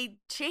 They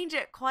change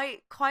it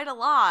quite a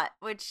lot,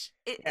 which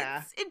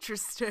it's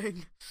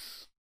interesting.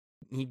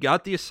 He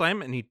got the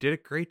assignment and he did a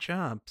great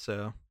job,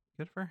 so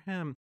good for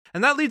him.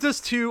 And that leads us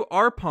to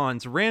our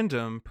pawns,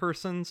 random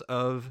persons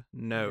of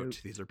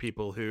note. These are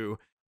people who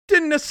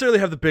didn't necessarily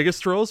have the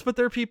biggest roles, but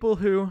they're people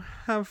who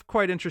have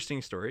quite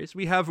interesting stories.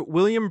 We have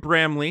William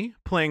Bramley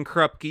playing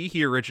Krupke.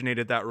 He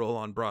originated that role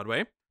on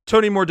Broadway.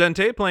 Tony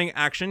Mordente playing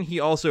Action. He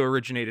also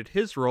originated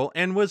his role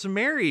and was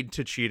married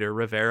to Chita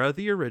Rivera,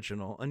 the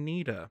original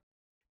Anita.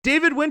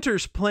 David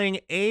Winters playing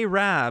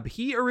A-Rab.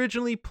 He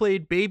originally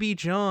played Baby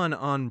John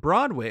on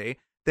Broadway,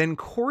 then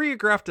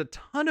choreographed a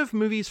ton of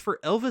movies for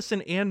Elvis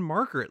and Anne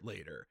Margaret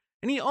later.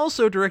 And he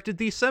also directed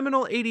the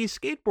seminal 80s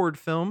skateboard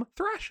film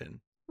Thrashin'.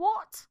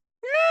 What?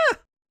 Yeah!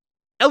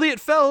 Elliot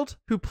Feld,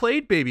 who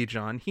played Baby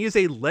John, he is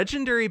a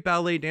legendary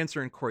ballet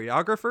dancer and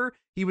choreographer.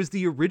 He was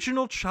the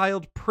original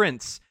child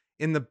prince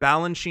in the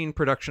Balanchine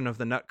production of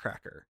The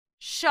Nutcracker.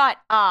 Shut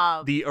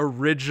up. The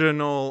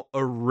original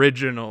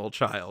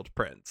child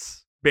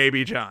prince.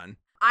 Baby John.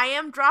 I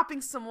am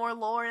dropping some more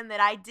lore in that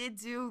I did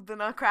do The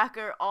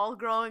Nutcracker all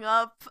growing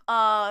up.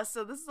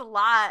 So this is a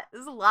lot. This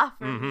is a lot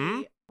for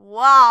me.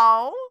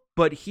 Wow.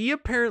 But he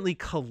apparently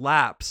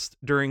collapsed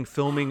during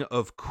filming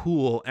of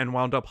Cool and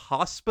wound up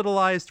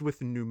hospitalized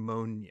with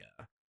pneumonia.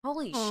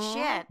 Holy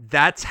shit.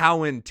 That's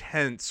how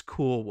intense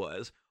Cool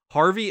was.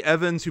 Harvey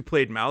Evans, who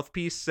played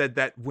Mouthpiece, said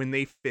that when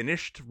they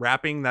finished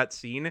wrapping that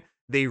scene,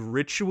 they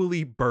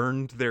ritually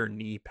burned their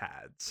knee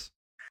pads.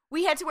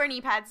 We had to wear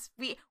knee pads.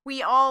 We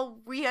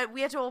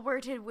had to all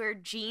wear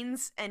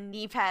jeans and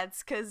knee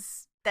pads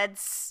because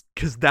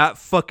that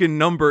fucking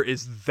number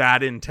is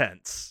that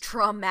intense.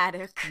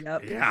 Traumatic.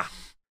 Yep.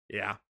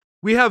 Yeah.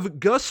 We have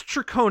Gus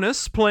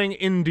Triconis playing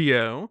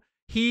Indio.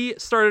 He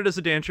started as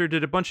a dancer,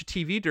 did a bunch of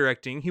TV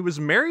directing. He was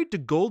married to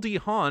Goldie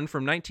Hawn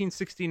from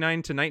 1969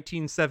 to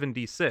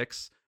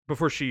 1976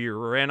 before she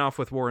ran off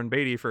with Warren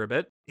Beatty for a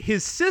bit.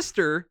 His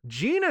sister,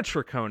 Gina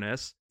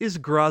Triconis, is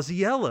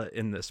Graziella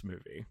in this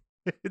movie.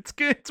 It's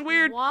good. It's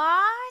weird.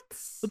 What?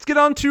 Let's get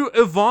on to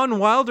Yvonne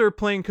Wilder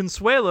playing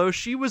Consuelo.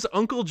 She was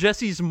Uncle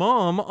Jesse's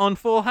mom on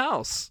Full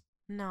House.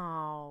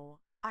 No,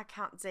 I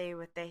can't do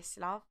with this,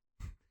 love.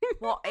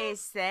 What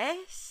is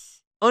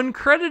this?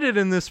 Uncredited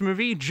in this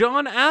movie,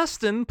 John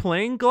Aston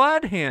playing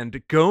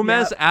Gladhand.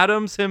 Gomez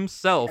Adams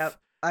himself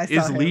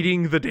is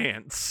leading the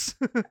dance.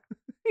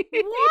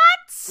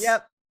 What?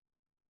 Yep.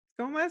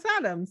 Gomez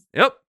Adams.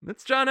 Yep,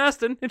 it's John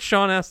Aston. It's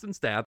Sean Aston's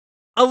dad.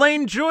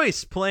 Elaine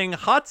Joyce playing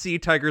Hotsy,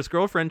 Tiger's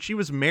girlfriend. She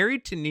was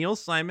married to Neil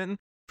Simon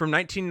from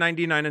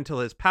 1999 until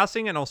his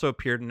passing and also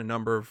appeared in a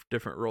number of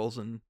different roles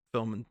in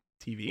film and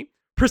TV.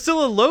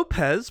 Priscilla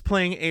Lopez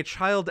playing a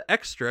child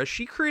extra.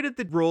 She created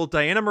the role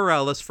Diana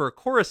Morales for a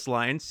chorus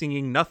line,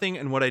 singing Nothing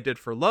and What I Did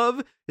for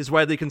Love, is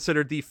widely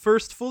considered the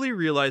first fully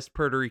realized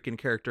Puerto Rican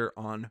character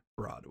on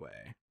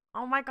Broadway.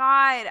 Oh my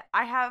god,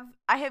 I have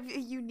a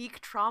unique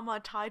trauma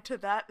tied to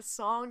that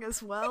song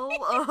as well.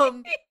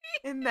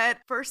 In that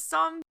first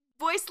song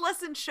voice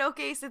lesson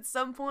showcase at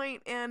some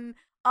point in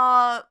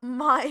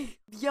my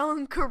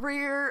young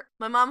career,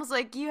 my mom was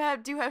like, you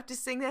do have to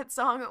sing that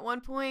song at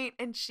one point,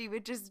 and she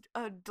would just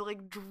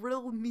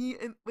drill me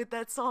with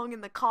that song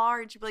in the car,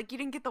 and she'd be like, you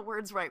didn't get the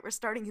words right, we're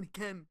starting it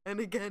again and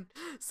again.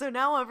 So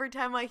now every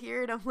time I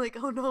hear it, I'm like,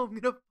 oh no, I'm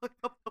gonna fuck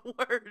up the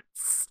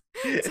words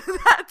to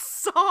that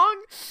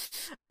song.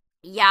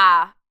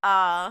 Yeah,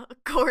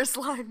 chorus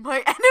line,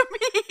 my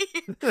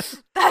enemy.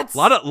 That's a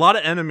lot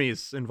of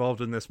enemies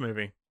involved in this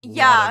movie.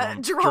 Yeah,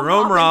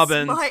 Jerome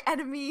Robbins, my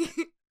enemy.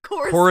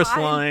 Chorus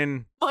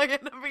line, my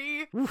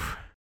enemy. Oof.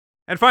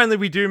 And finally,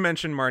 we do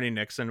mention Marni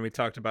Nixon. We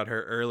talked about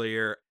her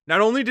earlier. Not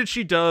only did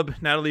she dub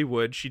Natalie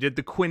Wood, she did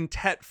the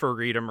quintet for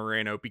Rita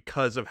Moreno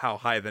because of how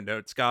high the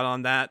notes got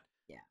on that.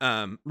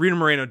 Yeah. Rita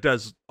Moreno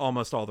does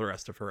almost all the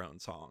rest of her own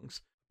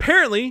songs.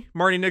 Apparently,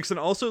 Marty Nixon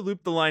also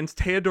looped the lines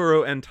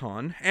Teodoro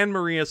Anton and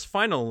Maria's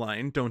final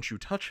line, "Don't you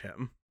touch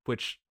him,"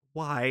 which,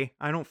 why?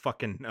 I don't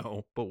fucking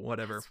know, but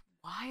whatever. That's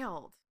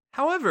wild.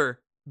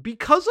 However,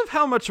 because of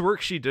how much work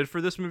she did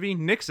for this movie,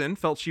 Nixon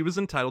felt she was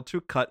entitled to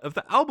a cut of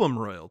the album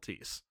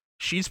royalties.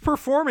 She's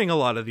performing a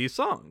lot of these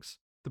songs.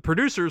 The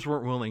producers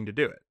weren't willing to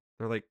do it.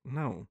 They're like,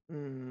 no,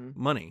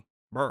 money,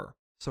 brr.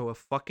 So a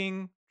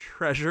fucking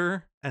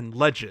treasure and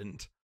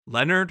legend,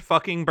 Leonard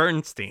fucking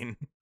Bernstein,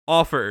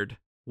 offered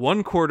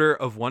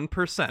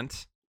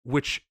 1/4%,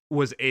 which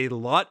was a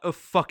lot of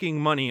fucking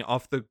money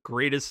off the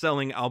greatest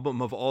selling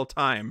album of all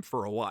time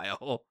for a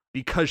while,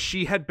 because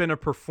she had been a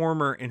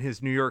performer in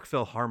his New York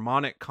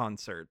Philharmonic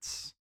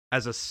concerts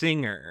as a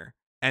singer.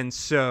 And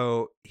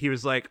so he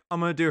was like, I'm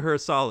going to do her a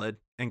solid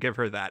and give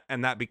her that.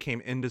 And that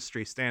became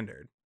industry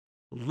standard.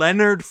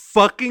 Leonard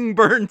fucking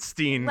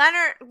Bernstein.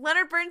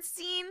 Leonard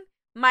Bernstein,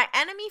 my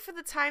enemy for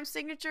the time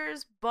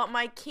signatures, but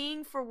my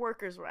king for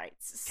workers'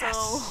 rights. So,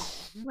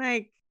 Yes.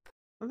 Like,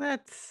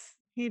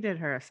 he did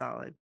her a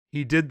solid.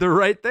 He did the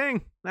right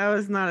thing. That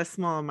was not a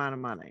small amount of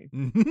money.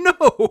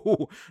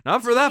 No,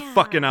 not for that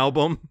fucking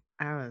album.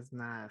 That was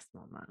not a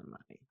small amount of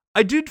money.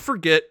 I did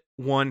forget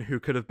one who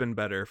could have been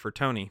better for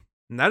Tony,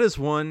 and that is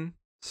one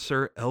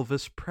Sir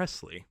Elvis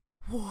Presley.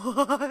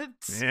 What?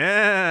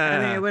 Yeah.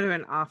 I mean, it would have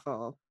been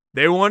awful.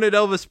 They wanted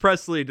Elvis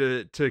Presley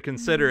to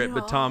consider it,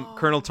 but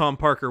Colonel Tom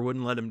Parker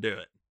wouldn't let him do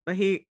it. But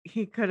he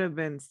could have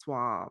been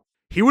suave.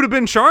 He would have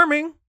been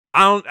charming.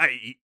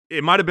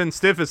 It might have been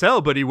stiff as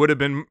hell, but he would have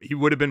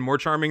been more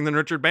charming than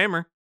Richard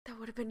Beymer. That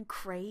would have been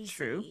crazy.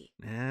 True.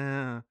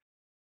 Yeah.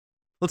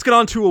 Let's get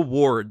on to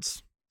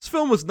awards. This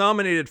film was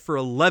nominated for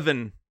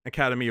 11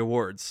 Academy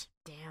Awards.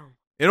 Damn.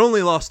 It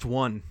only lost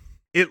 1.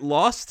 It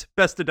lost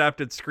Best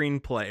Adapted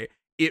Screenplay.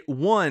 It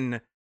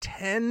won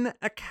 10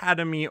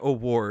 Academy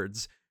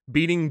Awards,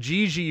 beating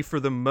Gigi for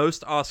the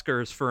most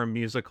Oscars for a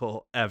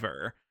musical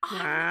ever. Oh,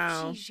 Wow.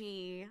 I love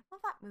Gigi. I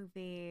love that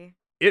movie.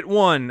 It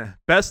won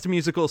Best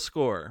Musical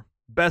Score,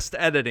 Best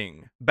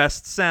Editing,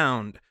 Best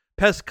Sound,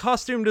 Best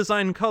Costume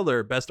Design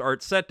Color, Best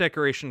Art Set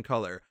Decoration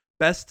Color,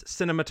 Best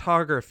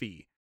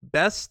Cinematography,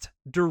 Best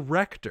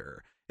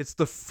Director. It's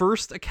the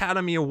first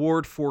Academy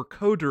Award for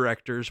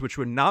co-directors, which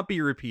would not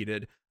be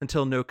repeated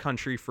until No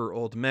Country for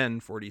Old Men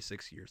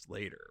 46 years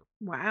later.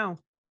 Wow.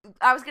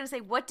 I was going to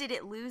say, what did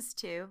it lose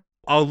to?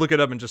 I'll look it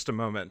up in just a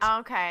moment.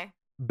 Okay.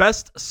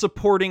 Best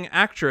Supporting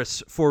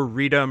Actress for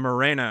Rita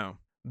Moreno.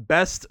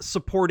 Best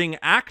Supporting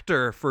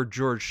Actor for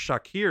George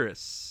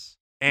Chakiris.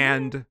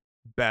 And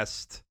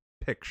Best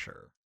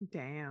Picture.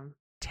 Damn.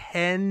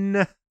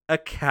 10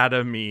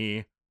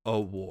 Academy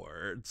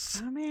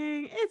Awards. I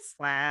mean, it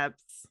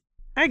slaps.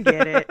 I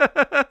get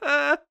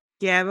it.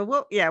 Yeah, but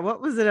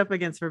what was it up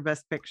against for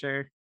Best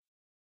Picture?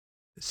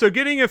 So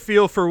getting a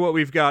feel for what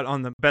we've got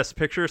on the Best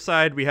Picture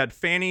side, we had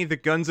Fanny, The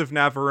Guns of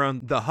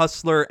Navarone, The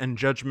Hustler, and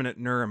Judgment at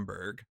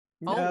Nuremberg.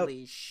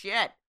 Holy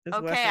shit. This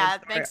Okay, West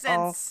Side that Story makes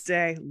all sense.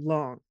 day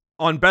long.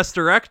 On Best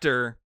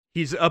Director,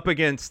 he's up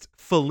against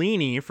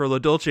Fellini for La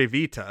Dolce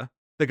Vita,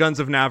 The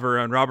Guns of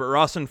Navarone, Robert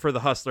Rossen for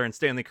The Hustler, and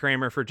Stanley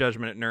Kramer for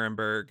Judgment at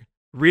Nuremberg.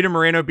 Rita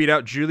Moreno beat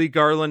out Julie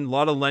Garland,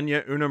 Lotte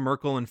Lenya, Una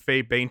Merkel, and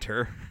Faye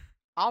Bainter.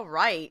 All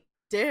right.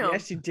 Damn.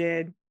 Yes, you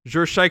did.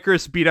 George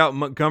Chakiris beat out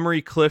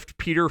Montgomery Clift,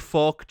 Peter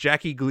Falk,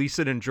 Jackie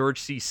Gleason, and George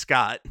C.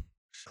 Scott.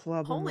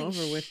 Club him Holy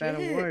over with that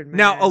shit. award, man.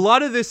 Now, a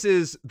lot of this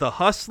is The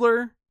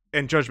Hustler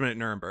and Judgment at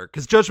Nuremberg,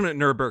 because Judgment at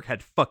Nuremberg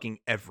had fucking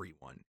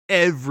everyone.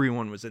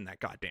 Everyone was in that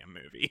goddamn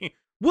movie.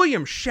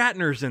 William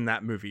Shatner's in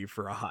that movie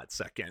for a hot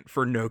second,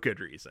 for no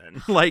good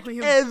reason. Like,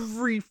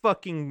 every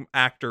fucking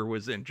actor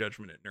was in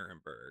Judgment at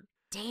Nuremberg.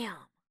 Damn.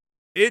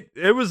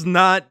 It was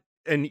not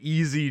an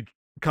easy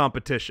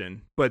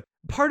competition, but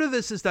part of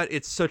this is that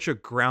it's such a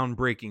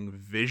groundbreaking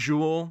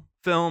visual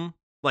film.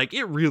 Like,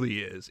 it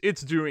really is.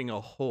 It's doing a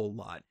whole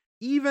lot.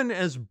 Even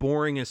as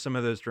boring as some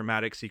of those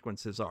dramatic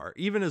sequences are,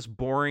 even as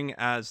boring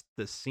as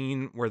the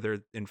scene where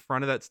they're in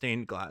front of that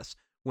stained glass,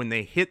 when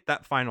they hit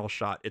that final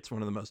shot, it's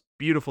one of the most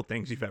beautiful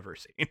things you've ever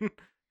seen. And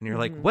you're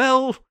like,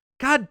 well,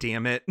 god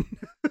damn it.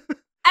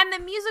 And the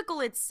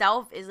musical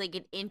itself is like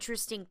an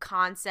interesting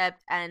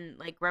concept and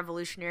like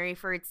revolutionary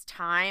for its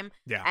time.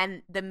 Yeah.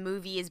 And the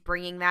movie is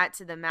bringing that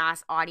to the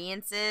mass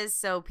audiences.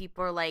 So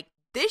people are like,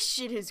 this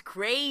shit is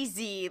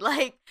crazy.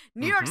 Like,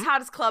 New York's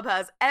Hottest Club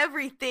has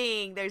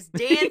everything. There's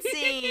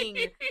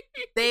dancing.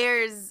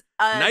 There's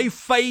a Knife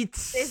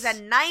fights. There's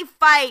a knife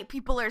fight.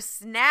 People are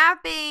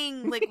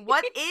snapping. Like,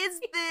 what is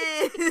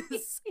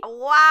this?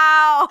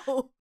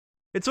 Wow.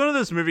 It's one of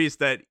those movies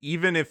that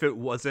even if it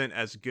wasn't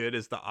as good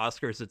as the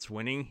Oscars it's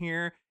winning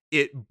here,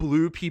 it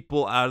blew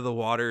people out of the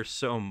water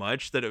so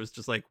much that it was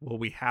just like, well,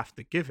 we have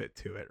to give it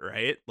to it,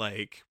 right?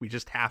 Like, we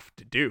just have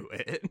to do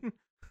it.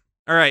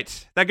 All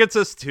right, that gets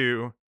us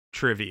to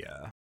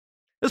trivia.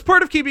 As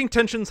part of keeping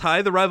tensions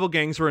high, the rival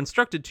gangs were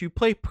instructed to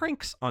play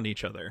pranks on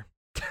each other.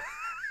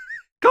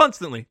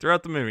 Constantly,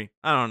 throughout the movie.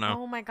 I don't know.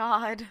 Oh my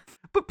god.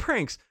 But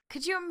pranks.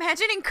 Could you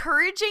imagine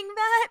encouraging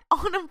that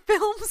on a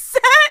film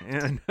set?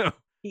 Yeah, I know.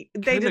 They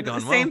Couldn't have did the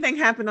gone same well. thing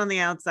happened on The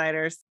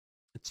Outsiders.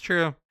 It's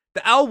true.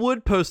 The Al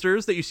Wood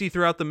posters that you see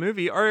throughout the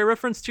movie are a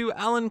reference to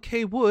Alan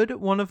K. Wood,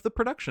 one of the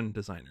production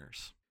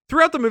designers.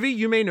 Throughout the movie,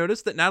 you may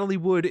notice that Natalie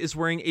Wood is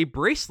wearing a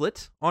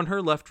bracelet on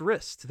her left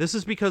wrist. This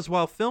is because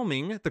while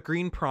filming The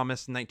Green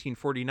Promise in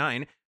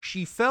 1949,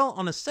 she fell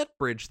on a set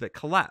bridge that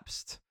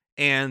collapsed.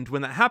 And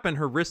when that happened,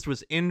 her wrist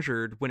was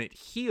injured. When it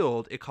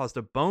healed, it caused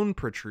a bone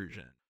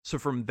protrusion. So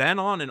from then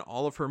on in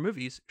all of her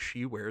movies,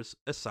 she wears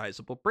a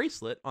sizable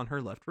bracelet on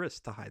her left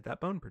wrist to hide that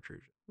bone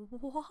protrusion.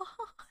 What?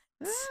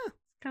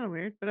 Kind of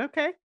weird, but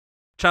okay.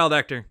 Child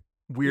actor.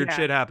 Weird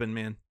shit happened,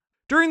 man.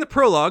 During the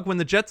prologue, when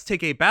the Jets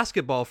take a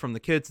basketball from the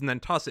kids and then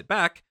toss it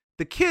back,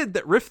 the kid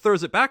that Riff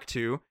throws it back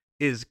to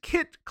is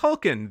Kit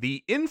Culkin,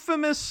 the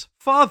infamous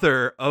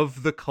father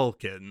of the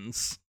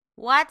Culkins.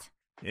 What?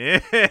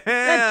 Yeah. That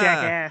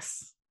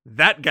jackass.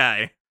 That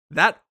guy.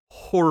 That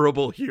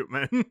horrible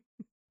human.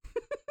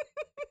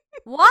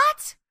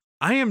 What?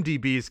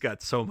 IMDb's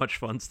got so much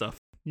fun stuff.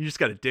 You just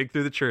got to dig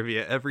through the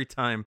trivia every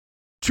time.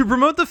 To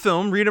promote the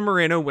film, Rita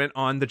Moreno went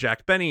on the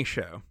Jack Benny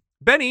show.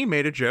 Benny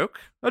made a joke,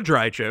 a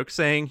dry joke,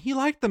 saying he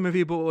liked the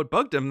movie, but what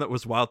bugged him that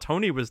was while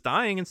Tony was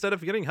dying, instead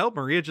of getting help,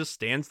 Maria just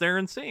stands there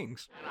and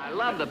sings. I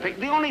love the pic.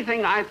 The only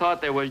thing I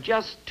thought there was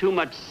just too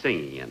much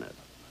singing in it.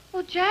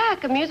 Well,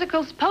 Jack, a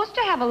musical's supposed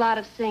to have a lot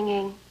of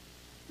singing.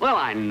 Well,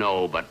 I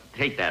know, but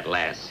take that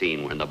last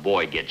scene when the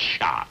boy gets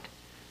shot.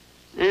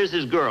 There's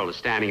this girl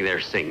standing there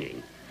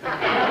singing.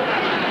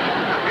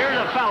 Here's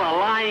a fella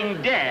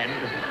lying dead,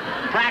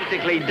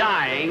 practically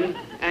dying,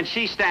 and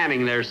she's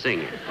standing there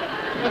singing.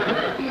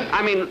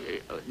 I mean,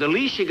 the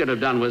least she could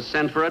have done was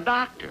send for a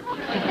doctor.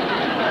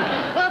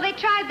 Well, they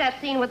tried that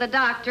scene with a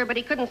doctor, but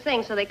he couldn't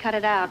sing, so they cut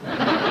it out.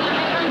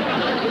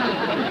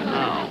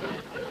 Oh.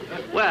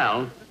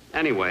 Well,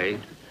 anyway,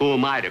 who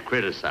am I to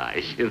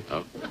criticize, you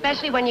know?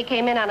 Especially when you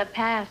came in on a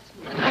pass.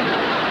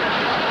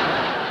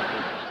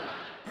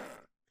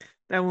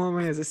 That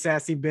woman is a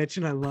sassy bitch,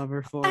 and I love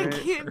her for I it.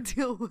 can't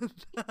deal with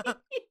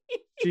that.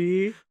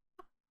 She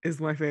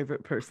is my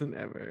favorite person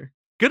ever.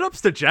 Good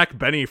ups to Jack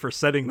Benny for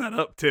setting that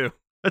up, too.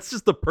 That's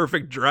just the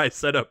perfect dry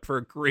setup for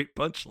a great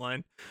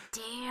punchline.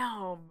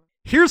 Damn.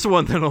 Here's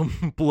one that'll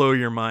blow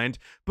your mind.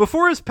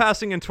 Before his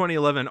passing in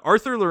 2011,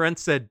 Arthur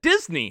Lawrence said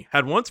Disney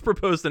had once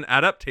proposed an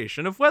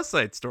adaptation of West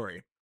Side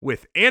Story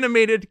with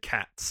animated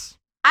cats.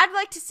 I'd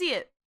like to see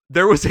it.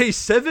 There was a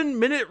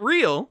 7-minute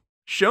reel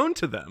shown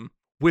to them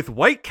with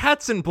white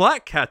cats and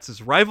black cats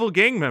as rival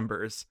gang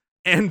members,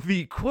 and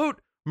the,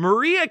 quote,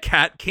 Maria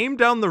cat came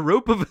down the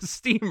rope of a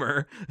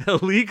steamer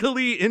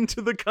illegally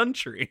into the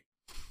country.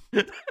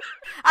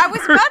 I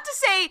was about to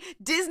say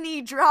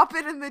Disney, drop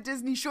it in the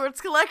Disney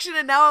Shorts collection,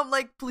 and now I'm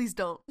like, please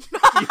don't.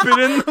 Keep it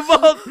in the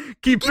vault.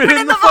 Keep it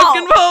in the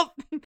fucking vault.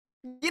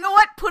 You know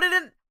what? Put it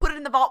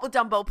in the vault with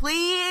Dumbo,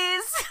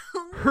 please.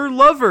 Her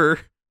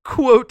lover,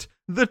 quote,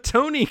 the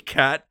Tony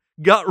cat,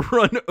 got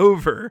run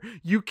over.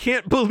 You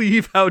can't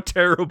believe how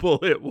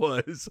terrible it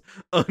was,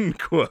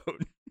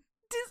 unquote.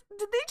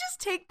 Did they just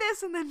take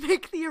this and then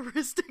make the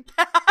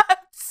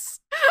Aristocats?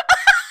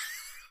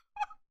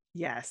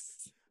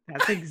 Yes,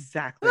 that's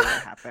exactly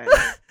what happened.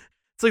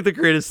 It's like the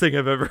greatest thing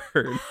I've ever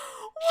heard.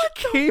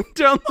 She came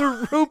down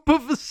the rope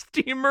of a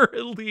steamer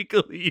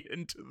illegally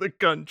into the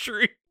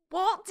country.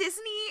 Walt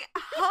Disney,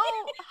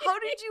 how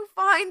did you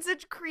find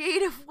such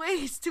creative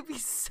ways to be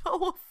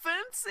so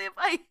offensive?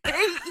 I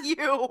hate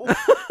you.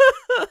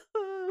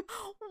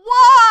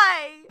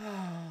 Why?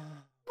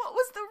 What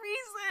was the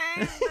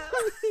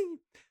reason?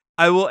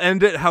 I will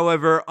end it,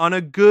 however, on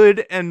a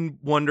good and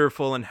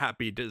wonderful and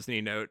happy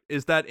Disney note,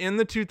 is that in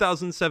the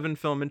 2007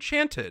 film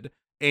Enchanted,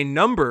 a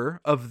number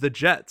of the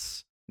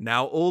Jets,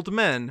 now old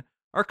men,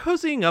 are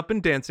cozying up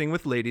and dancing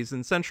with ladies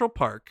in Central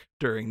Park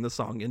during the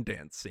song and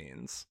dance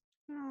scenes.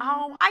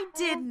 Oh, I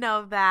did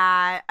know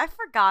that. I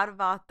forgot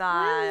about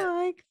that. I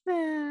like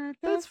that.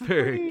 That's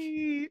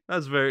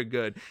very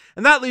good.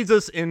 And that leads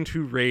us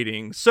into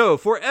ratings. So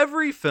for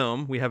every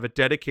film, we have a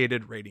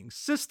dedicated rating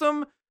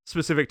system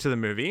specific to the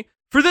movie.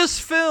 For this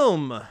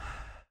film,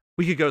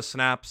 we could go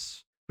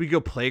snaps, we could go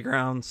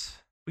playgrounds,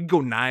 we could go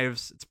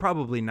knives. It's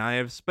probably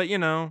knives, but you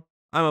know,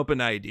 I'm open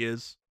to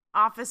ideas.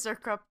 Officer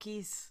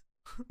Krupke's.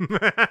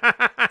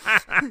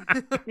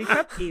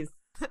 Krupke's.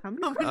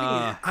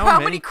 How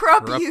many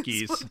Krupke's will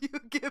you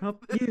give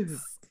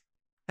this?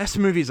 This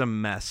movie's a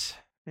mess.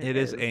 It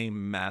is a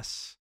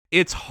mess.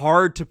 It's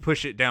hard to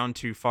push it down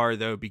too far,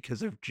 though,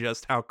 because of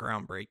just how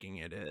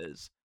groundbreaking it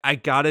is. I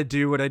gotta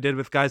do what I did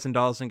with Guys and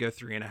Dolls and go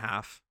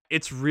 3.5.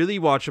 It's really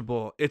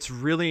watchable. It's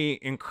really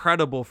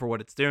incredible for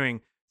what it's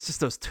doing. It's just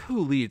those two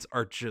leads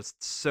are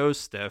just so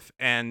stiff,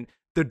 and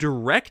the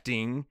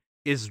directing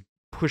is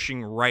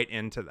pushing right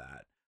into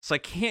that. So I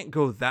can't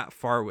go that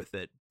far with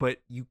it,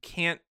 but you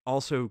can't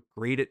also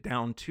grade it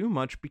down too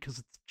much because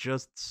it's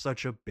just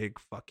such a big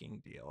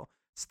fucking deal.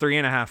 It's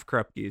 3.5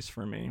 Krupke's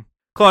for me.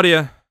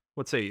 Claudia,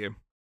 what say you?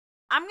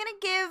 I'm gonna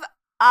give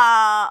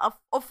a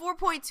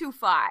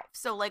 4.25,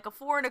 so like a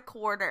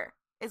 4.25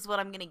 is what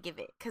I'm gonna give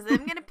it, because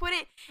I'm gonna put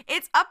it.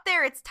 It's up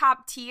there. It's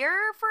top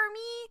tier for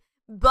me,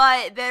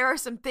 but there are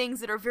some things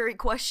that are very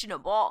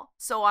questionable.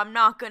 So I'm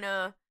not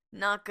gonna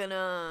Not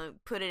gonna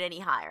put it any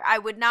higher. I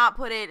would not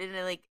put it in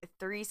a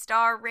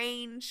 3-star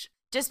range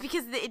just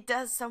because it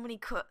does so many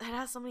it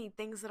has so many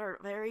things that are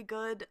very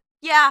good.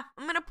 Yeah,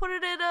 I'm gonna put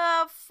it at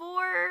a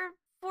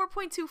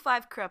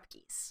 4.25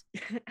 Krupkes.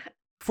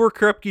 4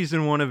 Krupkes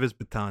in one of his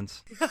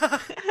batons.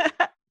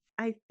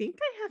 I think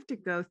I have to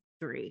go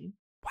 3.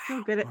 Wow.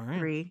 So good at All right.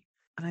 3.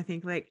 And I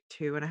think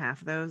 2.5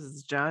 of those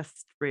is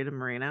just Rita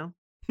Moreno.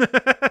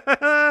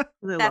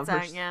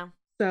 That's yeah.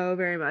 So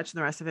very much. And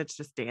the rest of it's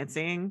just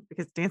dancing,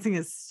 because dancing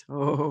is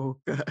so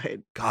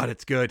good. God,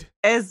 it's good.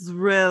 It's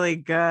really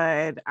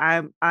good.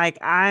 I'm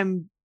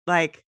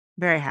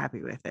very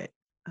happy with it.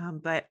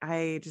 But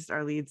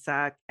our leads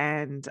suck.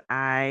 And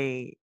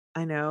I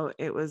know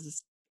it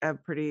was a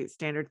pretty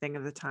standard thing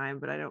of the time,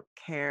 but I don't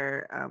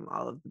care.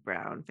 All of the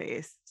brown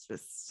face. It's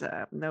just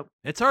nope.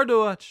 It's hard to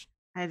watch.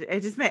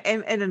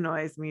 It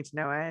annoys me to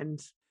no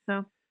end.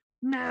 So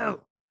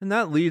no. And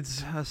that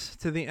leads us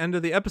to the end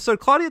of the episode.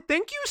 Claudia,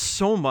 thank you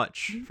so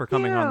much for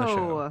coming on the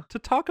show to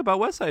talk about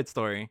West Side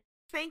Story.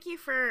 Thank you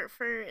for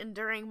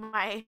enduring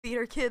my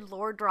theater kid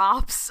lore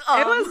drops.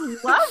 It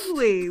was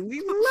lovely. We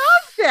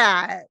loved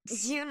that.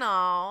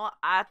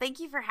 Thank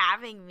you for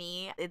having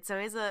me. It's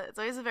always a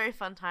very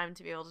fun time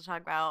to be able to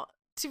talk about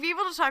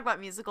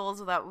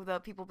musicals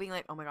without people being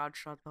like, "Oh my God,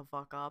 shut the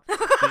fuck up."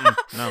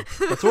 No,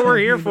 that's what we're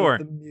here for.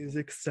 The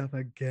music stuff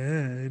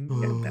again.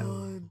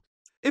 No.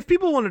 If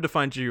people wanted to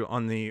find you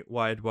on the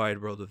wide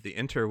world of the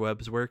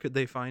interwebs, where could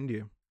they find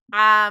you?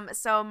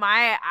 So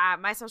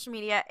my social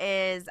media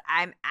is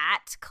I'm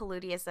at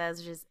Kaludia Says,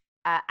 which is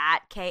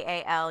at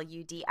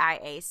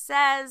KALUDIA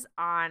Says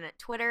on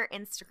Twitter,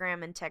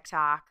 Instagram, and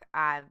TikTok.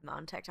 I'm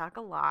on TikTok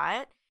a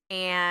lot.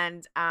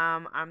 And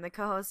I'm the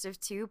co-host of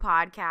 2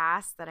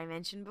 podcasts that I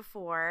mentioned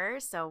before.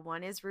 So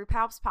one is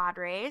RuPaul's Pod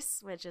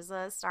Race, which is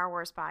a Star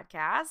Wars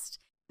podcast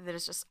that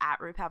is just at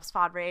RuPaul's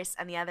Pod Race.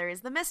 And the other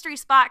is the Mystery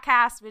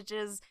Spotcast, which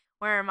is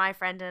where my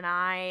friend and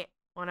I,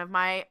 one of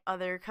my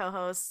other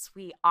co-hosts,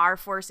 we are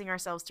forcing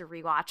ourselves to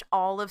rewatch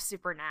all of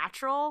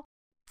Supernatural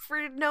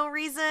for no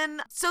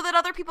reason so that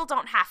other people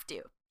don't have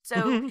to.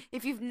 So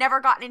if you've never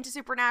gotten into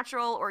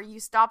Supernatural or you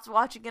stopped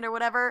watching it or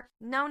whatever,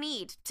 no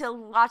need to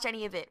watch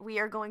any of it. We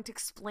are going to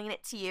explain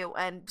it to you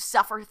and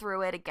suffer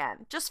through it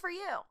again, just for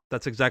you.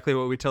 That's exactly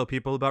what we tell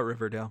people about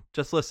Riverdale.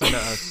 Just listen to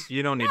us.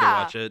 You don't need to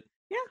watch it.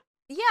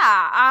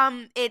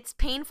 Yeah, it's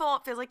painful.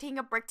 It feels like taking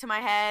a brick to my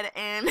head,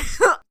 and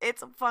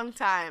it's a fun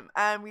time.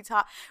 We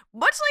talk,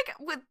 much like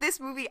with this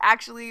movie,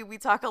 actually, we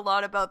talk a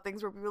lot about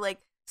things where we were like,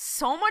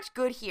 so much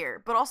good here,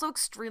 but also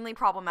extremely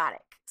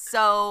problematic.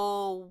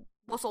 So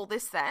we'll solve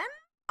this then.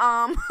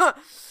 But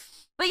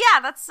yeah,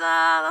 that's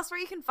where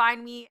you can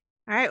find me.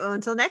 All right, well,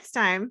 until next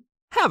time,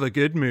 have a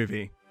good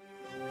movie.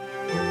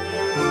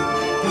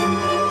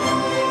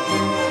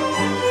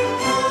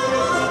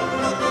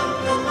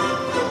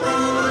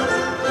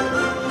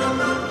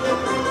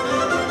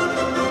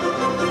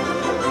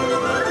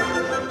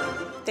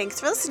 Thanks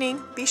for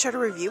listening. Be sure to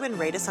review and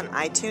rate us on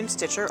iTunes,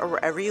 Stitcher, or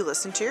wherever you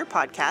listen to your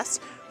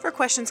podcast. For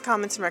questions,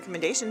 comments, and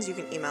recommendations, you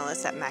can email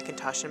us at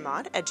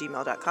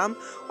macintoshandmod@gmail.com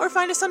or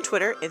find us on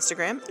Twitter,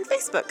 Instagram, and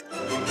Facebook.